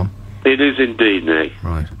be, Tom. It is indeed, Nick.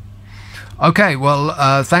 Right. Okay,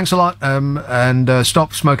 well, thanks a lot, and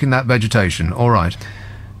stop smoking that vegetation. All right.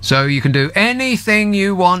 So you can do anything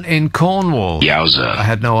you want in Cornwall. Yowza. I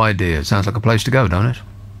had no idea. It sounds like a place to go, don't it?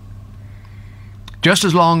 Just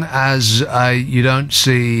as long as you don't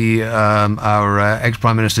see our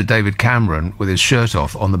ex-Prime Minister David Cameron with his shirt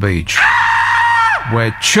off on the beach,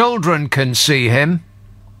 where children can see him.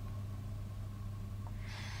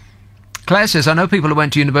 Claire says, I know people who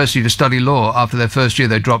went to university to study law. After their first year,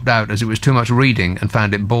 they dropped out as it was too much reading and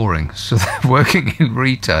found it boring. So they're working in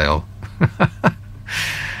retail.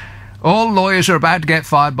 All lawyers are about to get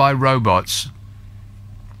fired by robots.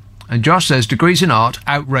 And Josh says, degrees in art,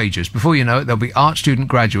 outrageous. Before you know it, there'll be art student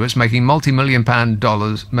graduates making multi-million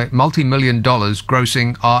dollars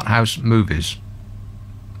grossing art house movies.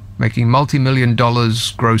 Making multi-million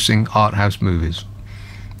dollars grossing art house movies.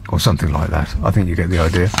 Or something like that. I think you get the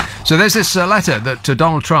idea. So there's this letter that to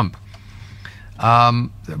Donald Trump. A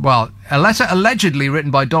letter allegedly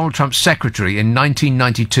written by Donald Trump's secretary in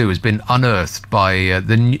 1992 has been unearthed by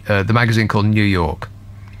the magazine called New York.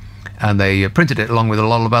 And they printed it along with a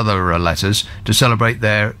lot of other letters to celebrate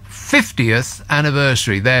their 50th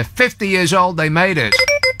anniversary. They're 50 years old, they made it.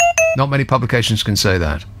 Not many publications can say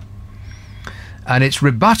that. And it's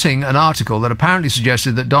rebutting an article that apparently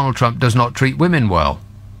suggested that Donald Trump does not treat women well,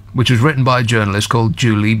 which was written by a journalist called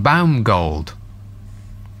Julie Baumgold.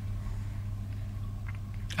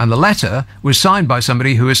 And the letter was signed by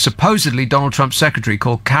somebody who is supposedly Donald Trump's secretary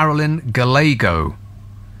called Carolyn Gallego.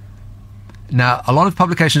 Now, a lot of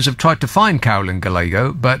publications have tried to find Carolyn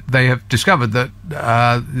Gallego, but they have discovered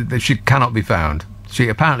that she cannot be found. She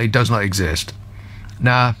apparently does not exist.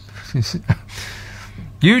 Now,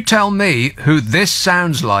 you tell me who this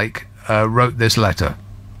sounds like wrote this letter.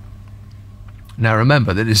 Now,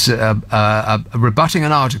 remember that it's rebutting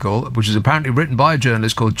an article which is apparently written by a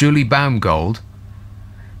journalist called Julie Baumgold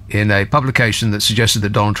in a publication that suggested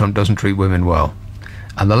that Donald Trump doesn't treat women well.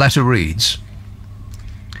 And the letter reads,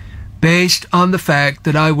 based on the fact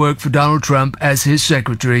that I work for Donald Trump as his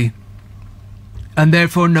secretary, and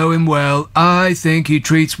therefore know him well, I think he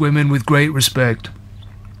treats women with great respect.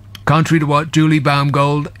 Contrary to what Julie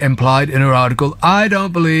Baumgold implied in her article, I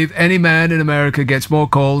don't believe any man in America gets more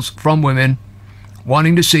calls from women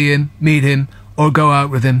wanting to see him, meet him, or go out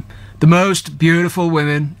with him. The most beautiful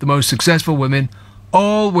women, the most successful women,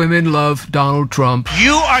 all women love Donald Trump.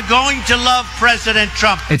 You are going to love President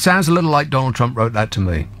Trump. It sounds a little like Donald Trump wrote that to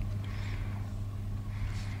me.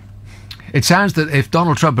 It sounds that if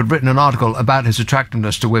Donald Trump had written an article about his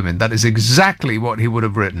attractiveness to women, that is exactly what he would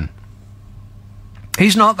have written.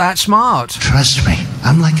 He's not that smart. Trust me,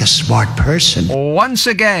 I'm like a smart person. Once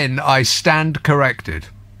again, I stand corrected.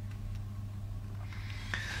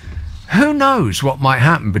 Who knows what might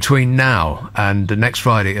happen between now and next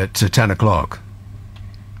Friday at 10 o'clock?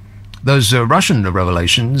 Those Russian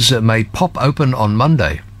revelations may pop open on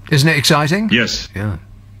Monday. Isn't it exciting? Yes. Yeah.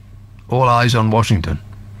 All eyes on Washington.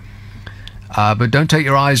 But don't take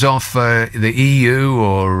your eyes off the EU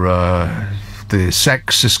or the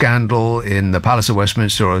sex scandal in the Palace of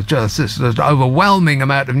Westminster, or just this overwhelming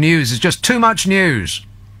amount of news. It's just too much news.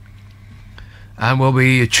 And we'll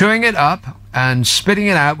be chewing it up and spitting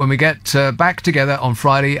it out when we get back together on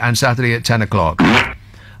Friday and Saturday at 10 o'clock.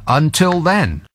 Until then.